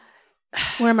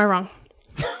 Where am I wrong?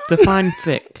 Define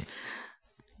thick.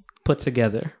 Put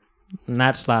together,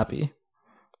 not sloppy.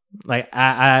 Like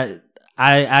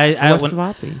What's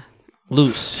sloppy?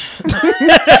 Loose. Well,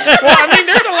 I mean,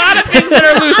 there's a lot of things that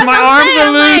are loose. My arms are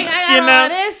loose,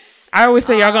 I always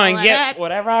say y'all gonna get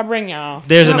whatever I bring y'all.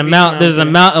 There's an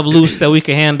amount of loose that we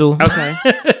can handle. Okay.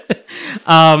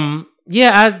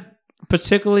 Yeah, I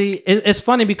particularly it's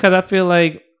funny because I feel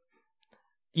like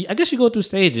I guess you go through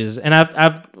stages, and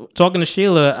I've talking to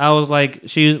Sheila. I was like,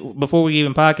 before we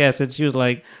even podcasted, she was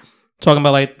like talking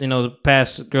about like the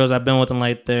past girls I've been with and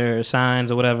like their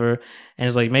signs or whatever. And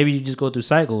it's like, maybe you just go through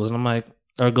cycles. And I'm like,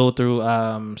 or go through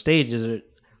stages or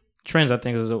trends, I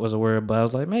think was a word. But I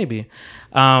was like, maybe.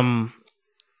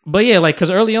 But yeah, like,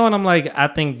 because early on, I'm like, I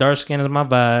think dark skin is my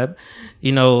vibe.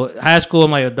 High school,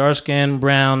 I'm like a dark skin,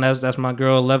 brown. That's my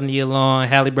girl, 11 year long,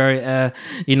 Halle Berry.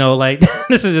 Like,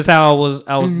 this is just how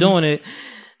I was doing it.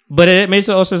 But it makes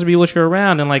it also be what you're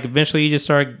around. And like, eventually you just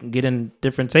start getting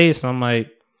different tastes. And I'm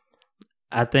like,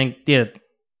 I think, yeah,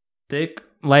 thick,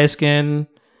 light skin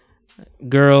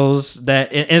girls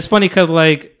that, and it's funny because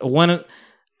like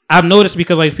I've noticed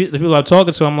because like the people I'm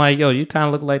talking to, I'm like, yo, you kind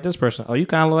of look like this person. Oh, you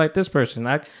kind of look like this person.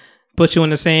 I could put you in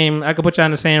the same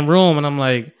room, and I'm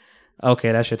like,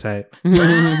 okay, that's your type.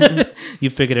 You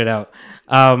figured it out.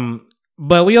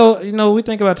 But we all, we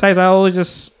think about types. I always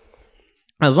just,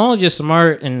 as long as you're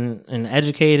smart and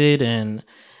educated and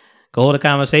go hold a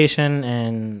conversation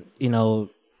and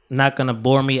not gonna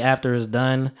bore me after it's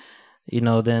done.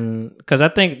 Then because I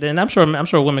think, then I'm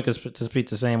sure women could speak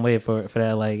the same way for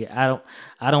that. Like, I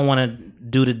don't want to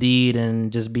do the deed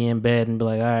and just be in bed and be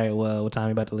like, all right, well, what time are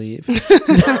you about to leave?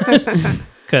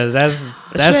 Because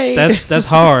that's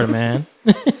hard, man.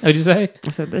 What'd you say?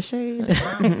 I said the shade.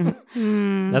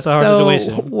 That's a hard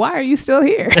situation. Why are you still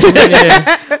here?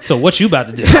 Yeah. So what you about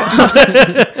to do?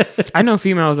 I know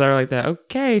females that are like that.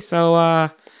 Okay,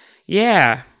 so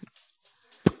yeah,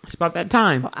 it's about that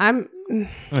time. Well,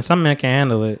 and some men can't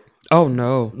handle it. Oh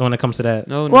no! When it comes to that,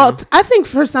 no. Well, I think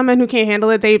for some men who can't handle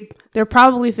it, they're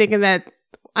probably thinking that.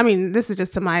 I mean, this is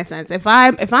just to my sense. If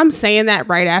I'm saying that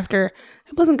right after,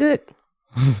 it wasn't good.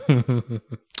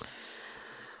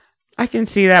 I can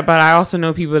see that, but I also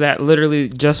know people that literally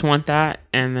just want that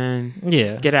and then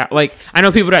get out. Like, I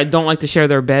know people that don't like to share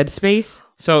their bed space,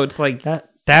 so it's like that.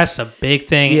 That's a big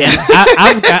thing. Yeah.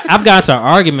 I've got to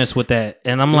arguments with that,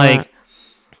 and I'm like.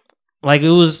 Like,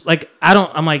 it was like,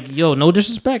 I'm like, yo, no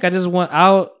disrespect. I just want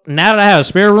out. Now that I have a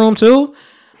spare room too,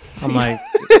 I'm like,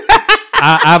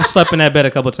 I've slept in that bed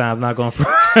a couple times, not going for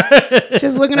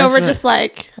just looking over, just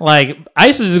like I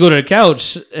used to just go to the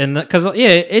couch, and because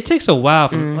it takes a while.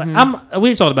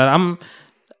 We talked about it.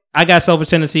 I got selfish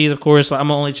tendencies, of course. I'm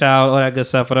an only child, all that good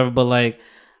stuff, whatever. But like,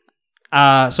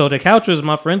 so the couch was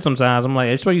my friend sometimes. I'm like,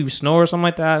 it's where you snore or something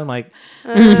like that. I'm like,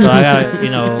 so I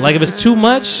gotta, like if it's too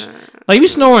much. Like, if you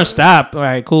snore and stop, all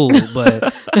right, cool.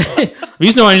 But if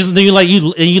you snore and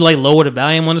you lower the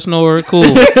volume on the snore, cool.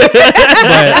 But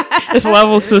it's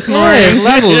levels to snoring. Yeah,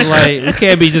 levels. Like, you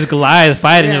can't be just Goliath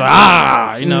fighting. You're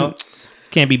like,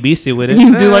 can't be beastie with it.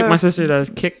 You do like my sister does,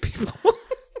 kick people.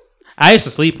 I used to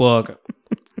sleepwalk.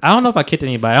 I don't know if I kicked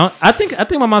anybody. I think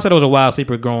my mom said I was a wild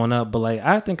sleeper growing up, but like,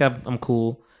 I think I'm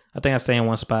cool. I think I stay in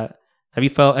one spot. Have you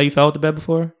fell off the bed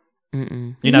before?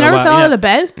 Mm-mm. You never fell out of the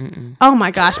bed? Mm-mm. Oh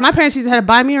my gosh, my parents used to have to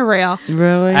buy me a rail.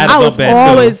 Really? I was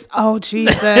always oh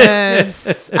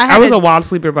Jesus. I was a wild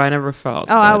sleeper, but I never fell.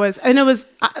 I was, and it was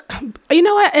you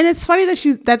know what, and it's funny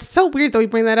that that's so weird that we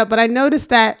bring that up, but I noticed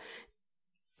that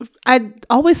I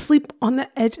always sleep on the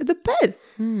edge of the bed.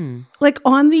 Like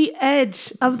on the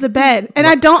edge of the bed, and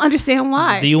I don't understand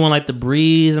why. Do you want like the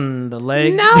breeze and the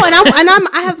leg? No,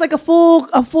 I have like a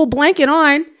full blanket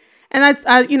on. And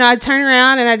I turn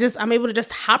around and I'm able to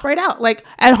just hop right out. Like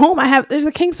at home, there's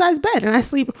a king size bed and I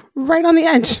sleep right on the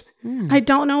edge. I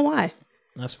don't know why.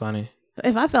 That's funny.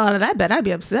 If I fell out of that bed, I'd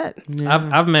be upset. Yeah.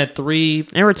 I've met 3.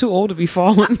 And we're too old to be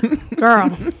falling. Girl.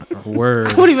 Word.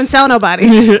 I won't even tell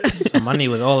nobody. So my knee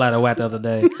was all out of whack the other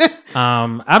day.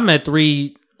 I met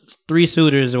three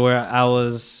suitors where I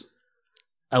was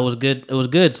good. It was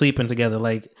good sleeping together.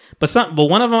 Like, but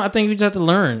one of them, I think you just have to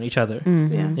learn each other.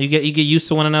 Mm-hmm. Yeah. You get used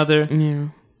to one another. Yeah.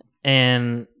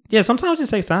 And yeah, sometimes it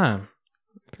just takes time.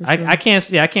 Sure. I can't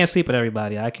sleep with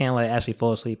everybody. I can't like actually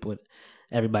fall asleep with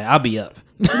everybody. I'll be up.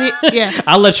 Yeah.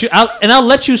 I'll let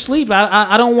you sleep.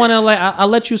 I don't want to like. I'll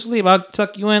let you sleep. I'll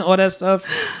tuck you in, all that stuff.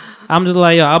 I'm just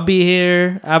like, yo, I'll be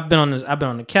here. I've been on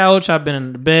the couch. I've been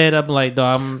in the bed. I'm like,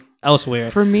 dog, I'm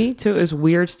elsewhere. For me too, is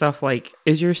weird stuff like,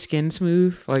 is your skin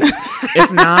smooth? Like,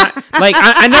 if not, like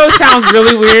I know it sounds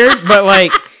really weird, but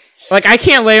like I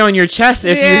can't lay on your chest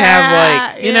if you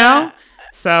have like, you know.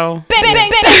 So Bang, bang, bang,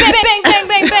 bang, bang, bang,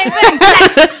 bang, bang,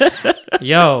 bang, bang.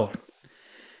 Yo.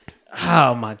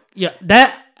 Oh my, yeah,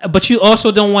 that. But you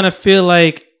also don't want to feel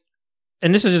like,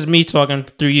 and this is just me talking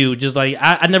through you. Just like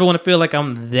I never want to feel like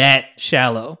I'm that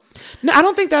shallow. no, I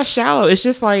don't think that's shallow. It's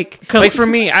just like for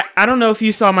me, I don't know if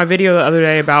you saw my video the other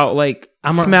day about like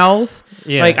smells.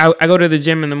 Yeah. Like I go to the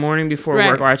gym in the morning before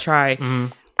work, or I try. Mm-hmm.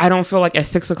 I don't feel like at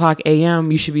 6:00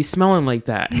 a.m. you should be smelling like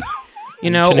that. You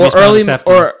know, Shouldn't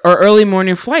be or early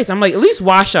morning flights. I'm like, at least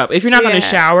wash up. If you're not going to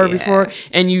shower before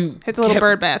and you hit the little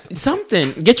bird bath,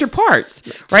 something, get your parts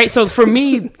right. So for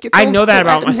me, I know that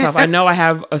about myself. I know I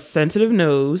have a sensitive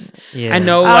nose. Yeah. I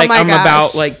know I'm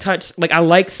about like touch. Like I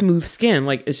like smooth skin.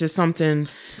 Like it's just something.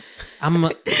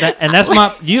 That's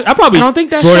my. I probably don't think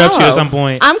that's brought it up to you shallow. at some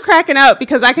point. I'm cracking up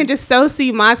because I can just so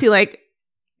see Monty like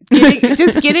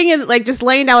getting in, like just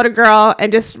laying down with a girl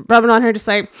and just rubbing on her, just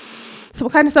like. So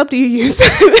what kind of soap do you use?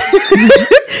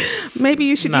 Maybe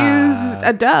you should use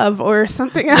a Dove or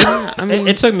something else. I mean,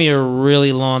 it took me a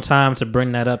really long time to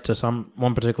bring that up to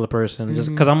one particular person, just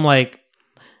because I'm like,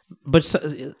 but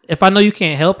if I know you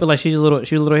can't help it, like she was a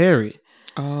little hairy.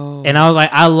 Oh. And I was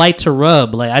like, I like to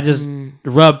rub, like I just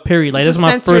rub. Period. Like this is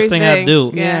my first thing I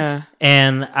do. Yeah.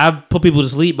 And I put people to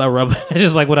sleep by rubbing. It's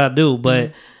just like what I do.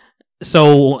 But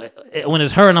so when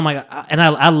it's her, and I'm like, and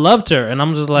I loved her, and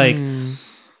I'm just like.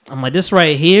 I'm like, this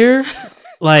right here,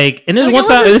 like, and this like one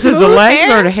time, this is the legs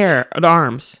or the hair, or the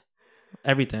arms,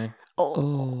 everything.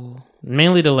 Oh,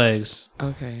 mainly the legs.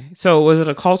 Okay, so was it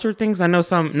a culture thing? I know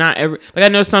I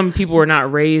know some people were not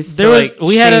raised.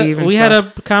 We had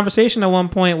a conversation at one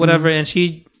point, whatever, and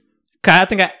she. I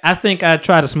think I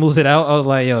tried to smooth it out. I was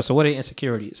like, yo, so what are your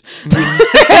insecurities? Is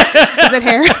it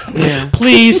hair? Yeah.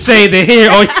 Please say the hair.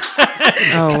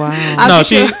 Oh wow. No,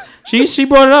 she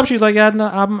brought it up. She's like, yeah, no,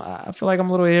 I feel like I'm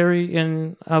a little hairy,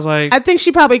 and I was like, I think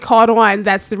she probably caught on.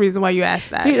 That's the reason why you asked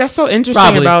that. See, that's so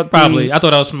interesting probably. I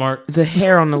thought I was smart. The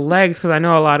hair on the legs, because I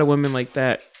know a lot of women like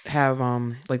that have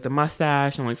like the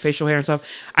mustache and like facial hair and stuff.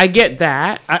 I get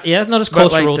that. Yeah, no, it's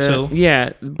cultural like too.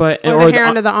 Yeah, but or the hair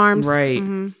under the arms, right?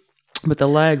 Mm-hmm. But the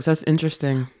legs, that's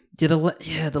interesting.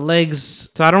 Yeah, the legs.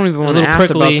 So I don't even want to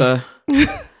ask about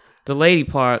the lady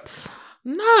parts.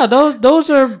 Nah,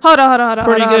 those are hold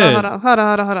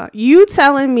on. You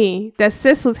telling me that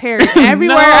sis was hairy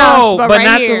everywhere else, but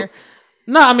right here?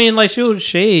 No, I mean like she would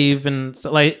shave and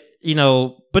like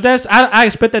but that's I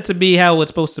expect that to be how it's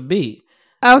supposed to be.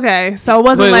 Okay, so it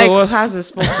wasn't well, how's it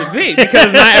supposed to be?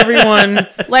 Because not everyone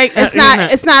like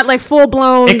it's not like full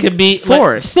blown. It could be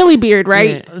forced Philly beard,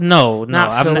 right? Yeah. No,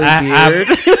 not Philly beard.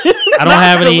 I don't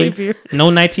have any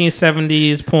no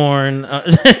 1970s porn,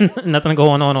 nothing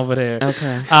going on over there.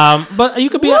 Okay, but you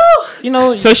could be,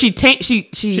 So she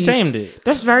tamed it.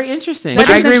 That's very interesting.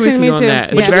 I agree with you on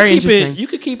that. But it's very interesting. You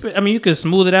could keep it. I mean, you could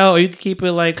smooth it out, or you could keep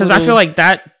it like because I feel like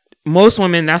that most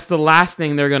women that's the last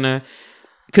thing they're gonna.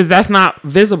 Because that's not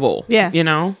visible. Yeah.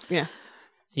 Yeah.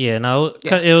 Yeah, no.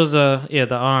 It was the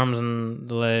arms and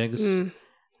the legs.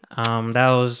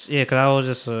 That was because I was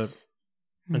just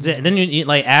then you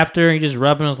like after you just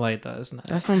rubbing, it was like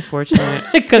that's unfortunate.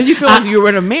 Because you feel like you were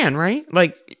with a man, right?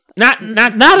 Like not a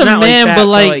man, like that, but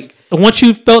like once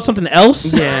you felt something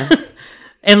else. Yeah.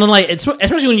 And then like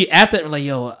especially when you after it, like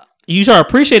yo. You start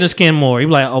appreciating skin more. You're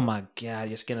like, oh my God,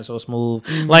 your skin is so smooth.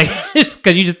 Like,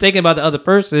 because you're just thinking about the other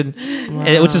person,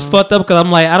 which is fucked up because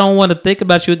I'm like, I don't want to think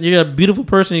about you. You're a beautiful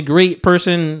person, a great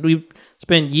person. We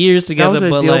spent years together.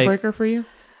 That was a deal breaker for you?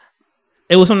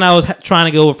 It was something I was trying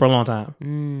to get over for a long time.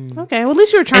 Okay, well, at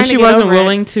least you were trying to get over it. And she wasn't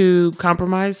willing to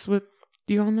compromise with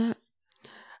you on that?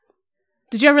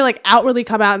 Did you ever like outwardly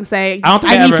come out and say,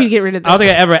 I need you to get rid of this? I don't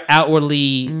think I ever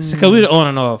outwardly, because we were on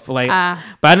and off. Like,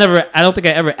 but I don't think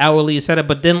I ever outwardly said it.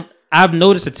 But then I've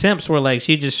noticed attempts where like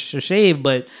she just shaved,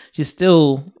 but she's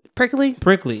still prickly.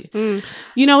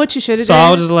 You know what you should have So done?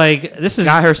 I was just like, this is.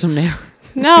 Got her some nails.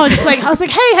 No, just like I was like,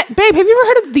 hey, babe, have you ever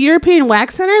heard of the European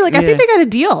Wax Center? Like, I think they got a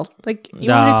deal. Like, you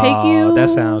want me to take you? That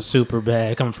sounds super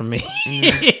bad coming from me.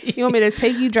 You want me to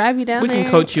take you, drive you down We there?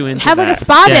 can coach you into have like a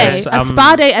spa day,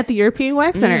 spa day at the European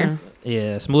Wax Center.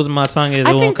 Yeah, smoothing my tongue is.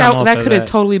 I think that could have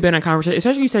totally been a conversation.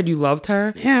 Especially you said you loved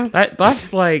her. Yeah,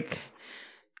 that's like,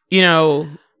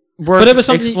 worth but if it's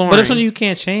something, exploring. but if something you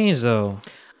can't change though.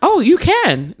 Oh, you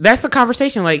can. That's a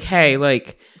conversation. Like, hey,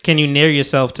 like, can you near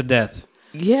yourself to death?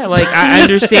 Yeah, like I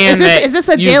understand is this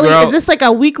a daily? Is this like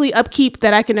a weekly upkeep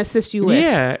that I can assist you with?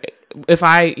 Yeah, if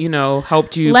I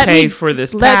helped you pay for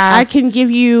this pass, I can give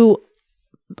you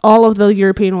all of the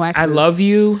European waxes. I love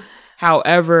you.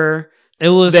 However, it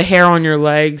was the hair on your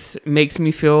legs makes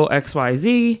me feel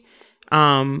XYZ.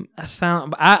 I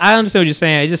understand what you're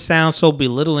saying. It just sounds so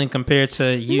belittling compared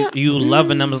to you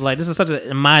loving them. It's like, this is such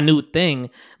a minute thing,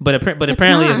 but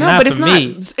apparently it's not for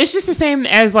me. It's just the same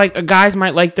as like guys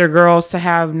might like their girls to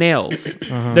have nails,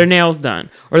 their nails done,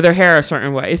 or their hair a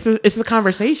certain way. It's a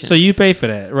conversation. So you pay for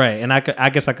that, right? And I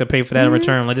guess I could pay for that in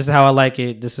return. Like, this is how I like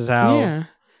it. This is how. Yeah.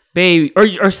 Baby,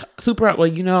 or super up.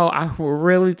 Like, I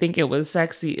really think it was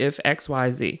sexy if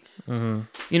XYZ.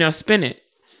 Spin it.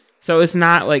 So it's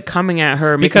not like coming at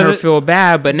her, making her feel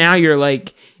bad, but now you're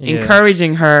like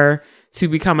encouraging her to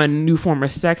become a new form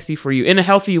of sexy for you in a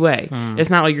healthy way. It's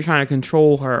not like you're trying to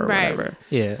control her or whatever.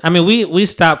 Yeah, I mean, we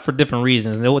stopped for different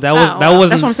reasons. That wasn't.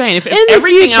 That's what I'm saying. If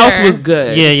everything else was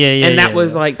good, and that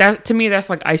was like that to me. That's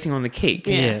like icing on the cake.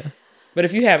 Yeah. But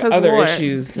if you have other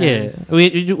issues, then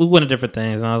we went to different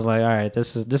things, and I was like, all right,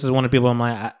 this is one of the people. I'm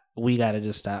like, we gotta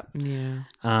just stop. Yeah.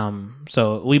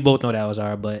 So we both know that was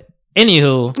our, but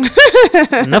anywho,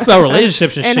 enough about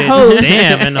relationships and shit. Hoes.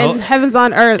 Damn, and heavens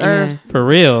on earth, or for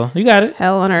real, you got it.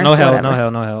 Hell on earth, no hell, whatever. no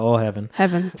hell, no hell, all heaven.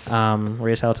 Heavens.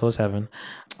 Raise hell towards heaven.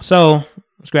 So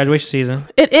it's graduation season.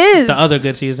 It is the other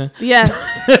good season.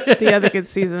 Yes, the other good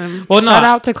season. Well, shout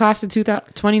out to class of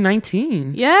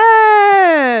 2019.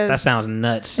 Yes, that sounds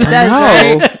nuts.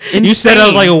 That's right. You said, I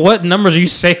was like, what numbers are you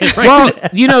saying?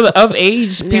 Right well, of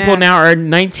age people now are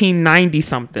 1990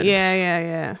 something.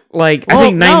 Yeah. Like, I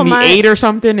think 98 or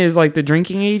something is like the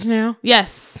drinking age now.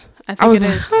 Yes, I think it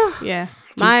is. Yeah,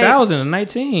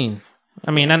 2019. I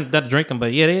mean, not drinking,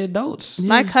 but they're adults.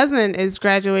 My cousin is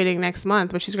graduating next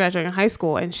month, but she's graduating high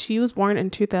school, and she was born in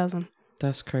 2000.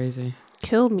 That's crazy.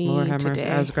 Kill me Lord have mercy.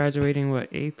 today. I was graduating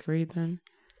 8th grade then.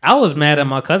 I was mad at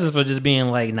my cousins for just being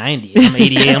like 90. I'm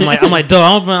 88. I'm like,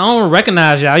 dog, I don't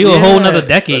recognize y'all. You a whole nother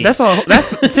decade. That's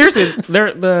seriously.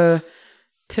 They're the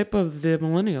tip of the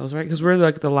millennials, right? Because we're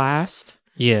like the last.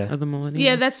 Yeah. Of the millennials.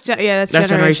 Yeah, that's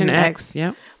Generation X.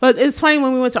 Yep. But it's funny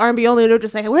when we went to R&B only, they were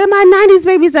just like, where are my 90s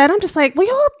babies at? I'm just like, well,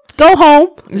 y'all go home.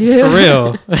 Yeah. For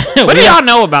real. What do y'all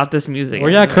know about this music? Where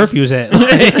y'all curfews at?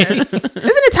 Isn't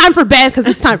it time for bed? Because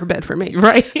it's time for bed for me.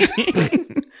 Right.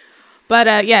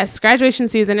 But yes, graduation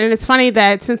season. And it's funny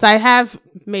that since I have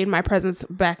made my presence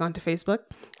back onto Facebook,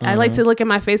 I like to look at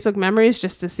my Facebook memories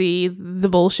just to see the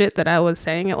bullshit that I was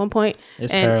saying at one point.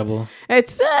 It's terrible.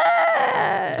 It's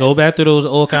go back through those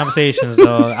old conversations,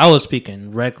 dog. I was speaking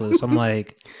reckless. I'm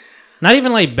like, not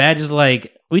even like bad, just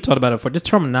like we talked about it before. Just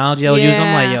terminology I was using.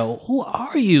 I'm like, yo, who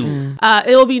are you?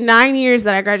 It will be 9 years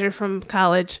that I graduated from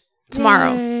college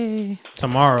tomorrow. Yay.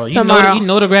 Tomorrow. You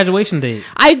know the graduation date.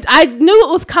 I knew it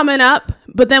was coming up.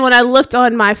 But then when I looked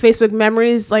on my Facebook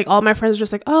memories, like all my friends were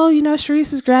just like, oh,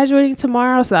 Sharice is graduating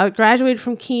tomorrow. So I graduated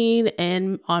from Keene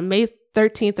on May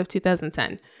 13th of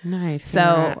 2010. Nice. So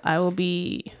congrats. I will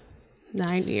be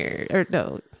 9 years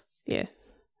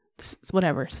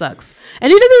whatever, sucks.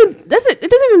 And it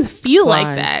doesn't even feel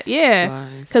like that. Yeah.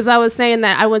 Because I was saying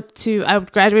that I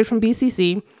graduated from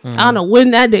BCC. I don't know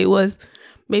when that day was.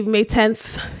 Maybe May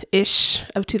 10th ish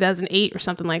of 2008 or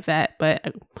something like that.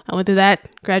 But I went through that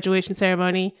graduation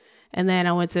ceremony, and then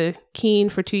I went to Keene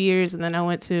for 2 years, and then I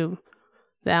went to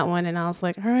that one, and I was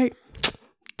like, all right,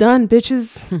 done,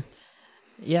 bitches.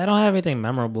 Yeah, I don't have anything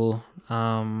memorable. You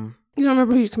don't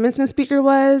remember who your commencement speaker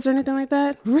was or anything like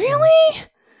that? Really?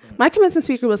 My commencement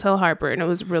speaker was Hell Harper, and it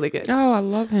was really good. Oh, I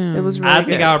love him. It was really good. I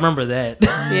think I remember that.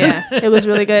 Yeah, it was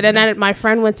really good. And then my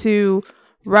friend went to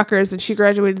Rutgers, and she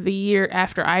graduated the year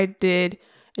after I did,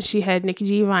 and she had Nikki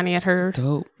Giovanni at her.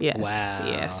 Dope. Yes. Wow.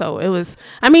 Yeah. So it was.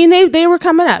 I mean, they were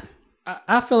coming up.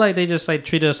 I feel like they just like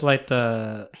treat us like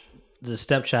the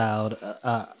stepchild.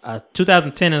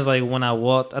 2010 is like when I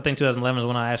walked. I think 2011 is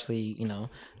when I actually,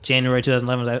 January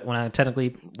 2011 is when I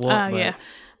technically walked. Yeah.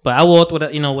 But I walked with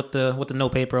with the no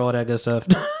paper, all that good stuff.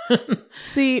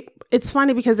 See, it's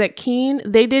funny because at Keene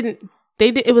they did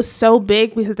it was so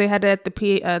big because they had it at the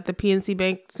PNC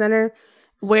Bank Center,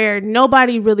 where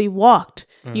nobody really walked.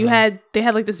 They had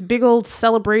like this big old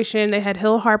celebration. They had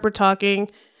Hill Harper talking,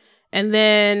 and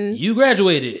then you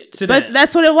graduated.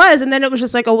 That's what it was. And then it was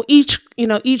just like, each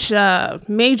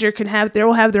major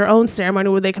will have their own ceremony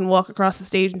where they can walk across the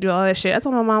stage and do all that shit. I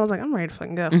told my mom, I was like, I'm ready to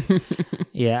fucking go.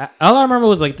 Yeah, all I remember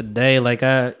was like the day. Like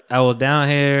I was down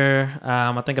here.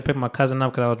 I think I picked my cousin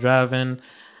up because I was driving.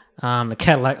 The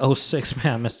Cadillac 06,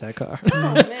 man, I missed that car.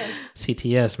 Oh, man.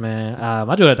 CTS, man.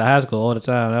 I drove at the high school all the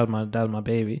time. That was my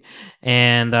baby.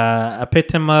 And I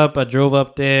picked him up. I drove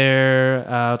up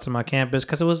there to my campus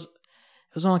because it was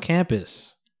on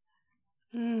campus.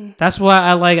 That's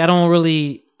why I don't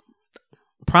really.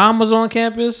 Prom was on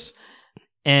campus,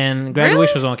 and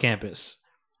graduation was on campus.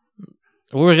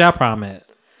 Where was y'all prom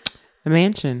at? The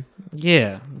mansion.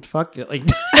 Yeah, fuck it. Like.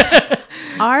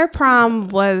 Our prom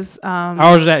was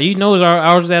ours at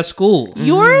ours was at school.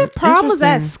 Your prom was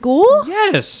at school?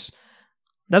 Yes.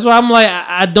 That's why I'm like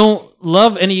I don't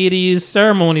love any of these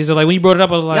ceremonies. So like when you brought it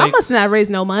up, I was like, y'all must not raise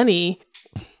no money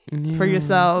for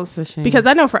yourselves, because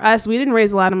I know for us we didn't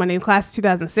raise a lot of money. Class of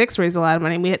 2006 raised a lot of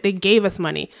money. They gave us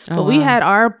money, but we had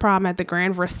our prom at the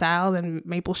Grand Versailles in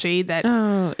Maple Shade. They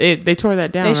tore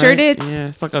that down. They sure did. Yeah,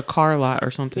 it's like a car lot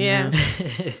or something. Yeah.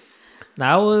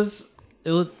 Now it was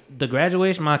the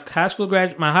graduation. My high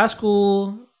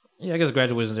school. Yeah, I guess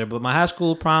graduation there, but my high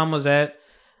school prom was at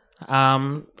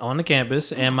on the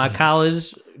campus, and my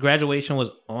college graduation was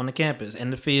on the campus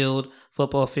in the field,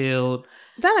 football field.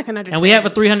 That I can understand. And we have a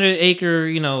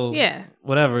 300-acre,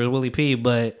 whatever, Willie P.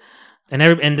 But and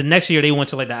the next year they went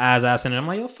to like the Eyes Eye Center. I'm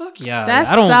like, yo, fuck y'all. That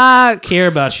I don't sucks. care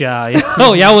about y'all.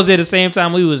 Y'all was there the same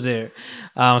time we was there.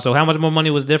 So how much more money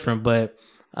was different, but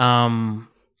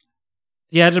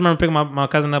yeah, I just remember picking my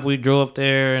cousin up. We drove up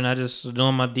there, and I just was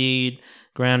doing my deed.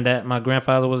 My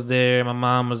grandfather was there. My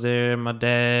mom was there. My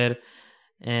dad,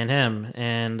 and him.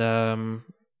 And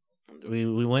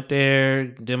we went there,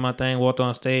 did my thing, walked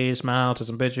on stage, smiled, took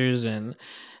some pictures, and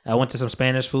I went to some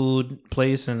Spanish food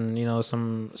place and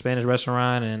some Spanish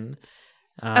restaurant and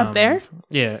up there.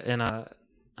 Yeah, and I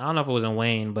don't know if it was in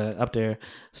Wayne, but up there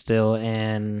still.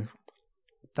 And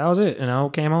that was it.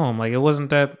 Came home. Like it wasn't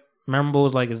that memorable.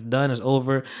 It's like it's done, it's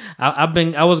over. I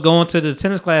was going to the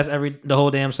tennis class the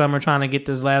whole damn summer trying to get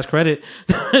this last credit.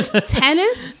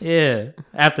 Tennis? Yeah.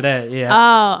 After that, yeah.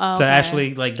 Oh, to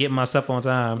actually like get my stuff on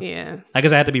time. Yeah. I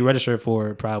guess I had to be registered for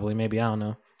it probably. Maybe, I don't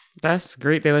know. That's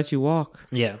great. They let you walk.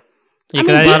 Yeah. Yeah,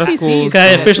 because a lot of schools. I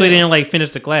officially didn't like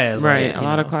finish the class. Right. Like, A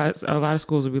lot of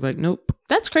schools would be like, nope.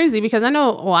 That's crazy because I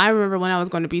know. Well, I remember when I was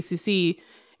going to BCC,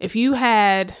 if you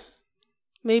had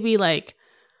maybe like,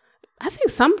 I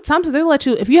think sometimes they'll let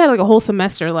you, if you had like a whole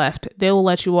semester left, they will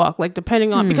let you walk, like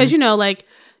depending on, because like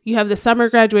you have the summer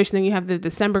graduation, then you have the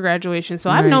December graduation.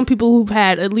 So I've known people who've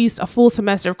had at least a full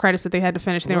semester of credits that they had to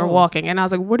finish. And they were walking, and I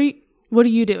was like, what are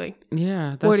you doing?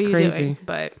 Yeah, that's what are you crazy. Doing?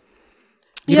 But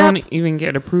you don't even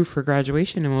get approved for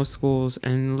graduation in most schools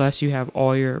unless you have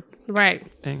all your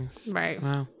things. Right.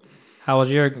 Wow. how was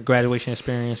your graduation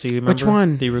experience? Do you remember? Which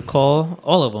one? Do you recall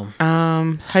all of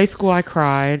them? High school, I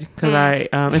cried because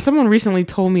and someone recently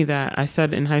told me that I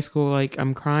said in high school, like,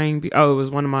 I'm crying. It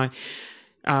was one of my,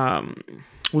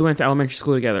 we went to elementary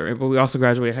school together, but we also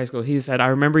graduated high school. He said, I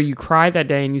remember you cried that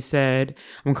day and you said,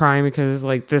 I'm crying because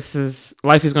like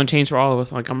life is going to change for all of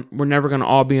us. Like we're never going to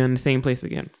all be in the same place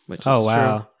again, which is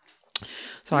wow. true.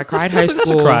 So I cried high school. That's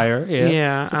a crier. Yeah.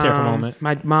 Yeah. It's a tearful moment.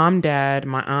 My mom, dad,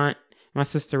 my aunt, my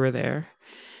sister were there.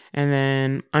 And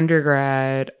then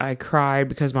undergrad, I cried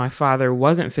because my father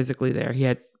wasn't physically there. He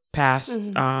had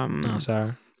passed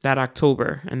that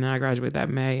October, and then I graduated that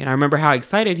May. And I remember how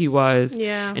excited he was.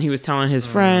 Yeah. And he was telling his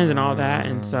friends and all that.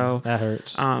 And so that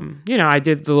hurts. I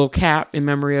did the little cap in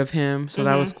memory of him. So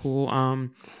that was cool.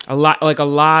 A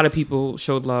lot of people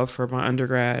showed love for my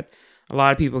undergrad. A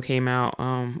lot of people came out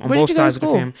on both sides of the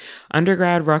family.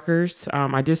 Undergrad, Rutgers.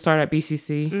 I did start at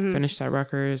BCC, finished at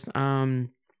Rutgers. And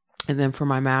then for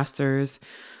my master's,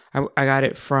 I got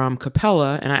it from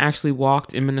Capella, and I actually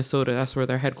walked in Minnesota. That's where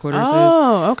their headquarters is.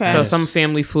 Oh, okay. So some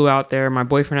family flew out there. My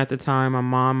boyfriend at the time, my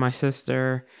mom, my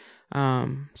sister.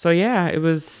 So yeah, it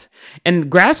was.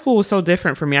 And grad school was so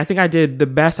different for me. I think I did the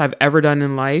best I've ever done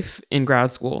in life in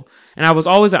grad school. And I was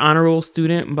always an honor roll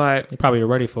student, but you probably were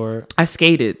ready for it. I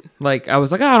skated. Like I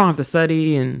was like, I don't have to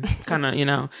study, and kind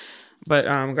of, But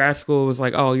grad school was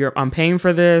like, I'm paying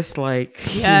for this, like,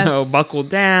 buckle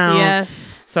down.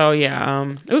 Yes. So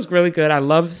yeah, it was really good. I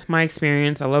loved my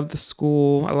experience. I loved the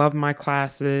school. I loved my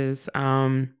classes.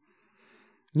 And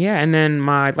then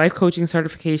my life coaching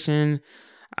certification,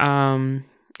 it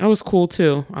was cool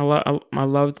too. I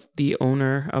loved the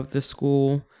owner of the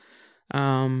school.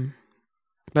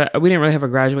 But we didn't really have a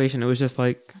graduation. It was just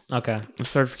like Okay. a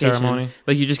certification. Ceremony.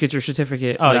 Like you just get your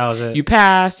certificate. Oh, like, that was it. You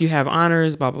passed, you have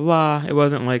honors, blah, blah, blah. It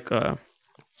wasn't like a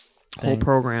whole Thing.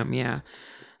 program. Yeah.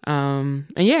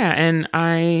 And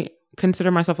I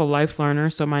consider myself a life learner.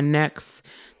 So my next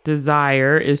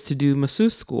desire is to do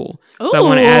masseuse school. So I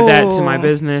want to add that to my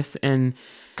business. And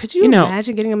Could you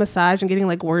imagine getting a massage and getting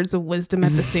like words of wisdom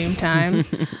at the same time?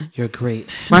 You're great.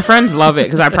 my friends love it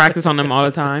because I practice on them all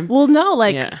the time. Well, no,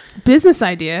 like business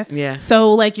idea. Yeah.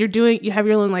 So like you have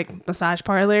your own like massage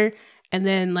parlor, and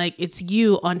then like it's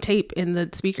you on tape in the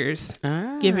speakers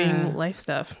giving life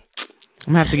stuff.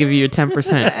 I'm gonna have to give you a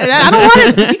 10%. I don't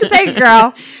want it. You can take it,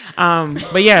 girl.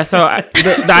 But yeah, so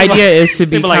the idea is to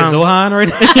People become like Zohan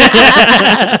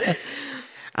right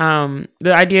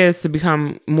the idea is to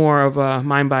become more of a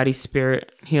mind, body,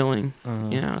 spirit healing.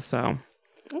 So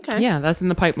Okay. yeah, that's in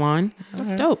the pipeline.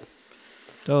 That's dope.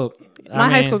 Dope. My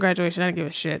high school graduation, I didn't give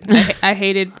a shit. I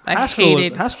hated High school was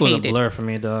a blur for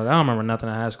me, dog. I don't remember nothing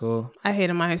in high school. I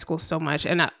hated my high school so much.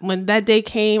 And when that day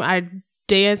came, I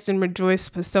danced and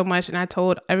rejoiced so much. And I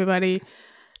told everybody,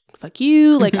 fuck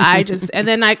you. Like, and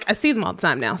then I see them all the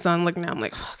time now. So I'm looking now, I'm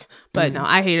like, fuck. But no,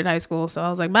 I hated high school. So I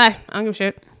was like, bye. I don't give a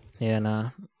shit. Yeah,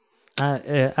 nah.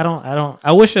 I don't.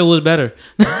 I wish it was better.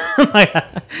 like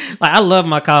I love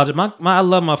my college. I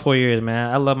love my 4 years,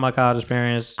 man. I love my college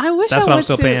experience. I wish that's I what I'm went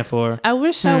still to, paying for. I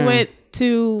wish I went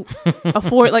to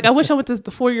I wish I went to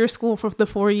the 4-year school for the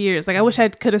 4 years. Like I wish I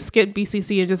could have skipped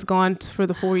BCC and just gone for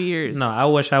the 4 years. No, I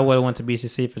wish I would have went to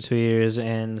BCC for 2 years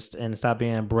and stopped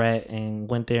being a brat and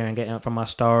went there and get from my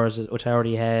stars, which I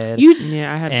already had. You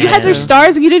had your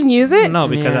stars and you didn't use it? No,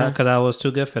 because I was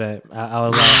too good for that. I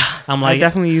was like, I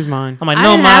definitely use mine. I'm like, I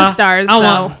no, didn't have stars.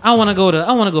 I want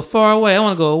to go far away. I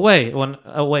want to go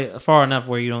away far enough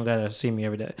where you don't gotta see me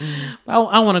every day.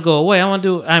 I want to go away.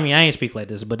 I ain't speak like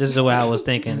this, but this is the way I was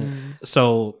thinking.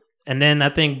 So, and then I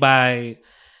think by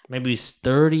maybe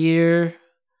second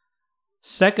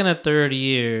or third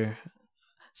year,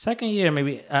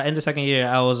 maybe in the second year,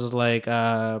 I was just like,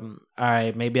 all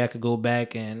right, maybe I could go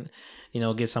back and,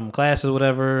 get some classes or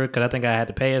whatever. Cause I think I had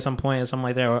to pay at some point or something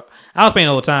like that. Or I was paying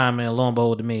the whole time and lo and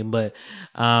behold to me, but,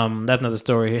 that's another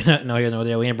story. No here, no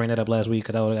there. We didn't bring that up last week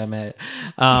cause I would have got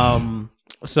mad.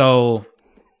 So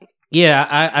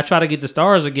yeah, I try to get the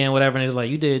stars again, whatever, and it's like,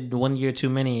 you did 1 year too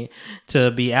many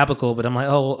to be applicable, but I'm like,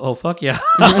 oh fuck yeah.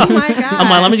 Oh my God. I'm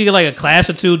like, let me get like a class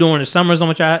or two during the summers. I'm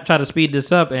gonna try to speed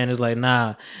this up, and it's like,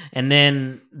 nah. And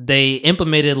then they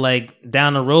implemented like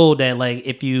down the road that like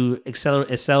if you excelled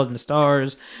in the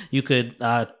stars, you could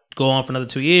go on for another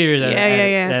 2 years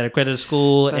at accredited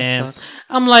school. And sucks.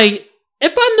 I'm like,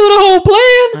 if I knew the whole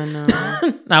plan, I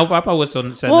know. I probably would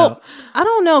have said well, no. I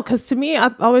don't know, because to me,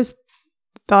 I've always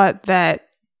thought that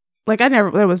like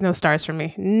there was no stars for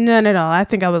me, none at all. I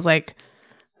think I was like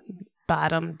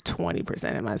bottom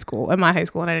 20% in my high school,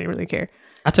 and I didn't really care.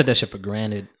 I took that shit for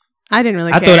granted. I didn't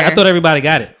really care. I thought everybody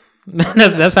got it.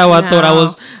 that's how I thought I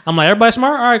was. I'm like, everybody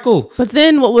smart, all right, cool. But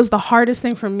then what was the hardest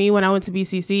thing for me when I went to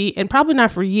BCC, and probably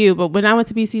not for you, but when I went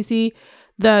to BCC,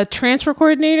 the transfer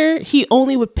coordinator, he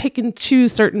only would pick and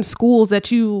choose certain schools that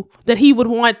he would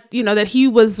want, that he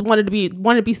wanted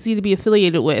BCC to be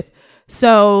affiliated with.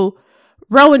 So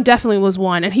Rowan definitely was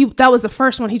one, and that was the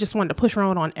first one. He just wanted to push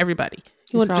Rowan on everybody.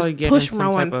 He wanted to just push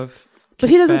Rowan, but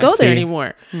he doesn't go there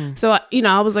anymore. So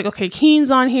I was like, okay, Keene's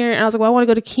on here, and I was like, well, I want to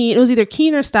go to Keene. It was either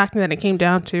Keene or Stockton that it came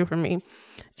down to for me.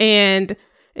 And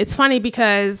it's funny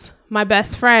because my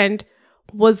best friend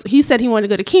he said he wanted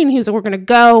to go to Keene. He was like, we're going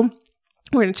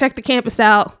to check the campus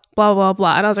out, blah blah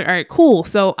blah. And I was like, all right, cool.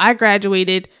 So I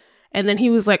graduated, and then he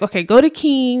was like, okay, go to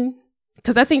Keene.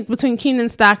 Because I think between Keene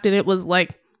and Stockton, it was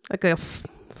like a $400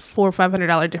 or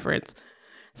 $500 difference.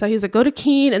 So he was like, go to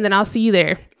Keene, and then I'll see you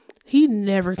there. He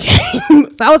never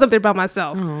came. So I was up there by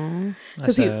myself.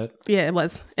 That's sad. Yeah, it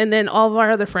was. And then all of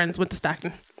our other friends went to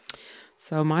Stockton.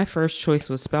 So my first choice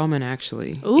was Spelman,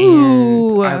 actually.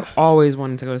 Ooh. And I've always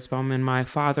wanted to go to Spelman. My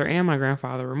father and my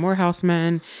grandfather were Morehouse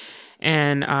men.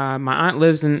 And my aunt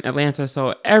lives in Atlanta,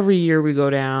 so every year we go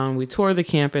down, we tour the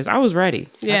campus. I was ready.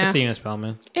 Yeah. I can see you in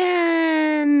Spelman.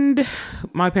 And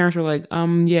my parents were like,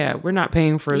 yeah, we're not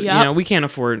paying for, we can't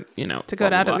afford, to go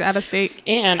out of state.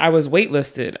 And I was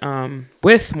waitlisted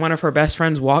with one of her best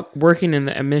friends working in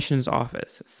the admissions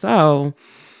office. So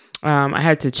I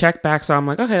had to check back. So I'm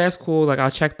like, okay, that's cool. Like,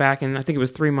 I'll check back. And I think it was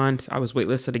 3 months. I was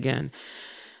waitlisted again.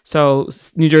 So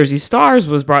New Jersey Stars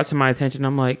was brought to my attention.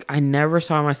 I'm like, I never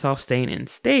saw myself staying in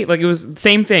state. Like, it was the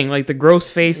same thing. Like, the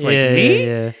gross face, like,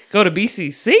 me? Go to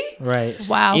BCC? Right.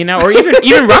 Wow. Or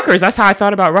even Rutgers. That's how I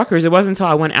thought about Rutgers. It wasn't until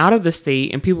I went out of the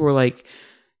state and people were like,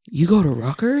 You go to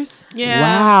Rutgers? Yeah.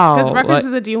 Wow. Because Rutgers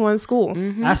is a D1 school.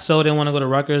 Mm-hmm. I so didn't want to go to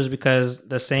Rutgers because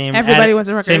the same Everybody went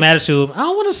to Rutgers. Same attitude. I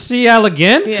don't want to see y'all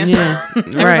again. Yeah.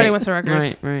 Everybody went to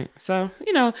Rutgers. Right. So,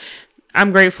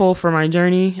 I'm grateful for my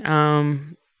journey.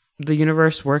 The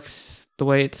universe works the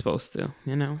way it's supposed to,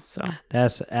 so.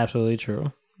 That's absolutely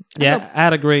true. Yeah, I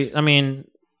had a great, I wouldn't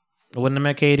have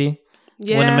met Katie.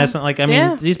 Yeah. Wouldn't have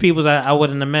met these people I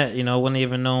wouldn't have met, wouldn't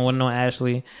even know, wouldn't know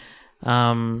Ashley.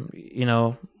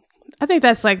 I think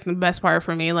that's like the best part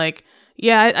for me. Like,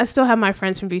 yeah, I still have my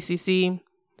friends from BCC,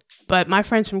 but my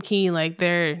friends from Keene, like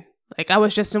I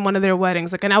was just in one of their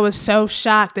weddings, like, and I was so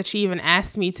shocked that she even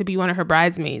asked me to be one of her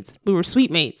bridesmaids. We were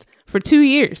suite mates for 2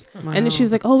 years. Wow. And then she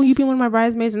was like, oh, will you be one of my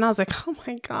bridesmaids? And I was like, oh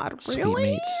my God, really? Sweet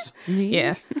mates.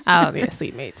 Yeah. Oh, yeah,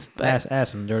 sweet mates. But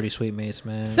ask some dirty sweet mates,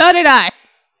 man. So did I.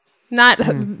 Not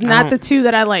the two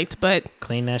that I liked, but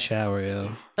clean that shower,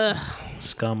 yo. Ugh.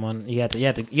 Scum on. You had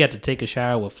to take a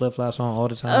shower with flip flops on all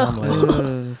the time.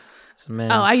 Like, so,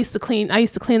 man. Oh, I used to clean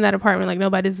that apartment like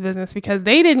nobody's business because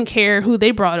they didn't care who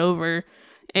they brought over.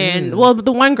 And well,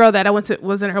 the one girl that I went to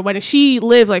was in her wedding. She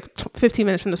lived like 15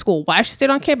 minutes from the school. Why she stayed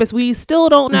on campus, we still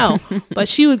don't know. But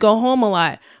she would go home a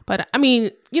lot. But I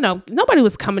mean, nobody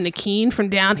was coming to Keene from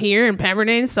down here in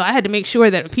Pemberton. So I had to make sure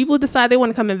that if people decide they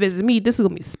want to come and visit me, this is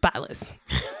going to be spotless.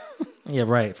 Yeah,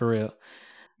 right. For real.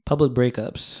 Public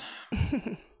breakups.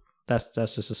 That's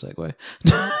just a segue.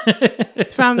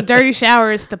 From dirty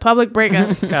showers to public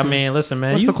breakups. I mean, listen,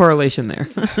 man. What's the correlation there?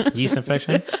 Yeast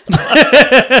infection?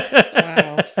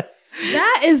 Wow.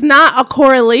 That is not a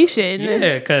correlation.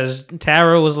 Yeah, because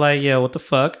Tara was like, yo, what the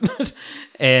fuck?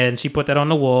 And she put that on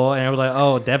the wall, and I was like,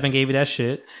 oh, Devin gave you that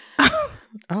shit.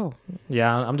 Oh.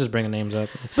 Yeah, I'm just bringing names up.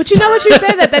 But you know what you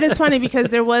say that is funny because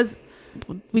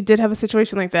we did have a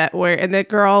situation like that where, and this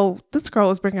girl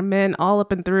was bringing men all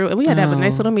up and through, and we had to have a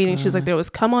nice little meeting. She was like, there was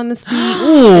cum on the seat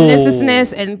and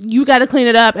this, and you got to clean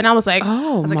it up. And I was like, I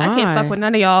can't fuck with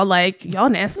none of y'all. Like, y'all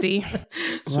nasty.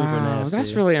 Super nasty.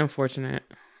 That's really unfortunate.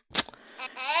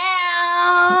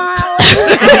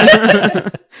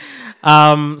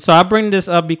 So I bring this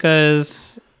up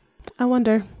because I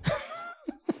wonder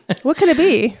what could it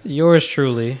be? Yours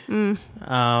truly,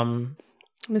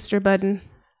 Mr. Budden.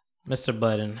 Mr.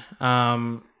 Budden. I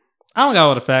don't got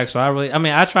all the facts, so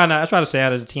I try to stay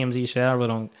out of the TMZ shit. I really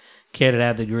don't care to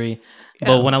that degree. Yeah.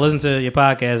 But when I listen to your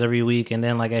podcast every week, and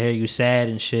then like I hear you sad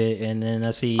and shit, and then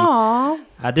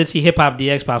I did see Hip Hop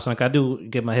DX pop something. I do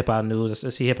get my hip hop news. I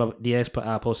see Hip Hop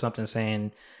DX post something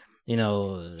saying,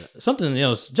 something,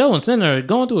 Joe and Sinner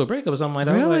going through a breakup or something like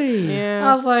that. Really?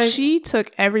 I was like, she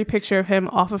took every picture of him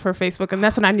off of her Facebook, and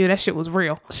that's when I knew that shit was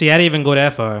real. See, I didn't even go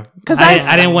that far because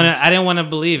I didn't want to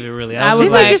believe it. Really, I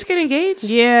was like, just get engaged.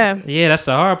 Yeah, that's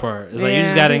the hard part. It's like you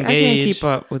just got engaged. I can't keep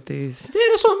up with these. Yeah,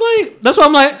 that's what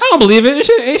I'm like. I don't believe it. It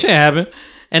shouldn't happen.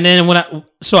 And then when I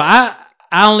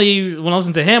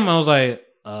listened to him, I was like,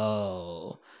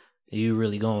 oh, you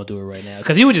really going through it right now?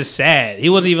 Because he was just sad. He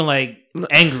wasn't even like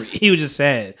angry. He was just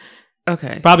sad.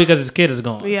 Okay. Probably because his kid is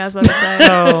gone. Yeah, I was about to say.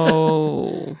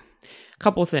 So, a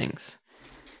couple things.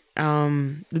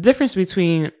 The difference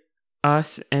between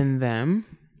us and them.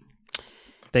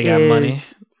 They got money.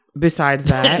 Besides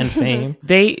that. And fame.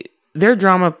 Their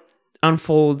drama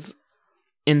unfolds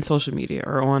in social media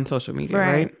or on social media,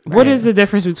 right? What is the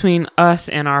difference between us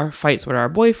and our fights with our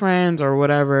boyfriends or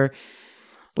whatever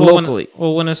locally?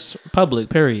 When it's public,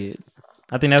 period.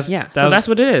 I think that's... Yeah, so that's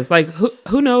what it is. Like,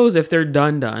 who knows if they're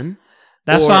done?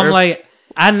 That's why I'm like,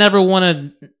 I never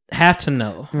want to have to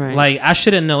know. Right. Like, I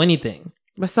shouldn't know anything.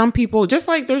 But some people, just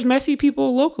like there's messy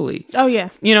people locally. Oh, yeah.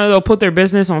 They'll put their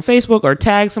business on Facebook or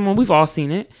tag someone. We've all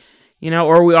seen it.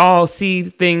 Or we all see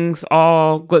things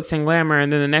all glitz and glamour,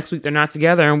 and then the next week they're not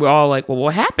together, and we're all like, well,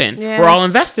 what happened? Yeah. We're all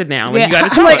invested now. Like, you got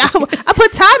to talk. I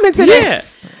put time into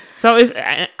this. So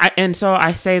so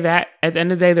I say that at the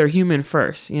end of the day, they're human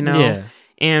first, Yeah.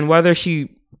 And whether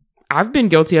I've been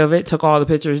guilty of it, took all the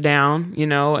pictures down,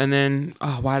 and then,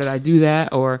 oh, why did I do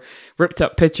that? Or ripped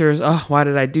up pictures. Oh, why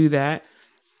did I do that?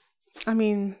 I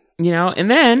mean, and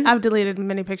then I've deleted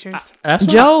many pictures.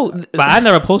 Joe, but I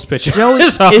never post pictures.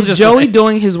 Is Joey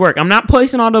doing his work? I'm not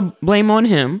placing all the blame on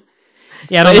him.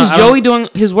 Yeah, but is Joey doing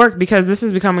his work because this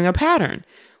is becoming a pattern?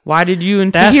 Why did you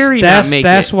and Tahiri not make it?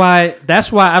 That's why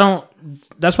I don't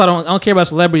care about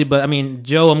celebrity, but I mean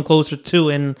Joe I'm closer to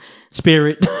in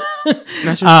spirit.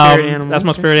 That's your spirit animal. That's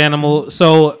my spirit animal.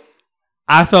 So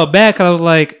I felt bad because I was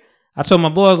like, I told my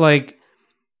boy, I was like,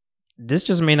 this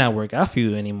just may not work out for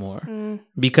you anymore.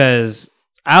 Because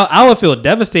I would feel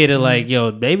devastated, like,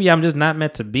 yo, maybe I'm just not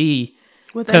meant to be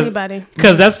with anybody.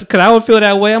 Because I would feel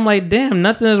that way. I'm like, damn,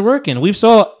 nothing is working. We've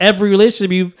saw every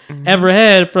relationship you've ever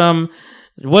had, from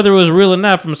whether it was real or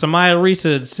not, from Samaya Reese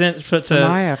to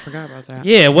Samaya, I forgot about that.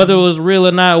 Yeah, whether it was real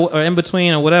or not, or in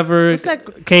between or whatever.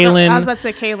 Kaylin. I was about to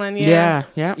say Kaylin.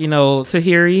 Yeah. You know,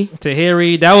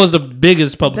 Tahiri. That was the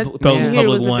biggest public Tahiri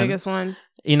was one. The biggest one.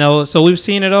 You know, so we've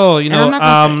seen it all. You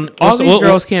know, all these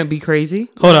girls can't be crazy.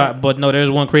 Hold on, but no, there's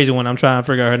one crazy one. I'm trying to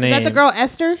figure out her name. Is that the girl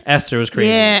Esther? Esther was crazy.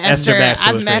 Yeah, Esther.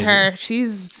 I've met crazy. her.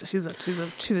 She's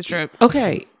a trip.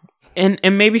 Okay.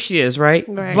 And maybe she is, right?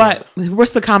 But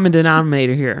what's the common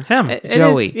denominator here? Him.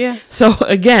 Joey. Yeah. So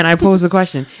again, I pose the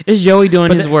question. Is Joey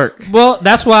doing his work? Well,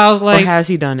 that's why I was like, or has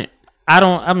he done it? I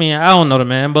don't know the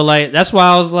man, but like, that's why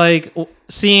I was like,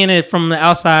 seeing it from the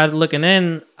outside looking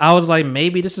in, I was like,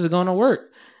 maybe this is going to work.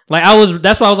 Like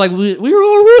that's why I was like, we were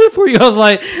all rooting for you. I was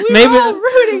like,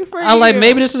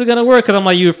 maybe this is gonna work because I'm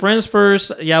like, you were friends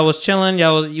first. Y'all was chilling.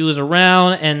 You was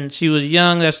around, and she was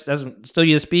young. That's still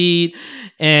your speed,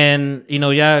 and you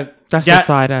know That's a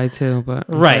side eye too, but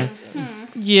right,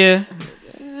 yeah.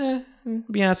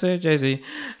 Beyonce, Jay-Z,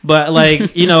 but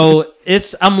like you know,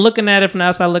 I'm looking at it from the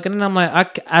outside looking, and I'm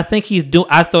like, I think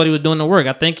I thought he was doing the work.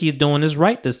 I think he's doing this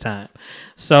right this time.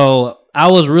 So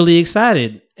I was really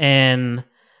excited, and.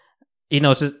 You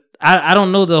know, I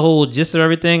don't know the whole gist of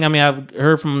everything. I mean, I've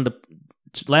heard from the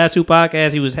last 2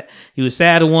 podcasts, he was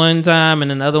sad one time,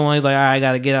 and then the other one he's like, all right, I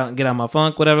gotta get out my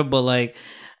funk, whatever. But like,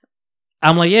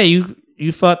 I'm like, yeah, you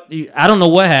I don't know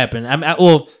what happened.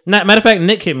 Matter of fact,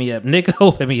 Nick hit me up. Nick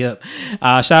Heaux hit me up.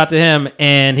 Shout out to him,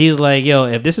 and he's like, yo,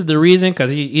 if this is the reason, because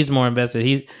he's more invested.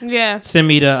 He send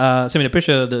me the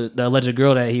picture of the alleged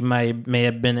girl that he may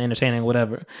have been entertaining,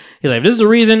 whatever. He's like, if this is the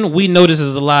reason, we know this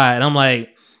is a lie, and I'm like.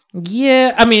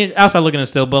 Yeah, I mean, outside looking at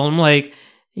still, but I'm like,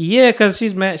 yeah, because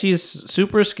she's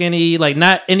super skinny, like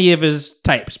not any of his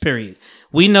types. Period.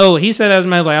 We know he said as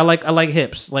man, like I like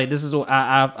hips. Like this is what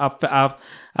I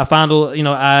found. You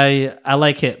know, I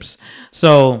like hips.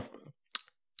 So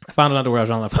I found out the word I was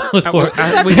trying to look for.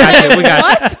 We got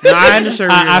you. No, I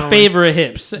understand. I favor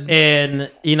hips,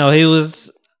 and you know he was.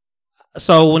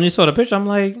 So when you saw the picture, I'm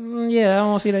like, yeah, I don't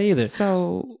want to see that either.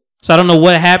 So I don't know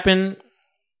what happened.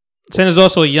 Sin is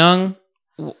also young.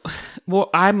 Well,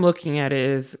 I'm looking at it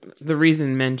as the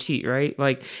reason men cheat, right?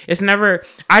 Like it's never.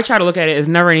 I try to look at it as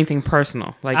never anything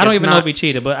personal. Like I don't even know if he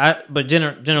cheated, but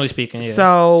generally speaking, yeah.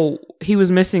 So he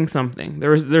was missing something.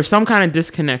 There's some kind of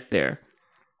disconnect there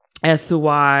as to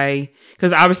why,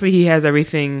 because obviously he has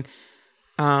everything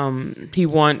he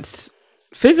wants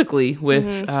physically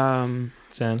with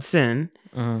Sin.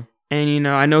 Uh-huh. And, you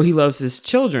know, I know he loves his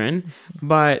children,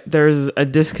 but there's a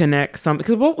disconnect.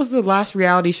 Because what was the last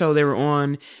reality show they were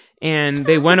on? And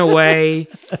they went away,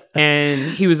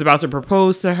 and he was about to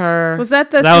propose to her. Was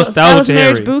that was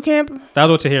Marriage Boot Camp? That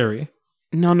was with Tahiri.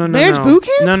 No. Marriage Boot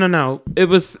Camp? No. It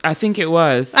was. I think it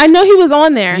was. I know he was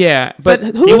on there. Yeah, but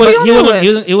who was he on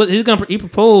there with? He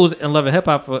proposed in Love and Hip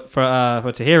Hop for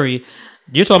Tahiri.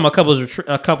 You're talking about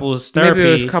couples therapy.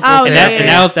 Maybe it was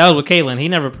that was with Caitlyn. He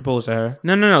never proposed to her.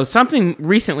 No. Something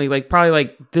recently, like probably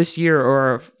like this year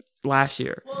or last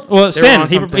year. Well, Sin.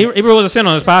 He proposed to Sin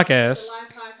on his podcast.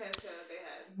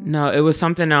 No, it was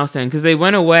something else then because they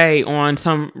went away on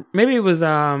some. Maybe it was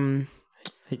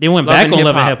They went back on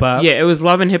Love and Hip Hop. Yeah, it was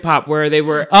Love and Hip Hop where they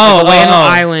were away on the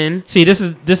island. See, this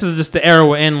is just the era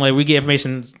we're in. Like we get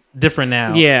information different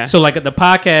now. Yeah. So like the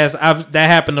podcast, that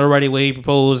happened already where he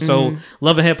proposed. So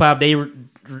Love and Hip Hop,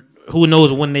 who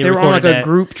knows when they recorded were on like that. A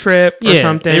group trip or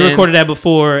something. They recorded that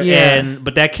before,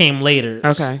 but that came later.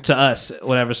 Okay. To us,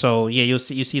 whatever. So yeah, you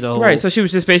see the whole right. So she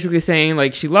was just basically saying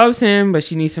like she loves him, but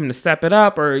she needs him to step it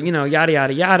up, or you know, yada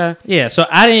yada yada. Yeah. So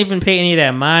I didn't even pay any of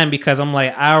that mind because I'm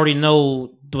like, I already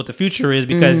know what the future is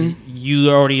because you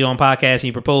already on podcast and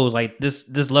you propose like this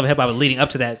Love and Hip Hop is leading up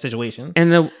to that situation.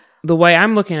 And the way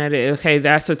I'm looking at it, okay,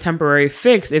 that's a temporary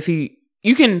fix. If you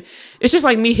can, it's just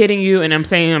like me hitting you and I'm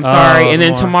saying I'm sorry, and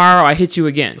then tomorrow I hit you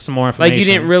again. Some more information. Like you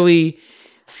didn't really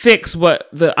fix what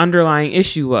the underlying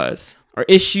issue was or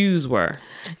issues were.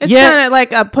 It's kind of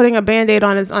like putting a Band-Aid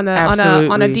on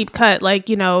a deep cut. Like,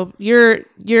 you know, you're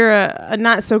a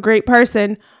not so great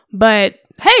person, but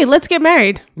hey, let's get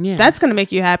married. Yeah. That's going to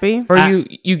make you happy. Or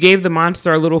you gave the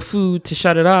monster a little food to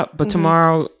shut it up, but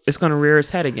tomorrow it's going to rear its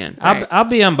head again. Right? I'll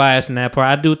be unbiased in that part.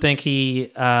 I do think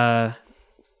he... man.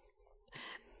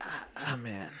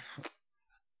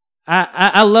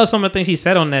 I love some of the things he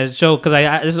said on that show because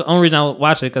this is the only reason I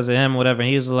watched it because of him, whatever. And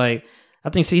he was like...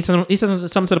 I think he said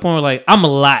something to the point where like, I'm a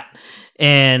lot.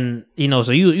 And, you know,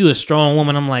 so you a strong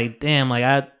woman. I'm like, damn, like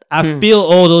I feel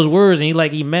all those words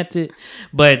and he meant it.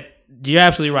 But... You're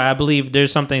absolutely right. I believe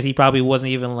there's some things he probably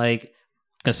wasn't even like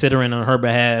considering on her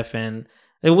behalf, and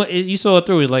you saw it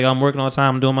through. He's like, I'm working all the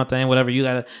time, I'm doing my thing, whatever. You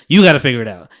gotta figure it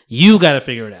out. You gotta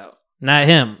figure it out. not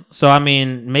him. So I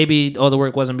mean, maybe all the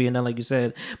work wasn't being done like you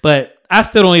said, but I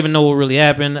still don't even know what really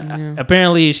happened.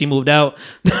 Apparently, she moved out,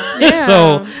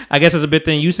 so I guess it's a big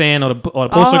thing you saying, or the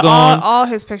posts are gone. All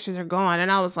his pictures are gone, and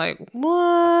I was like,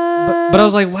 what? But I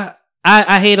was like, what?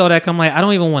 I hate all that. I'm like, I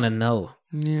don't even want to know.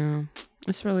 Yeah,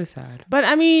 it's really sad. But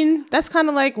I mean, that's kind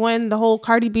of like when the whole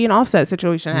Cardi B and Offset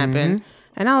situation happened,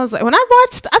 and I was like,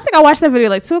 I think I watched that video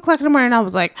like 2:00 in the morning, and I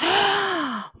was like,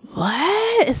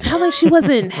 what? It's not like she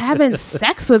wasn't having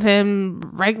sex with him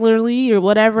regularly or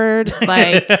whatever.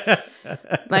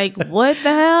 Like what the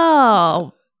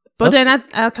hell? But then I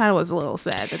kind of was a little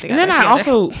sad that they got. And then that I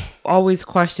together. also always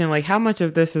question like how much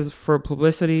of this is for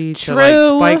publicity to True.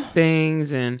 like spike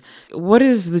things, and what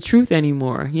is the truth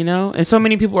anymore, you know? And so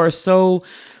many people are so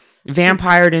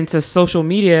vampired into social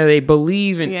media, they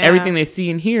believe in everything they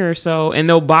see and hear, and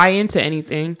they'll buy into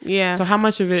anything. Yeah. So how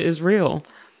much of it is real?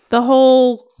 The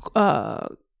whole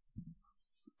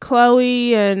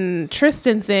Chloe and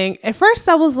Tristan thing. At first,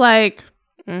 I was like,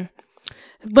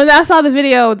 but I saw the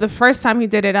video the first time he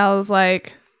did it. I was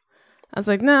like,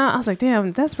 nah. I was like,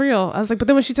 damn, that's real. I was like, but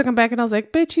then when she took him back, and I was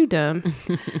like, bitch, you dumb.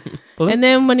 And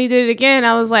then when he did it again,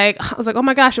 I was like, oh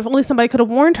my gosh, if only somebody could have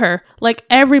warned her, like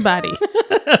everybody.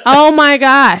 Oh my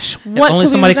gosh, what? If only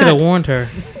somebody could have warned her,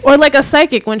 or like a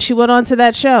psychic when she went on to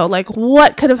that show. Like,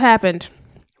 what could have happened?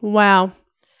 Wow.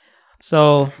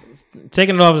 So,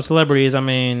 taking it off the celebrities, I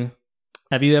mean,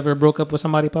 have you ever broke up with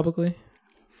somebody publicly?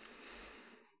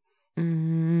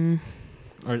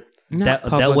 Or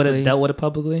dealt with it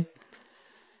publicly?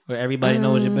 Where everybody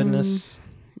knows your business?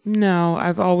 No,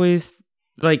 I've always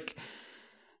like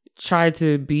tried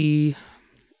to be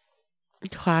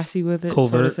classy with it.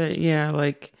 Covert. So to say. Yeah,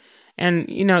 like, and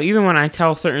you know, even when I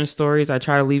tell certain stories, I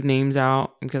try to leave names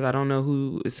out because I don't know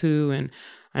who is who, and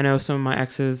I know some of my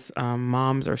ex's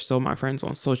moms are still my friends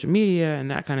on social media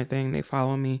and that kind of thing. They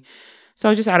follow me.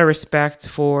 So just out of respect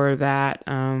for that.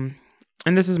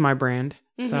 And this is my brand.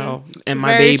 So, and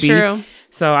my Very baby. True.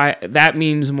 So that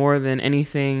means more than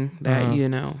anything that, you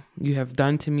know, you have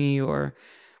done to me or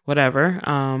whatever.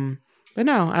 But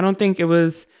no, I don't think it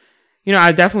was, you know,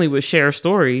 I definitely would share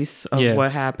stories of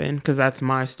what happened because that's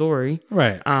my story.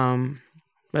 Right.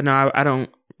 But no, I don't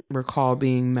recall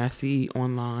being messy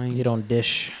online. You don't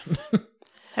dish.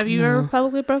 Have you ever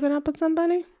publicly broken up with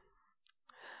somebody?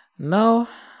 No,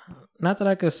 not that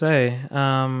I could say.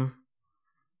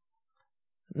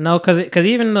 No, because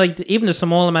even the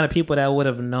small amount of people that would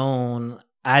have known,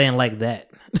 I didn't like that.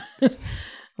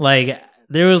 Like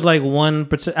there was like one.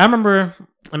 I remember,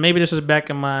 and maybe this was back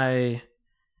in my.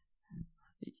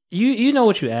 You know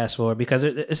what you asked for because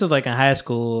this is like in high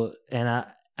school, and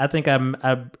I think I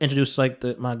introduced like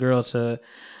my girl to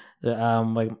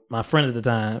like my friend at the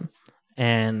time,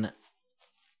 and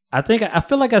I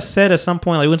feel like I said at some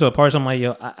point, like we went to a party, I'm like,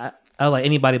 yo, I like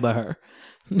anybody but her.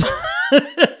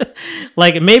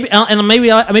 Like maybe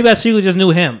I secretly just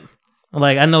knew him.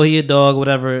 Like I know he a dog,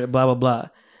 whatever, blah blah blah.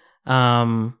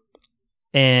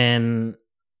 And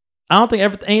I don't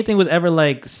think anything was ever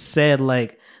like said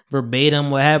like verbatim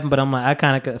what happened, but I'm like I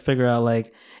kind of could figure out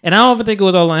like, and I don't even think it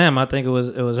was all on him. I think it was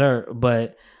her,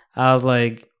 but I was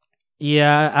like,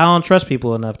 yeah, I don't trust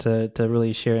people enough to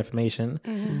really share information.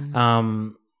 Mm-hmm.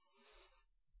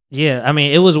 Yeah, I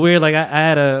mean, it was weird. Like I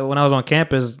had when I was on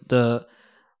campus, the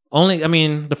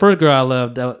first girl I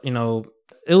loved, you know,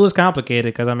 it was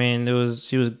complicated because I mean,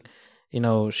 she was, you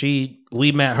know,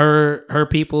 we met her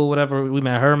people, whatever. We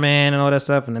met her man and all that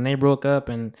stuff, and then they broke up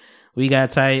and we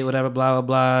got tight, whatever, blah blah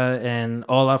blah. And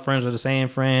all our friends are the same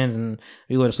friends, and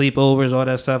we go to sleepovers, all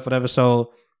that stuff, whatever.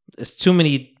 So it's too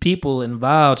many people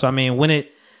involved. So I mean,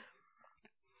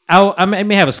 I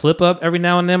may have a slip up every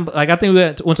now and then, but like I think we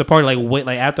went to a party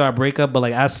like after our breakup, but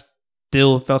like I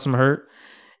still felt some hurt,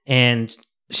 and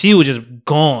she was just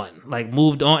gone, like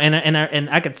moved on, and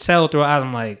I could tell through her eyes.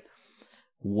 I'm like,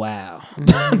 wow,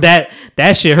 that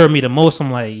shit hurt me the most.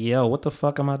 I'm like, yo, what the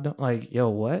fuck am I doing? Like, yo,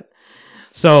 what?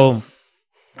 So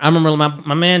I remember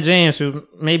my man James, who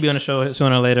may be on the show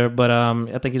sooner or later, but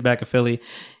I think he's back in Philly.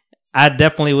 I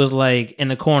definitely was like in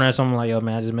the corner or something like, yo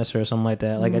man, I just miss her or something like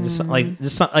that. Like I just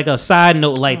like a side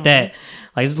note like that,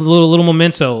 like just a little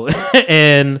memento.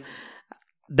 And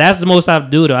that's the most I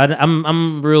do though.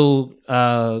 I'm real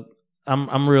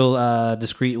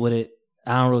discreet with it.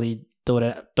 I don't really throw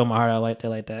my heart out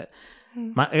like that.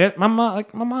 My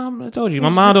mom, I told you, my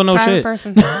mom don't know shit.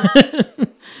 Person.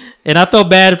 And I felt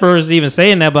bad for her even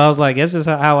saying that, but I was like, that's just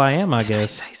how I am, I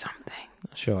guess. Can I say something?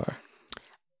 Sure.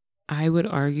 I would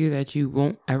argue that you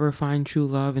won't ever find true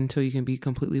love until you can be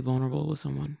completely vulnerable with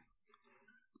someone.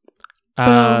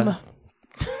 Boom.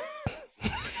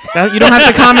 You don't have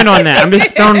to comment on that. I'm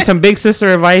just throwing some big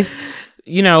sister advice.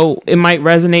 You know, it might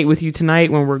resonate with you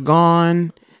tonight when we're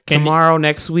gone, tomorrow,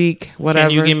 next week, whatever.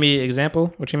 Can you give me an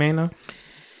example? What you mean, though?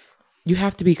 You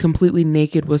have to be completely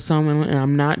naked with someone, and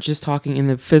I'm not just talking in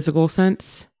the physical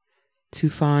sense, to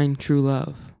find true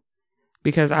love.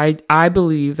 Because I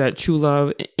believe that true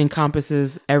love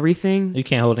encompasses everything. You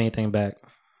can't hold anything back.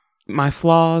 My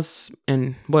flaws,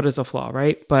 and what is a flaw,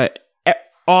 right? But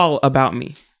all about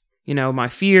me. You know, my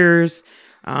fears,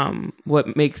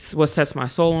 what sets my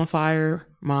soul on fire,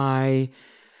 my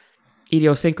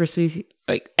idiosyncrasies,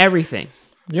 like everything.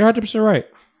 You're 100% right.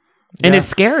 And it's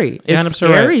scary. It's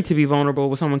scary right. to be vulnerable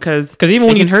with someone because even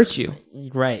when it can hurt you.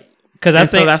 Right.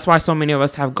 Because so that's why so many of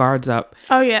us have guards up.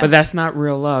 Oh yeah. But that's not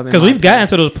real love. Because we've gotten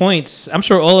to those points. I'm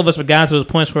sure all of us have gotten to those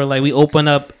points where like we open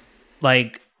up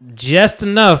like just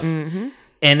enough, and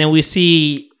then we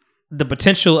see the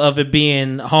potential of it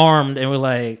being harmed, and we're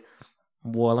like,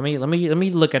 well, let me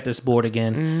look at this board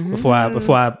again before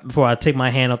I take my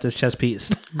hand off this chess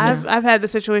piece. I've had the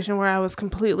situation where I was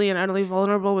completely and utterly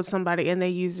vulnerable with somebody, and they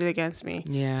used it against me.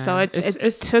 Yeah. So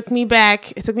it took me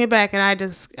back. It took me back, and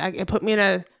it put me in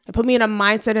a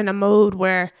mindset, in a mode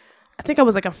where I think I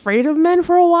was like afraid of men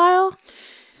for a while.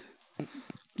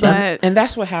 And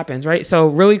that's what happens, right? So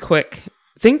really quick,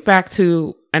 think back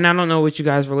to, and I don't know what you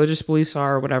guys' religious beliefs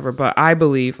are or whatever, but I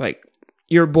believe like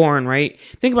you're born, right?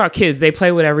 Think about kids. They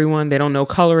play with everyone. They don't know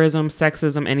colorism,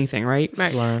 sexism, anything, right?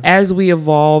 Right. As we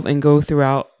evolve and go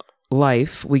throughout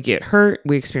life, we get hurt,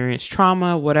 we experience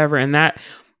trauma, whatever, and that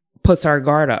puts our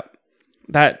guard up.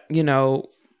 That, you know,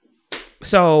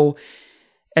 so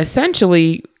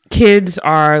essentially kids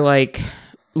are like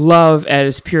love at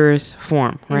its purest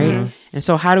form, right? Mm-hmm. And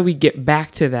so how do we get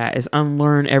back to that is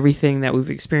unlearn everything that we've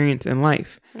experienced in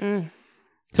life.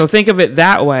 So think of it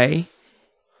that way.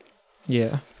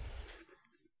 Yeah.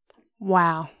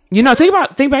 Wow. You know, think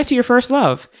back to your first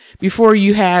love before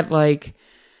you had like,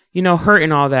 you know, hurt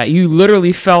and all that. You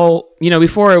literally felt, you know,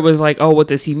 before it was like, oh, what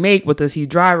does he make? What does he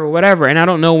drive or whatever? And I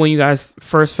don't know when you guys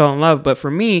first fell in love, but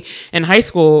for me in high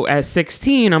school at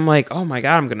 16, I'm like, oh my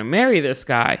God, I'm going to marry this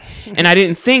guy. And I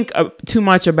didn't think too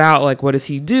much about like, what does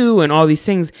he do and all these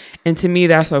things. And to me,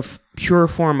 that's a pure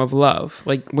form of love.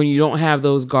 Like when you don't have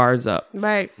those guards up.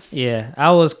 Right. Yeah.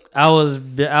 I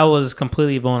was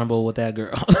completely vulnerable with that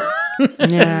girl.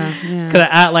 Yeah. Because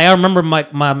I remember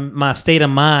my state of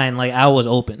mind, like I was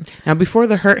open. Now, before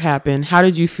the hurt happened, how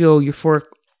did you feel euphoric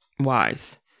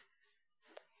wise?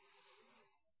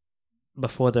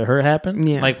 Before the hurt happened?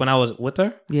 Yeah. Like when I was with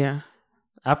her? Yeah.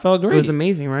 I felt great. It was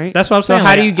amazing, right? That's what I'm saying. So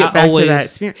how do you get back to that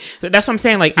experience? So that's what I'm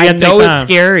saying. Like, I know it's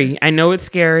scary. I know it's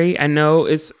scary. I know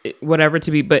it's whatever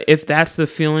to be. But if that's the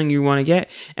feeling you want to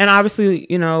get, and obviously,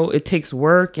 you know, it takes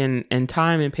work and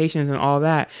time and patience and all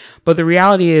that. But the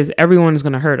reality is everyone is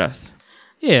going to hurt us.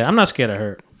 Yeah, I'm not scared of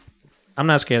hurt.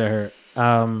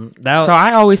 So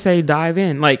I always say dive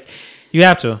in. Like, you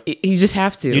have to. You just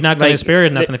have to. You're not going to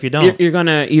experience nothing if you don't. You're going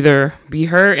to either be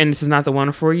hurt and this is not the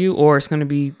one for you, or it's going to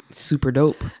be super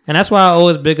dope. And that's why I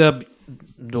always big up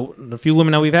the few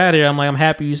women that we've had here. I'm like, I'm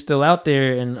happy you're still out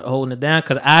there and holding it down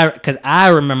because I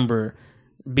remember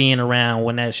being around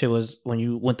when that shit was, when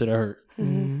you went through the hurt.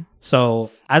 Mm-hmm.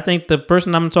 So I think the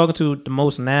person I'm talking to the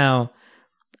most now,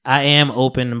 I am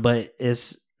open, but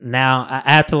it's now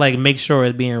I have to like make sure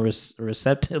it's being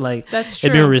receptive, like that's true.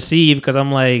 It's being received, because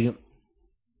I'm like,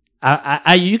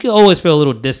 I you can always feel a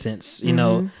little distance, you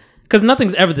know, because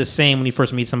nothing's ever the same when you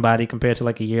first meet somebody compared to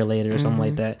like a year later or something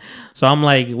like that. So I'm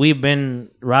like, we've been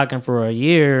rocking for a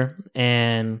year,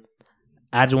 and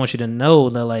I just want you to know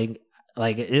that like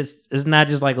it's not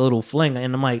just like a little fling.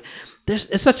 And I'm like,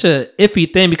 it's such a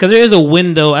iffy thing, because there is a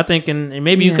window, I think, and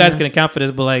maybe you guys can account for this,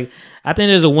 but like I think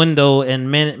there's a window in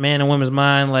man and women's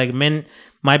mind. Like men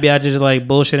might be out just like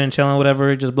bullshitting, chilling,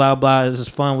 whatever, just blah blah. This is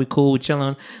fun. We cool. We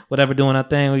chilling, whatever, doing our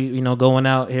thing. We, you know, going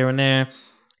out here and there,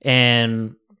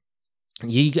 and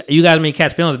you guys may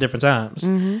catch feelings at different times.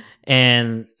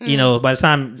 And you know, but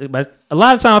a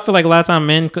lot of time I feel like a lot of time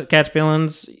men catch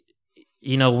feelings.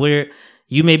 You know,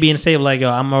 you may be in a state of like,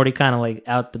 yo, I'm already kind of like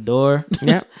out the door.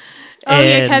 Yeah.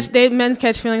 Men's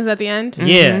catch feelings at the end.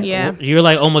 Yeah. You're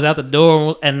like almost out the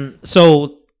door, and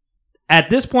so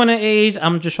at this point in age,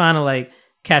 I'm just trying to like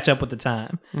catch up with the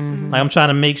time. Like I'm trying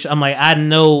to make sure. I'm like, I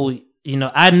know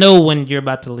when you're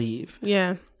about to leave.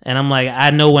 Yeah. And I'm like, I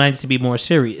know when I need to be more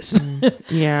serious.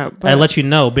 Yeah. I let you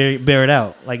know, bear it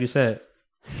out, like you said.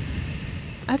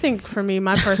 I think for me,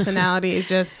 my personality is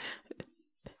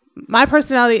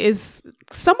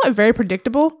somewhat very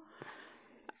predictable.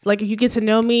 Like you get to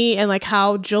know me and like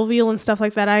how jovial and stuff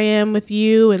like that I am with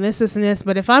you and this and this.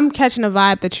 But if I'm catching a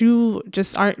vibe that you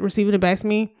just aren't receiving it back to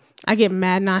me, I get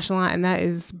mad nonchalant, and that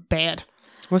is bad.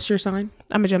 What's your sign?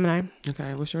 I'm a Gemini.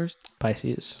 Okay, what's yours?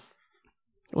 Pisces.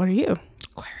 What are you?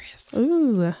 Aquarius.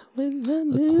 Ooh, Aquarius.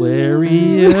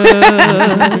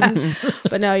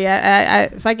 But no, yeah.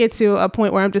 If I get to a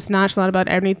point where I'm just nonchalant about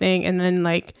everything, and then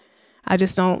like I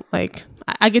just don't like.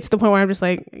 I get to the point where I'm just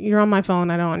like, you're on my phone.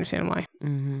 I don't understand why.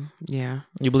 Mm-hmm. Yeah.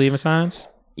 You believe in signs?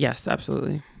 Yes,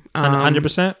 absolutely.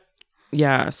 100%?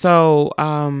 Yeah. So,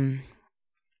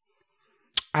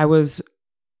 I was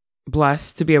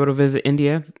blessed to be able to visit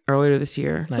India earlier this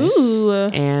year. Nice. Ooh,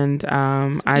 And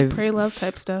I pray love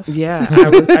type stuff. Yeah,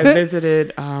 I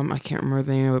visited. I can't remember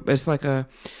the name of it, but it's like a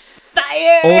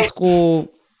old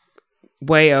school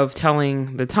way of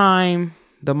telling the time,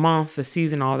 the month, the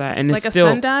season, all that, and Like it's a still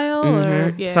sundial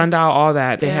or sundial, all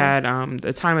that. They Yeah. had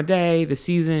the time of day, the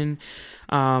season,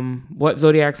 what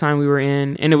zodiac sign we were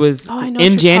in, and it was Oh, I know what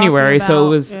in you're January, talking so it about.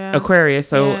 was Yeah. Aquarius.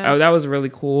 So Yeah. that was really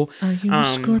cool. Are you a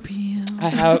Scorpio? I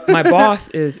have my boss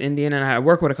is Indian, and I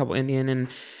work with a couple Indian, and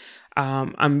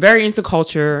I'm very into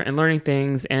culture and learning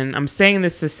things. And I'm saying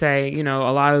this to say, you know,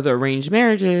 a lot of the arranged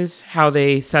marriages, how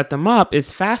they set them up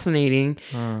is fascinating,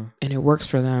 and it works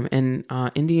for them. And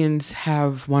Indians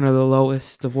have one of the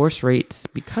lowest divorce rates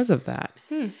because of that.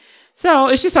 So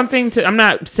it's just something to, I'm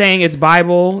not saying it's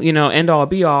Bible, you know, end all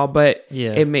be all, but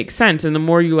Yeah. it makes sense. And the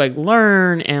more you like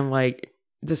learn and like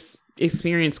just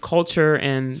experience culture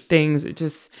and things,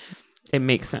 it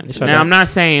makes sense. So Now, that- I'm not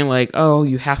saying like, oh,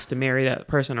 you have to marry that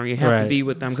person or you have to Right. be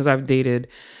with them, because I've dated,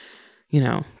 you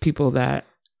know, people that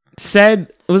said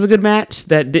it was a good match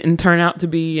that didn't turn out to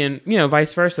be, and, you know,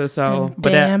 vice versa. So,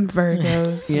 But that- Damn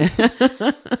Virgos.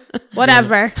 yeah.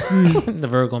 Whatever. The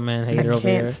Virgo man I hater over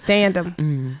can't here. stand them. I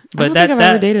But don't that think I've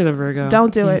ever dated a Virgo.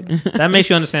 Don't do it. that makes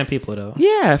you understand people though.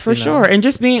 Yeah, for You know, sure. And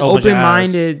just being opens your eyes.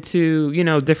 open-minded to, you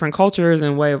know, different cultures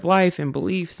and way of life and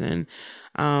beliefs and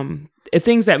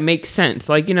things that make sense.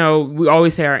 Like, you know, we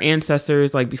always say our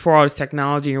ancestors, like before all this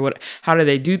technology or what, how did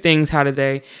they do things? How did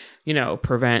they, you know,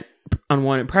 prevent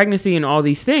unwanted pregnancy and all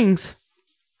these things?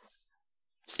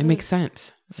 It makes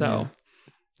sense. So,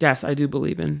 yes, I do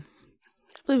believe in.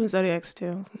 I believe in zodiacs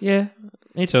too. Yeah,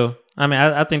 me too. I mean,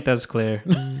 I think that's clear.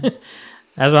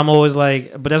 That's why I'm always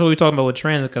like, but that's what we're talking about with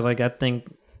trends, because like I think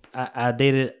I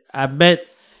dated, I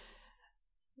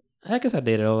guess I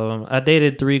dated all of them. I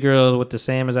dated 3 girls with the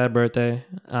same exact birthday.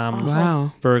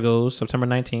 Wow. Virgos, September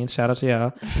 19th. Shout out to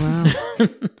y'all. Wow.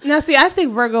 Now, see, I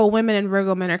think Virgo women and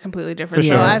Virgo men are completely different. For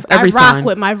So sure. I Every rock sign.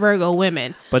 with my Virgo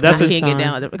women. But that's I a can't sign. get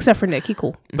down with them, except for Nick. He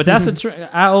cool. But that's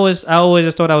I always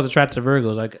just thought I was attracted to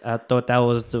Virgos. Like I thought that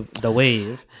was the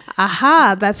wave.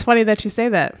 Aha, that's funny that you say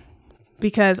that,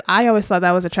 because I always thought that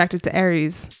I was attracted to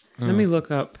Aries, Let me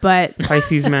look up but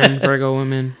Pisces men, Virgo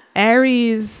women.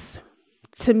 Aries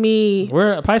to me,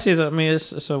 We're Pisces. I mean,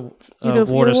 it's a You're the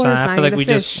water sign. I feel like you're we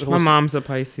the just fish. My mom's a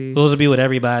Pisces. supposed to be with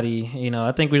everybody. You know,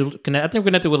 I think we're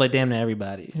connected with like damn near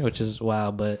everybody, which is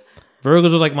wild. But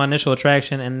Virgos was like my initial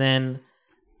attraction, and then,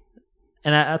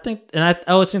 I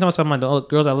always think to myself, the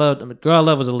girls I loved, the girl I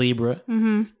love was a Libra.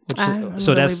 I'm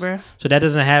So a that's Libra. so that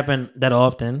doesn't happen that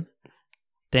often.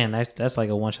 Damn, that's like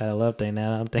a one shot of love thing.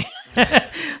 Now I'm thinking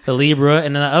the Libra,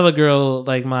 and then the other girl,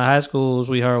 like my high school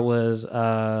sweetheart, was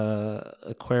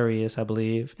Aquarius, I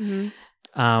believe.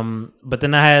 But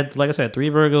then I had, like I said, 3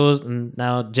 Virgos, and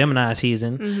now Gemini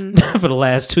season for the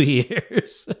last 2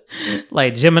 years.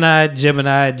 Like Gemini.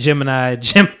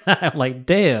 I'm like,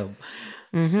 damn.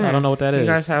 So I don't know what that You is.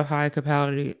 guys have high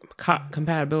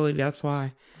compatibility. That's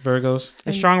why. Virgos.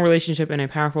 A strong relationship and a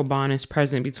powerful bond is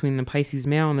present between the Pisces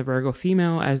male and the Virgo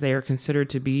female, as they are considered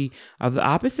to be of the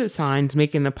opposite signs,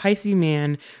 making the Pisces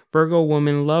man, Virgo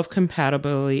woman love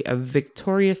compatibility a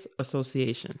victorious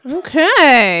association.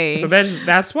 Okay. So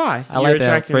that's why. I like that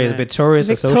attracted phrase, to victorious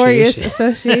Victorious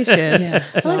association. association. Yeah.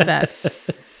 I like that.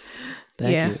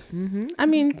 Thank Yeah. you. I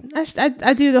mean,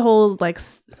 I do the whole like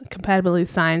compatibility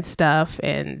sign stuff,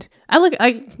 and I look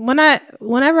like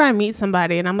whenever I meet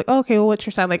somebody and I'm like, oh, okay, well, what's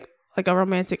your sign? Like a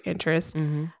romantic interest,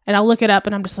 and I'll look it up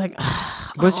and I'm just like,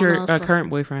 What's your almost. current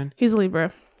boyfriend? He's a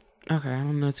Libra. Okay, I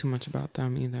don't know too much about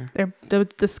them either. They're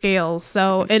the scales,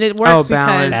 so and it works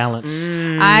because Balance.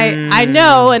 I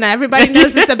know, and everybody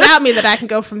knows this about me, that I can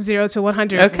go from 0 to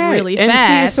 100 Okay. really And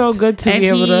fast. he's so good to and be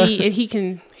able to he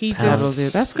That'll just do.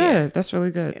 That's good. That's really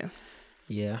good. Yeah.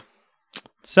 Yeah.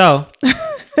 So, you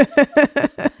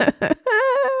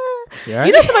all right?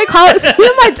 You know, somebody called it. You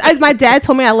know, my dad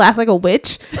told me I laugh like a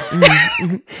witch,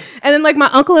 and then like my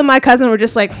uncle and my cousin were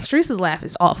just like, Teresa's laugh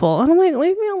is awful, and I'm like,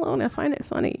 leave me alone. I find it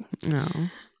funny. No.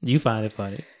 You find it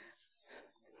funny.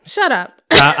 Shut up.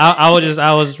 I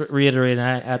was reiterating.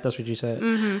 That's what you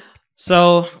said.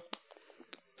 So,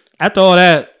 after all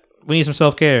that, We need some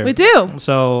self-care. We do.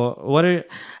 So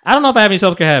I don't know if I have any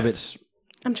self-care habits.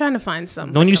 I'm trying to find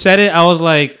some. When you said it, I was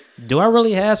like, do I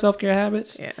really have self-care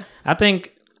habits? Yeah. I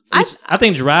think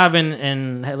driving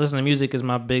and listening to music is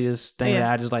my biggest thing that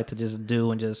I just like to just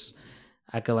do and just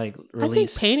I could like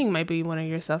release. I think painting might be one of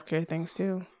your self-care things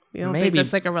too. You don't Maybe. think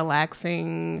that's like a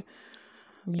relaxing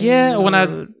when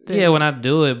I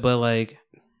do it, but like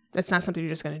that's not something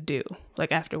you're just gonna do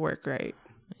like after work, right?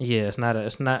 Yeah, it's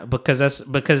not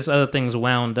because other things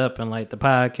wound up in like the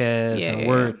podcast and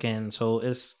work, and so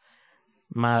it's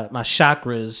my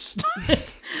chakras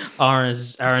are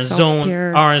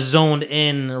zoned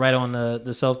in right on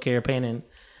the self-care painting.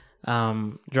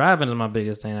 Driving is my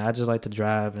biggest thing. I just like to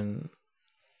drive, and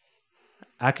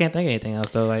I can't think of anything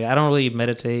else though. Like I don't really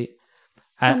meditate.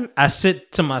 I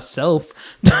sit to myself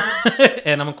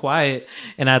and I'm quiet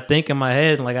and I think in my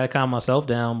head and like I calm myself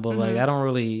down, but like I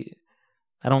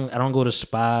don't go to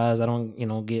spas. I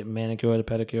don't, get manicures or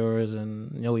pedicures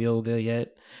and no yoga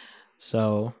yet.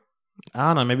 So I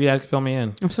don't know. Maybe I can fill me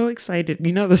in. I'm so excited.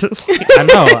 This is like, I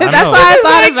know. That's why I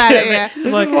thought about it. Yeah. This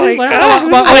is like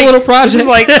my little project. This is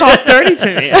like talk dirty to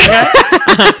me.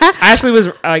 I actually was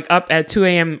like up at 2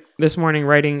 a.m. this morning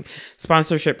writing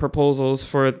sponsorship proposals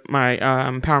for my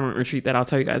empowerment retreat that I'll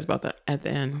tell you guys about that at the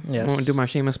end. Yes. I won't do my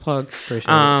shameless plug.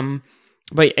 Appreciate it.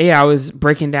 But yeah, I was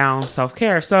breaking down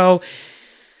self-care. So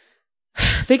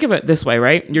think of it this way,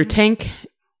 right? Your tank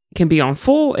can be on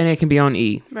full and it can be on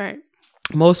E. Right.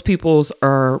 Most people's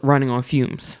are running on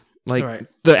fumes. Like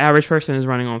the average person is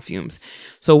running on fumes.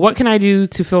 So what can I do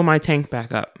to fill my tank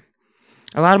back up?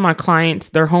 A lot of my clients,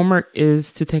 their homework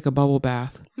is to take a bubble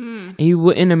bath. And you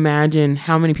wouldn't imagine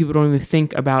how many people don't even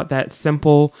think about that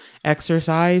simple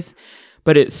exercise,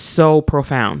 but it's so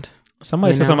profound.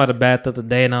 Somebody said something about the bath the other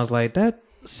day, and I was like, that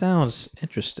sounds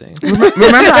interesting.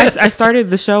 Remember, I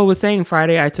started the show with saying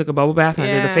Friday I took a bubble bath and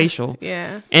I did a facial.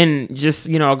 Yeah. And just,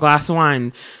 a glass of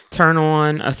wine, turn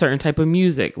on a certain type of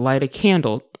music, light a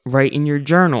candle, write in your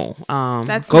journal,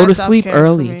 go to sleep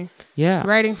early. Yeah.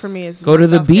 Writing for me is go to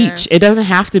the self-care. beach. It doesn't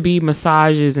have to be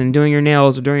massages and doing your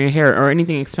nails or doing your hair or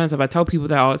anything expensive. I tell people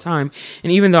that all the time.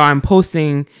 And even though I'm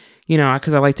posting,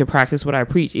 because I like to practice what I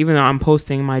preach, even though I'm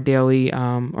posting my daily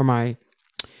or my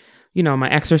my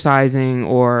exercising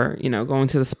or, going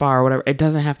to the spa or whatever, it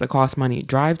doesn't have to cost money.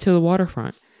 Drive to the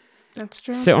waterfront. That's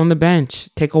true. Sit on the bench.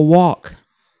 Take a walk.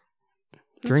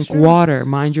 Drink water.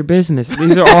 Mind your business.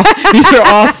 These are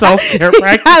all self-care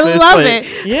practices. I love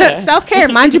it. Yeah. Self-care.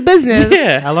 Mind your business.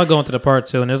 Yeah. I love going to the park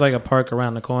too, and there's like a park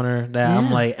around the corner that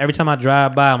I'm like, every time I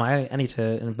drive by, I'm like, I need to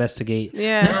investigate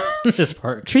this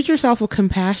park. Treat yourself with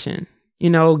compassion.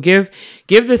 Give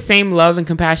the same love and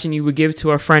compassion you would give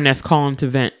to a friend that's calling to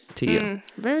vent to you.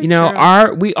 Very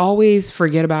true. We always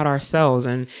forget about ourselves,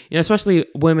 and especially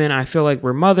women. I feel like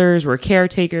we're mothers, we're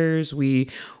caretakers, we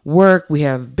work, we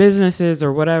have businesses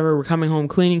or whatever. We're coming home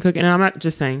cleaning, cooking. And I'm not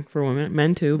just saying for women,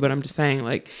 men too, but I'm just saying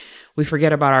like we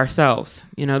forget about ourselves.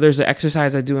 There's an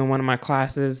exercise I do in one of my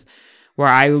classes where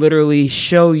I literally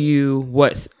show you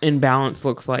what imbalance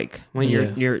looks like when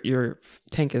your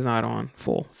tank is not on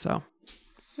full. So.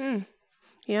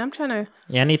 Yeah, I'm trying to.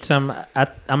 Yeah, I need some.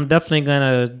 I'm definitely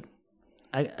gonna.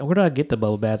 Where do I get the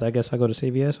bubble bath? I guess I go to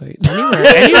CVS. Anywhere.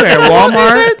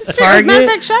 Walmart,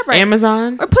 Target,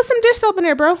 Amazon, or put some dish soap in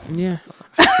there, bro. Yeah.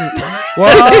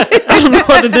 Well, I don't know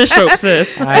what the dish soap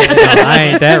says. I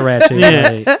ain't that ratchet.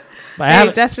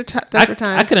 Yeah. Desperate times.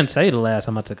 I couldn't tell you the last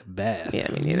time I took a bath.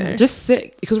 Yeah, me neither. Just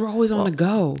sit because we're always on the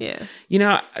go.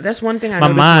 Yeah. That's one thing I my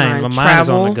noticed mind when I is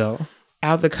travel on the go.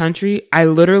 Out of the country, I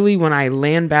literally, when I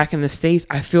land back in the States,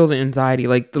 I feel the anxiety.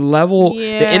 Like the level, the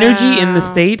energy in the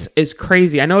States is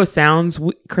crazy. I know it sounds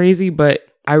crazy, but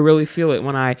I really feel it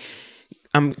when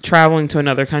I'm traveling to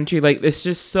another country. Like it's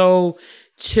just so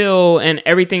chill and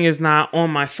everything is not on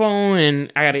my phone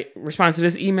and I got to respond to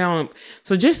this email.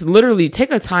 So just literally take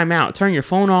a time out, turn your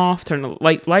phone off, turn the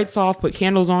lights off, put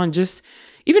candles on. Just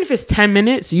even if it's 10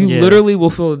 minutes, you literally will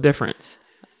feel the difference.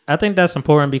 I think that's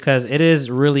important because it is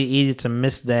really easy to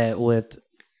miss that with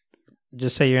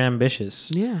just say you're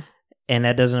ambitious. Yeah. And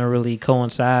that doesn't really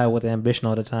coincide with ambition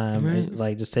all the time. Right. It's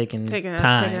like just taking a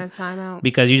time out.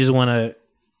 Because you just want to,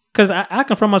 because I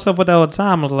confront myself with that all the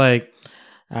time. I was like,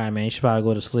 all right, man, you should probably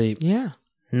go to sleep. Yeah.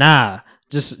 Nah,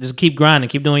 just keep grinding,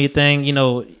 keep doing your thing,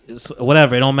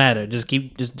 whatever, it don't matter. Just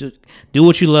do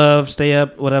what you love, stay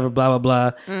up, whatever, blah,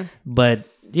 blah, blah. But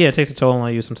yeah, it takes a toll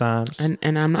on you sometimes. And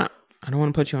I don't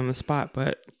want to put you on the spot,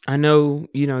 but I know,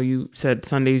 you said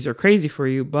Sundays are crazy for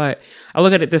you, but I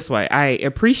look at it this way. I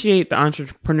appreciate the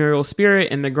entrepreneurial spirit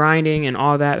and the grinding and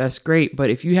all that. That's great.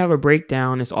 But if you have a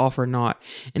breakdown, it's all for naught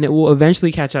and it will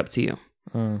eventually catch up to you.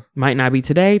 Might not be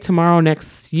today, tomorrow,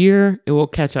 next year. It will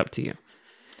catch up to you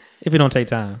if you don't take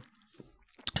time.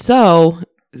 So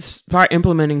start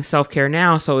implementing self-care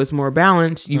now, so it's more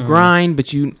balanced. You grind,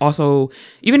 but you also,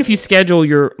 even if you schedule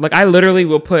your, like, I literally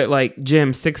will put like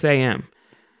gym 6 a.m.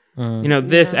 You know,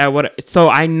 this at what, so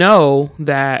I know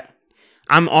that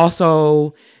I'm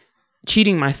also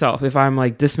cheating myself if I'm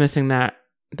like dismissing that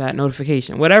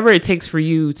notification. Whatever it takes for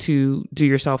you to do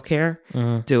your self-care,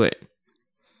 do it.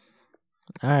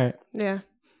 All right. Yeah.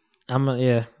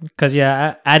 Because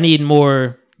I need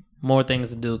more things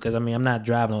to do, because I mean I'm not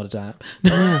driving all the time.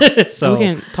 So we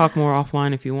can talk more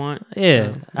offline if you want.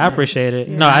 Yeah, I appreciate it.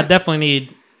 Yeah. No, I definitely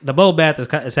need the bowl bath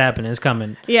is happening. It's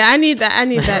coming. Yeah, I need that.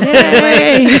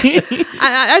 Too.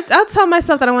 Like, I'll tell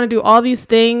myself that I want to do all these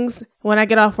things when I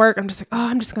get off work. I'm just like,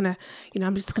 I'm just gonna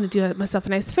do myself a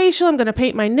nice facial. I'm gonna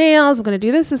paint my nails. I'm gonna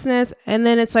do this, and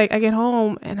then it's like I get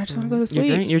home and I just want to go to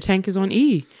sleep. Your tank is on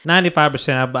E.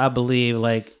 95%. I believe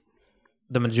like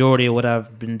the majority of what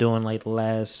I've been doing like the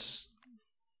last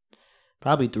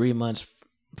probably 3 months,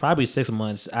 probably 6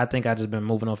 months. I think I just been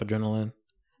moving off adrenaline.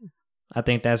 I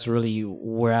think that's really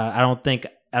where I don't think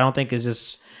it's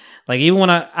just like, even when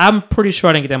I'm pretty sure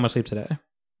I didn't get that much sleep today.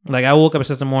 Like I woke up at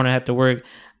 6 a.m, I had to work.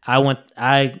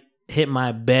 I hit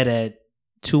my bed at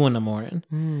 2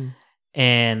 a.m.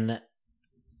 And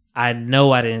I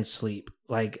know I didn't sleep.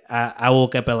 Like I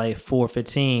woke up at like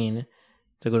 4:15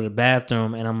 to go to the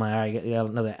bathroom, and I'm like, all right, I got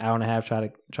another hour and a half try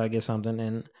to get something,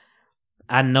 and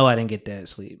I know I didn't get that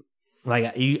sleep.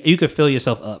 Like you could fill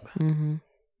yourself up.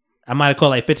 I might have called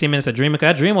like 15 minutes of dreaming, because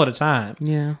I dream all the time.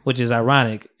 Yeah, which is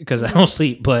ironic because I don't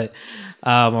sleep, but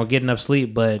or get enough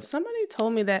sleep. But somebody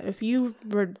told me that if you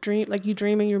were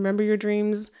dreaming, you remember your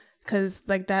dreams, because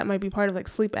like that might be part of like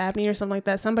sleep apnea or something like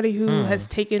that. Somebody who has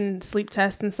taken sleep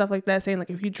tests and stuff like that, saying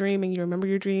like if you dream and you remember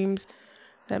your dreams,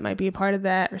 that might be a part of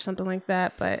that or something like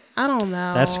that. But I don't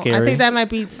know. That's scary. I think that might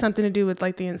be something to do with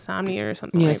like the insomnia or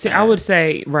something. Yeah, I would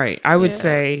say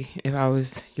say if I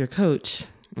was your coach,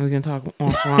 we can talk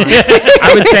offline.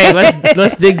 I would say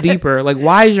let's dig deeper. Like,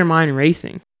 why is your mind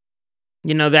racing?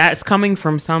 You know, that's coming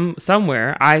from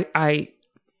somewhere. I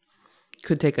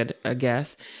could take a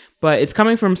guess, but it's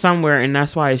coming from somewhere, and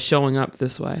that's why it's showing up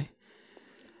this way.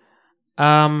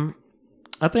 I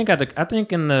think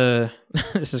in the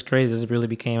this is crazy. This really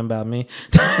became about me.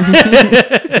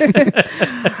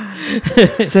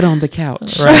 Sit on the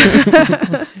couch.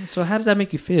 Right. So how did that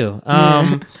make you feel?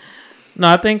 No,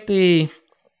 I think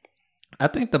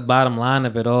the bottom line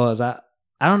of it all is I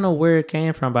don't know where it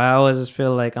came from, but I always just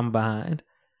feel like I'm behind.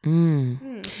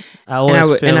 I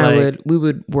always feel like we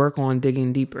would work on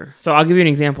digging deeper. So I'll give you an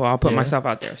example. I'll put myself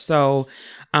out there. So,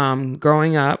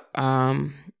 growing up,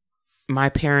 my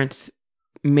parents'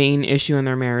 main issue in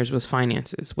their marriage was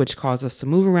finances, which caused us to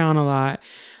move around a lot,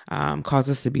 caused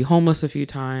us to be homeless a few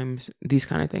times, these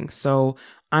kind of things. So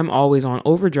I'm always on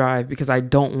overdrive because I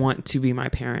don't want to be my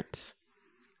parents.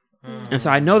 And so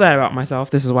I know that about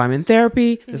myself. This is why I'm in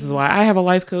therapy. This is why I have a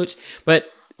life coach.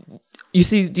 But do you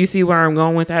see where I'm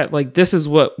going with that? Like, this is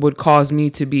what would cause me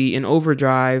to be in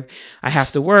overdrive. I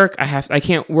have to work. I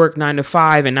can't work 9 to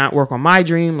 5 and not work on my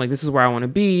dream. Like, this is where I want to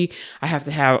be. I have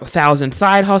to have 1,000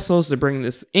 side hustles to bring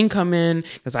this income in,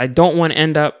 because I don't want to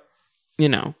end up,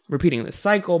 repeating this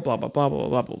cycle, blah, blah, blah, blah,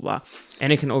 blah, blah, blah.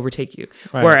 And it can overtake you.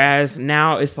 Right. Whereas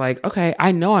now it's like, okay,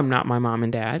 I know I'm not my mom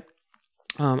and dad.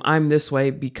 I'm this way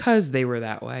because they were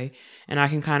that way. And I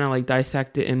can kind of like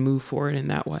dissect it and move forward in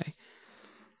that way.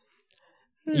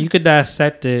 You could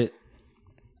dissect it.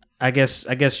 I guess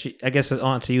it's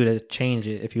on to you to change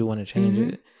it if you want to change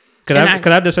it. Because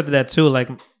I dissected that too. Like,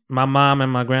 my mom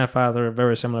and my grandfather are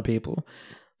very similar people,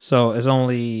 so it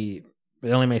only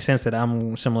makes sense that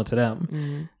I'm similar to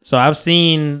them. So I've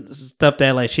seen stuff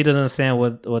that like she doesn't understand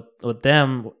with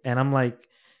them, and I'm like,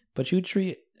 but you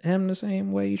treat him the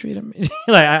same way you treat him.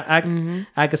 Like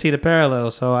I can see the parallel.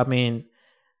 So I mean,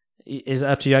 it's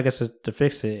up to you, I guess, to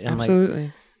fix it. And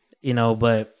absolutely.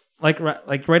 But like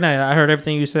right now, I heard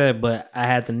everything you said, but I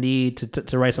had the need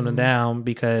to write something down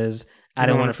because I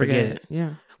didn't want to forget it.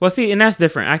 Yeah. Well, see, and that's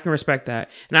different. I can respect that.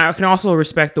 And I can also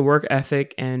respect the work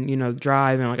ethic and,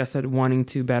 drive and, like I said, wanting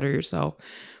to better yourself.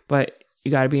 But you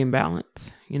got to be in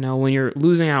balance. When you're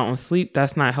losing out on sleep,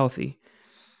 that's not healthy.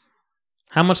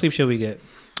 How much sleep should we get?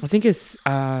 I think it's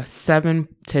 7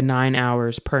 to 9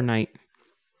 hours per night.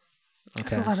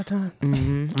 Okay. That's a lot of time.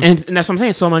 And that's what I'm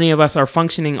saying. So many of us are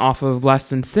functioning off of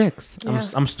less than 6. Yeah.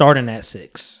 I'm starting at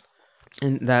 6.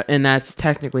 And that's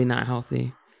technically not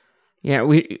healthy. Yeah,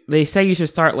 they say you should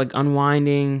start like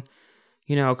unwinding,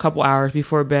 a couple hours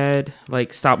before bed.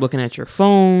 Like, stop looking at your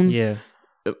phone. Yeah.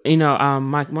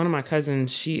 one of my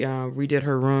cousins, she redid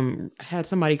her room, had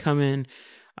somebody come in.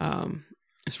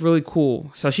 It's really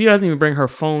cool. So she doesn't even bring her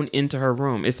phone into her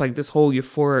room. It's like this whole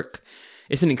euphoric.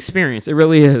 It's an experience. It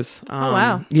really is. Oh,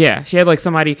 wow. Yeah. She had like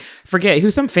somebody, forget,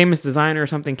 who's some famous designer or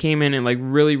something, came in and like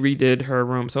really redid her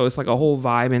room. So it's like a whole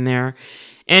vibe in there.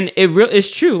 And it's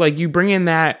true. Like you bring in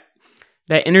that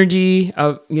energy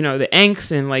of, the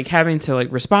angst and like having to like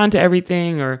respond to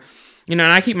everything or, and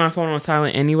I keep my phone on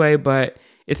silent anyway, but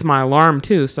it's my alarm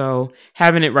too. So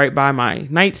having it right by my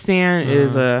nightstand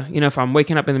is if I'm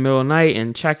waking up in the middle of the night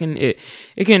and checking it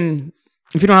can,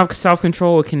 if you don't have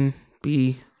self-control, it can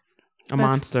be a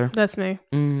monster. That's me.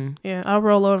 Mm-hmm. Yeah, I'll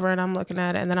roll over and I'm looking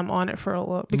at it and then I'm on it for a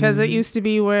look because it used to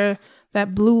be where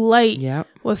that blue light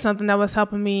was something that was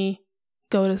helping me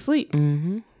go to sleep.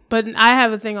 Mm-hmm. But I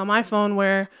have a thing on my phone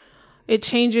where it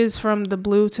changes from the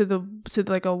blue to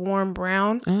like a warm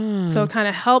brown, so it kind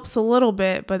of helps a little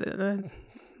bit. But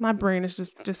my brain is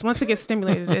just once it gets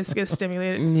stimulated, it gets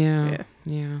stimulated.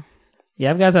 Yeah.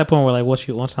 I've got to that point where like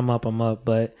once I'm up.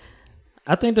 But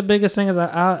I think the biggest thing is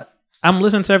I'm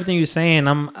listening to everything you're saying.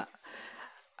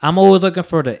 I'm always looking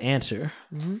for the answer.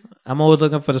 Mm-hmm. I'm always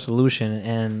looking for the solution,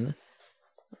 and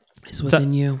it's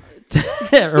within you,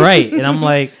 right? And I'm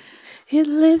like, it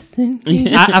lives in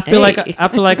you. I feel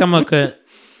like I'm a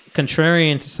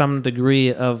contrarian to some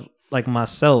degree of like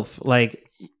myself. Like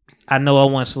I know I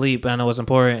want sleep, I know it's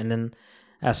important, and then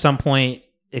at some point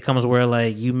it comes where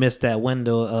like you miss that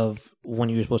window of when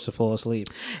you're supposed to fall asleep,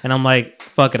 and I'm like,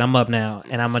 fuck it, I'm up now,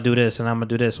 and I'm gonna do this, and I'm gonna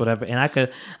do this, whatever. And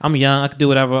I'm young, I could do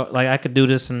whatever, like I could do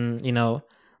this, and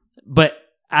but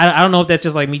I don't know if that's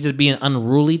just like me just being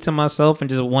unruly to myself and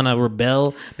just want to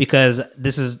rebel because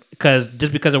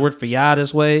it worked for y'all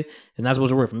this way and not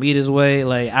supposed to work for me this way.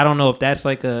 Like I don't know if that's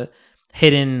like a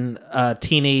hidden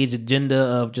teenage agenda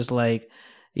of just like,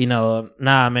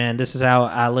 nah, man, this is how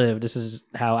I live. This is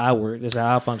how I work. This is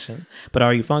how I function. But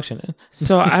are you functioning?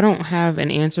 So I don't have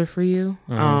an answer for you,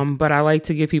 but I like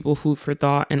to give people food for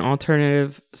thought and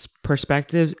alternative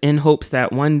perspectives in hopes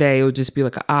that one day it will just be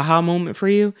like an aha moment for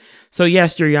you. So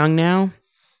yes, you're young now.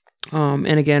 And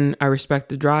again, I respect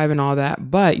the drive and all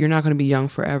that, but you're not going to be young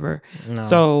forever. No.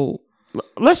 So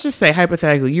let's just say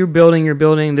hypothetically, you're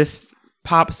building, this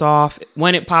pops off.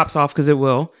 When it pops off, because it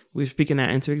will. We're speaking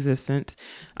that into existence.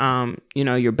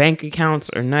 Your bank accounts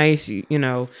are nice.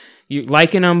 You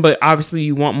liking them, but obviously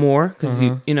you want more because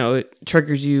it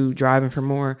triggers you driving for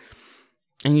more,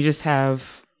 and you just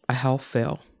have a health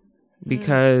fail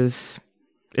because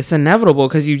it's inevitable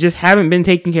because you just haven't been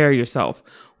taking care of yourself.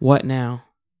 What now?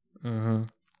 Mm-hmm.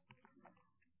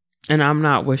 And I'm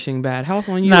not wishing bad health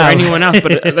on you or anyone else,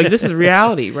 but like this is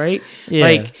reality, right? Yeah.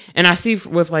 Like, and I see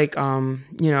with like,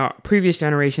 previous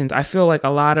generations, I feel like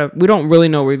we don't really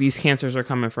know where these cancers are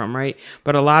coming from, right?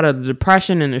 But a lot of the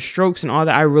depression and the strokes and all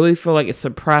that, I really feel like it's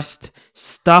suppressed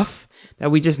stuff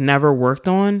that we just never worked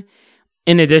on,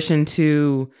 in addition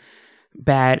to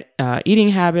bad eating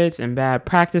habits and bad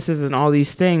practices and all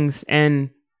these things. And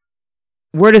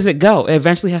where does it go? It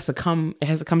eventually has to come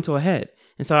to a head.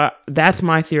 And so that's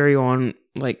my theory on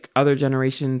like other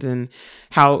generations and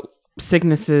how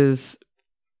sicknesses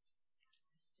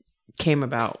came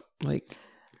about. Like,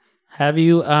 have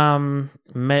you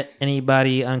met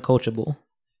anybody uncoachable?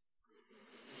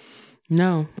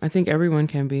 No, I think everyone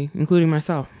can be, including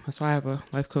myself. That's why I have a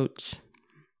life coach.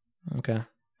 Okay.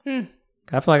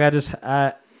 I feel like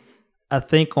I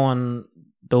think on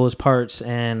those parts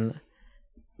and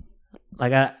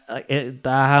like the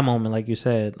aha moment, like you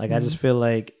said, like I just feel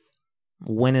like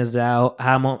when is the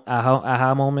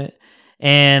aha moment,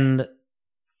 and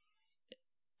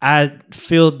I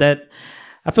feel like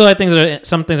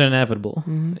some things are inevitable.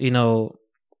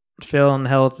 Failing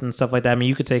health and stuff like that. I mean,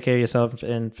 you could take care of yourself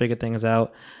and figure things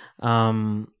out. I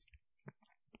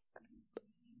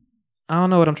don't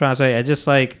know what I'm trying to say. I just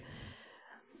like,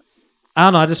 I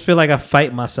don't know. I just feel like I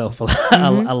fight myself a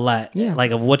lot. Yeah.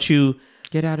 Like of what you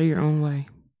get out of your own way.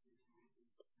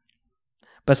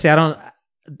 But see, I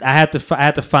have to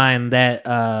find that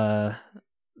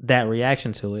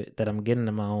reaction to it that I'm getting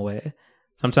in my own way.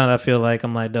 Sometimes I feel like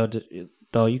I'm like,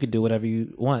 though, you could do whatever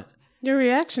you want. Your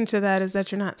reaction to that is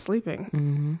that you're not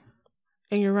sleeping,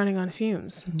 and you're running on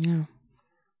fumes. Yeah.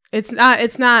 It's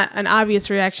not an obvious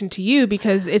reaction to you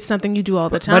because it's something you do all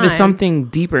the time. But it's something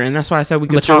deeper, and that's why I said we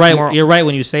could talk more. But you're right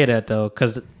when you say that, though,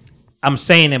 because I'm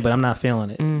saying it, but I'm not feeling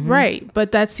it. Right,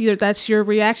 but that's your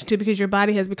reaction to it because your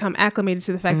body has become acclimated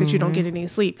to the fact that you don't get any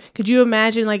sleep. Could you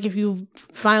imagine, like, if you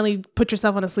finally put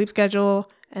yourself on a sleep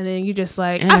schedule and then you just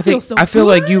like, I feel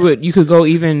like you could go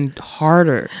even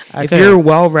harder if you're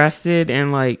well rested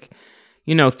and like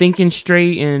thinking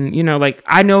straight. And, like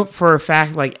I know for a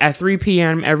fact, like at 3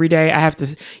 p.m. every day, I have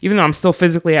to, even though I'm still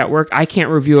physically at work, I can't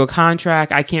review a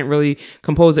contract. I can't really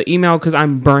compose an email because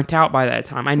I'm burnt out by that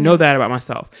time. I know that about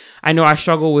myself. I know I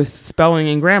struggle with spelling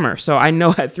and grammar. So I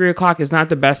know at 3 o'clock is not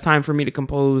the best time for me to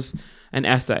compose an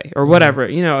essay or whatever,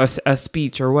 a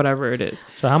speech or whatever it is.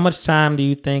 So how much time do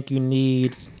you think you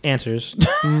need answers?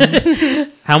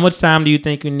 How much time do you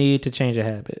think you need to change a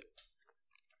habit?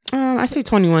 I say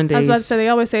 21 days. I was about to say, they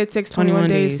always say it takes 21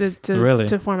 days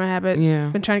to form a habit. Yeah.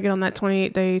 Been trying to get on that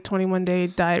 28-day, 21-day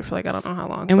diet for like, I don't know how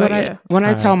long. And but when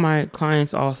I tell my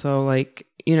clients also, like,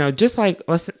 just like,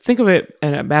 let's think of it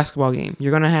in a basketball game.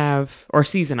 You're going to have, or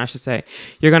season, I should say,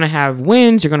 you're going to have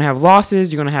wins, you're going to have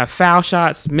losses, you're going to have foul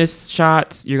shots, missed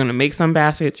shots, you're going to make some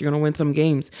baskets, you're going to win some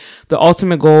games. The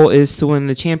ultimate goal is to win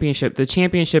the championship. The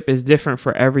championship is different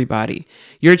for everybody.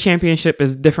 Your championship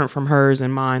is different from hers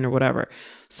and mine or whatever.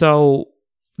 So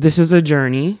this is a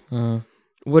journey.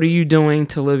 What are you doing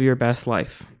to live your best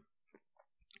life?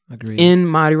 Agreed. In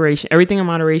moderation, everything in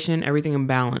moderation, everything in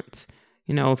balance.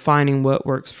 Finding what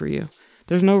works for you.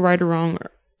 There's no right or wrong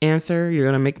answer. You're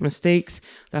going to make mistakes.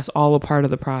 That's all a part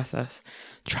of the process.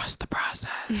 Trust the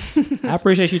process. I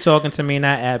appreciate you talking to me,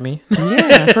 not at me.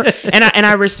 Yeah. And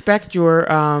I respect your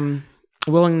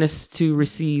willingness to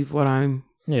receive what I'm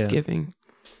giving.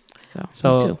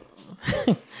 So me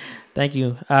too. Thank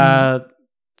you.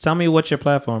 Tell me what your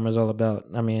platform is all about.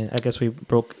 I mean, I guess we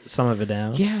broke some of it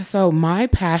down. Yeah. So my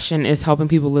passion is helping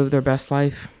people live their best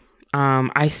life.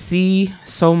 I see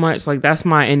so much, like that's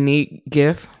my innate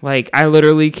gift. Like I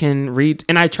literally can read,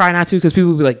 and I try not to because people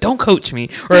will be like, "Don't coach me,"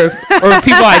 or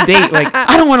people I date, like,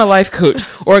 "I don't want a life coach,"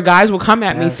 or guys will come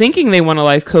at me thinking they want a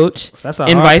life coach,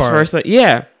 and vice versa.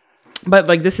 Yeah, but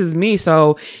like this is me.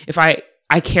 So if I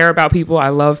care about people, I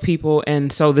love people,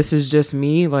 and so this is just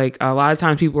me. Like a lot of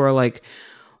times people are like,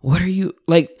 "What are you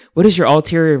like? What is your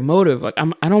ulterior motive?" Like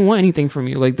I don't want anything from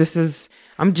you. Like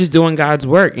I'm just doing God's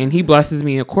work and he blesses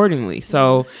me accordingly.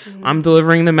 So I'm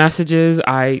delivering the messages.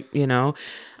 You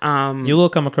will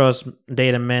come across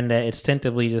dating men that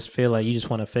instinctively just feel like you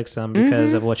just want to fix them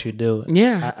because of what you do.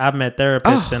 Yeah. I've met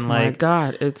therapists and like, my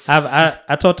God,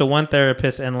 I talked to one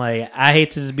therapist and like, I hate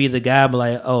to just be the guy, but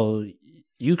like, oh,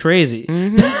 you crazy.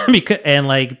 because, and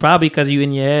like, probably because you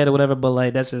in your head or whatever, but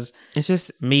like, it's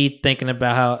just me thinking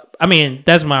about how, I mean,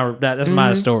 that's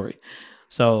my story.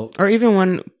 So, or even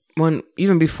when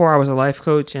even before I was a life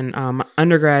coach and my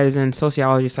undergrad is in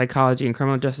sociology, psychology, and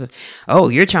criminal justice. Oh,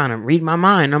 you're trying to read my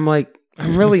mind. I'm like,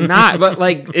 I'm really not. But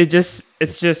like, it's just,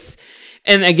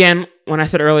 and again, when I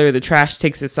said earlier, the trash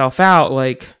takes itself out.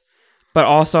 Like, but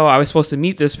also I was supposed to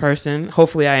meet this person.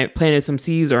 Hopefully, I planted some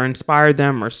seeds or inspired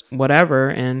them or whatever.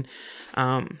 And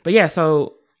but yeah,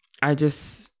 so I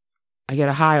get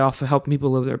a high off of helping people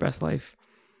live their best life.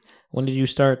 When did you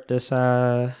start this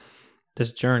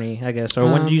journey, I guess,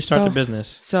 or when did you start the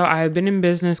business? So I've been in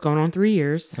business going on 3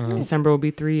 years. December will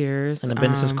be 3 years. And the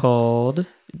business is called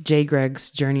Gregg's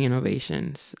Journey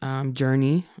Innovations.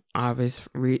 Journey, obvious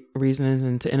reasons,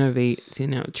 and to innovate,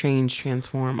 change,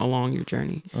 transform along your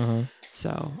journey.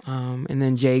 So, and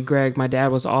then Gregg, my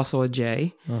dad was also a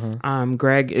J.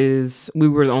 Gregg we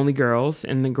were the only girls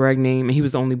in the Gregg name, and he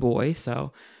was the only boy.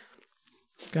 So,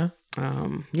 okay.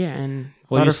 And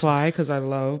butterfly, because I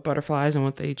love butterflies and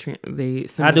what they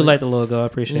I do like the logo. I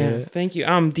appreciate it. Thank you.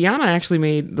 Deanna actually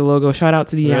made the logo. Shout out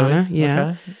to Deanna. Really? Yeah.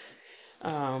 Okay.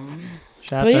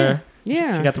 Shout out to her.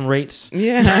 Yeah. She got them rates.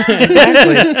 Yeah,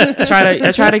 exactly.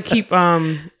 I try to keep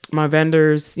my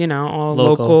vendors, all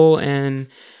local and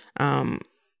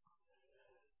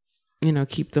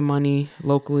keep the money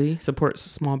locally, support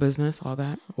small business, all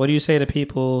that. What do you say to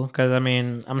people? Because I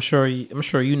mean, I'm sure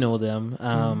you know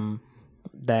them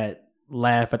that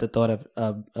laugh at the thought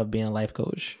of being a life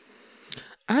coach.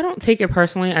 I don't take it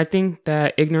personally. I think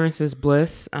that ignorance is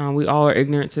bliss. We all are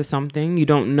ignorant to something. You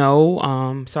don't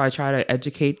know, so I try to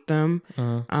educate them.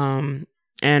 And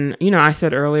I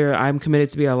said earlier, I'm committed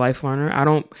to be a life learner. I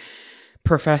don't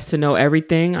profess to know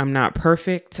everything. I'm not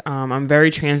perfect. I'm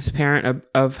very transparent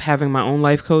of having my own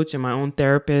life coach and my own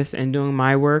therapist and doing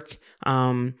my work.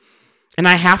 And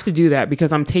I have to do that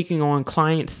because I'm taking on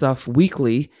client stuff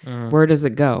weekly. Where does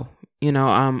it go?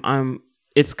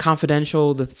 It's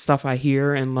confidential, the stuff I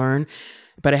hear and learn,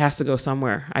 but it has to go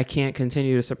somewhere. I can't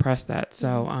continue to suppress that.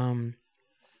 So,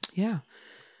 yeah.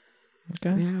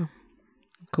 Okay. Yeah.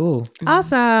 Cool.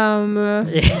 Awesome.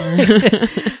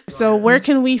 So where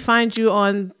can we find you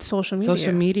on social media?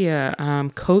 Social media,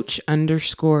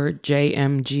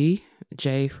 coach_JMG,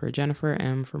 J for Jennifer,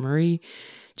 M for Marie,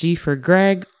 G for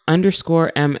Gregg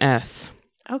 _MS.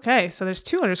 Okay, so there's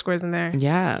 2 underscores in there.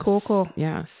 Yes. Cool.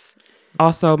 Yes.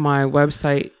 Also, my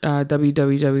website,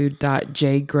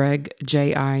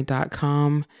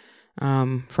 www.jgreggi.com.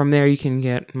 From there, you can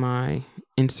get my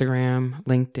Instagram,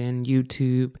 LinkedIn,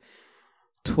 YouTube,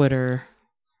 Twitter,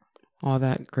 all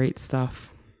that great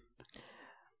stuff.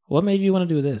 What made you want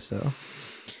to do this, though?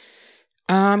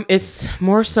 It's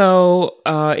more so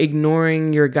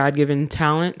ignoring your God-given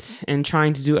talent and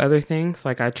trying to do other things.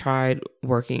 Like I tried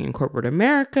working in corporate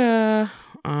America,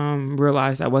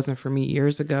 realized that wasn't for me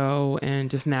years ago, and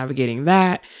just navigating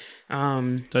that.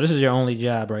 So this is your only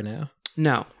job right now?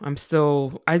 No,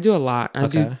 I do a lot. I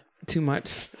do too much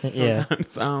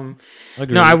sometimes. No,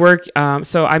 I work,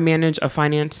 so I manage a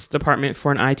finance department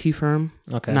for an IT firm,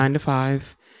 9 to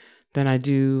 5. Then I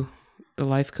do the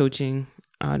life coaching,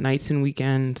 nights and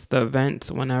weekends, the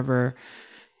events whenever.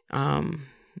 I'm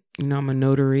a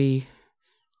notary,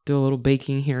 do a little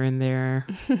baking here and there.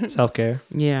 Self-care.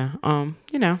 Yeah.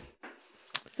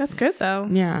 That's good though.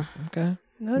 Yeah. Okay.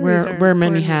 Wear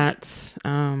many hats.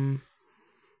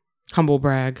 Humble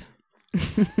brag.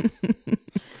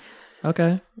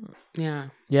 Okay. Yeah.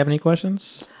 You have any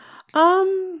questions?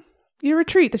 Your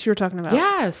retreat that you were talking about.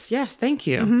 Yes, thank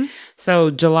you. Mm-hmm. So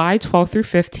July 12th through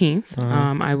 15th,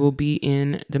 I will be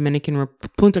in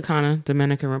Punta Cana,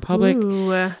 Dominican Republic,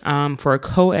 for a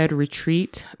co-ed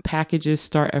retreat. Packages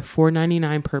start at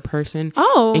 $4.99 per person,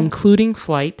 including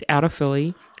flight out of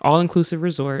Philly, all-inclusive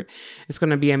resort. It's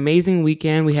going to be an amazing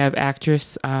weekend. We have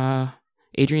actress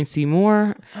Adrienne C.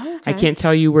 Moore. Okay. I can't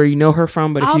tell you where you know her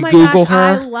from, but if you Google her,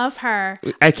 I love her.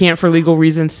 I can't for legal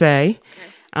reasons say.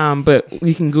 But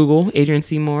you can Google Adrienne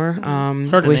C. Moore.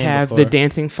 We have before. The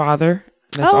Dancing Father.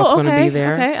 That's also going to be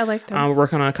there. Okay, I like that. We're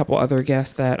working on a couple other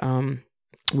guests that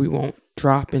we won't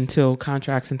drop until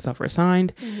contracts and stuff are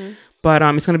signed. Mm-hmm. But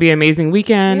it's going to be an amazing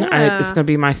weekend. Yeah. It's going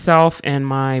to be myself and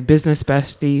my business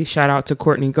bestie. Shout out to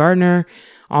Courtney Gardner.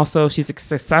 Also, she's a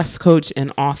success coach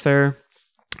and author.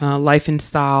 Life and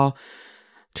Style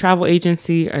travel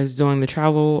agency is doing the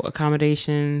travel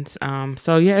accommodations.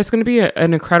 So yeah, it's going to be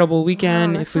an incredible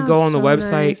weekend. If we go on the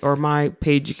website or my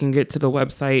page, you can get to the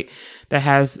website that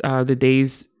has the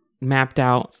days mapped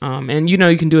out. And you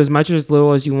can do as much or as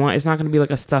little as you want. It's not going to be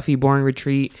like a stuffy, boring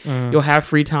retreat. You'll have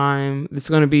free time. It's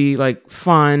going to be like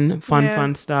fun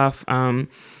stuff.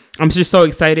 I'm just so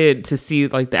excited to see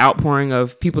like the outpouring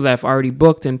of people that have already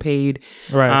booked and paid,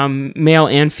 right? Male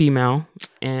and female.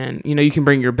 And, you can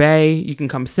bring your bae, you can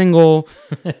come single.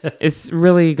 It's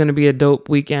really going to be a dope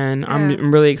weekend. Yeah.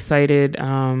 I'm really excited.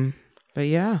 But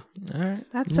yeah. All right.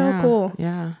 That's so cool.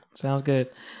 Yeah. Sounds good.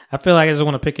 I feel like I just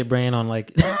want to pick your brain on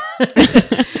like,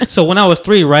 so when I was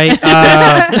 3, right?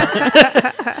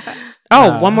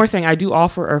 One more thing. I do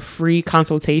offer a free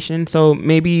consultation. So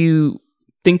maybe you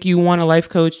think you want a life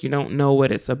coach, you don't know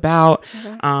what it's about.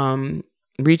 Okay.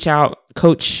 Reach out,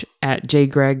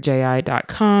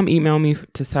 coach@jgreggi.com. Email me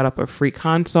to set up a free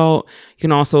consult. You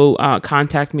can also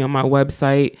contact me on my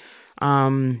website.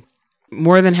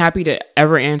 More than happy to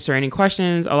ever answer any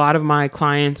questions. A lot of my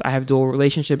clients, I have dual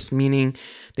relationships, meaning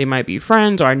they might be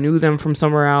friends or I knew them from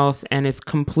somewhere else, and it's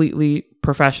completely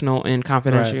professional and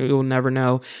confidential. Right. You'll never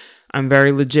know. I'm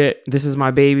very legit. This is my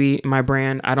baby, my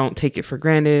brand. I don't take it for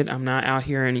granted. I'm not out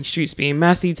here in the streets being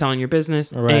messy, telling your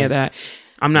business, any of that.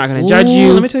 I'm not going to judge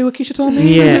you. Let me tell you what Keisha told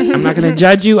me. Yeah, I'm not going to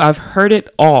judge you. I've heard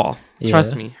it all.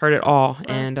 Trust me, heard it all.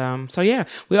 Right. And so yeah,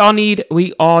 we all need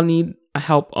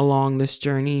help along this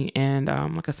journey. And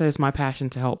like I said, it's my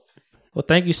passion to help. Well,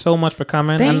 thank you so much for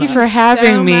coming. Thank you for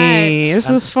having me. This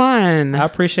was fun. I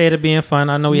appreciate it being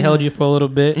fun. I know we held you for a little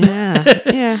bit.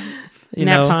 Yeah.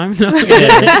 Nap time.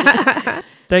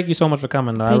 Thank you so much for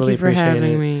coming, though. I really appreciate it.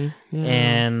 Thank you for having me. Yeah.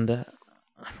 And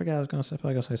I forgot I was gonna say. I feel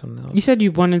like I was gonna say something else. You said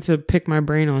you wanted to pick my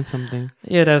brain on something.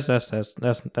 Yeah, that's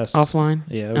offline.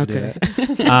 Yeah, we do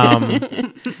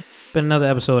that. Been another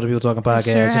episode of People Talking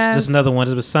Podcast. Sure just another one.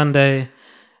 It was Sunday.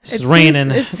 It's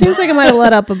raining. It seems like it might have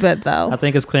let up a bit, though. I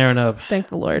think it's clearing up. Thank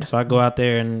the Lord. So I go out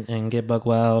there and get buck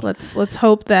wild. Let's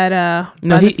hope that.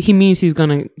 No, he means he's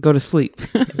gonna go to sleep.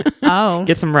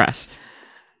 Get some rest.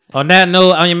 On that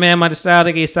note, I'm your man, Monty Styles,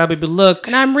 aka Style Baby Look.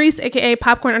 And I'm Reese, aka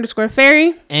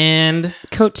Popcorn_Fairy. And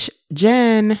Coach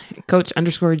Jen,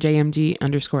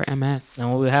 Coach_JMG_MS.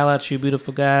 And we'll holler at you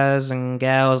beautiful guys and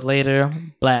gals later.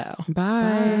 Blah.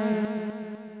 Bye.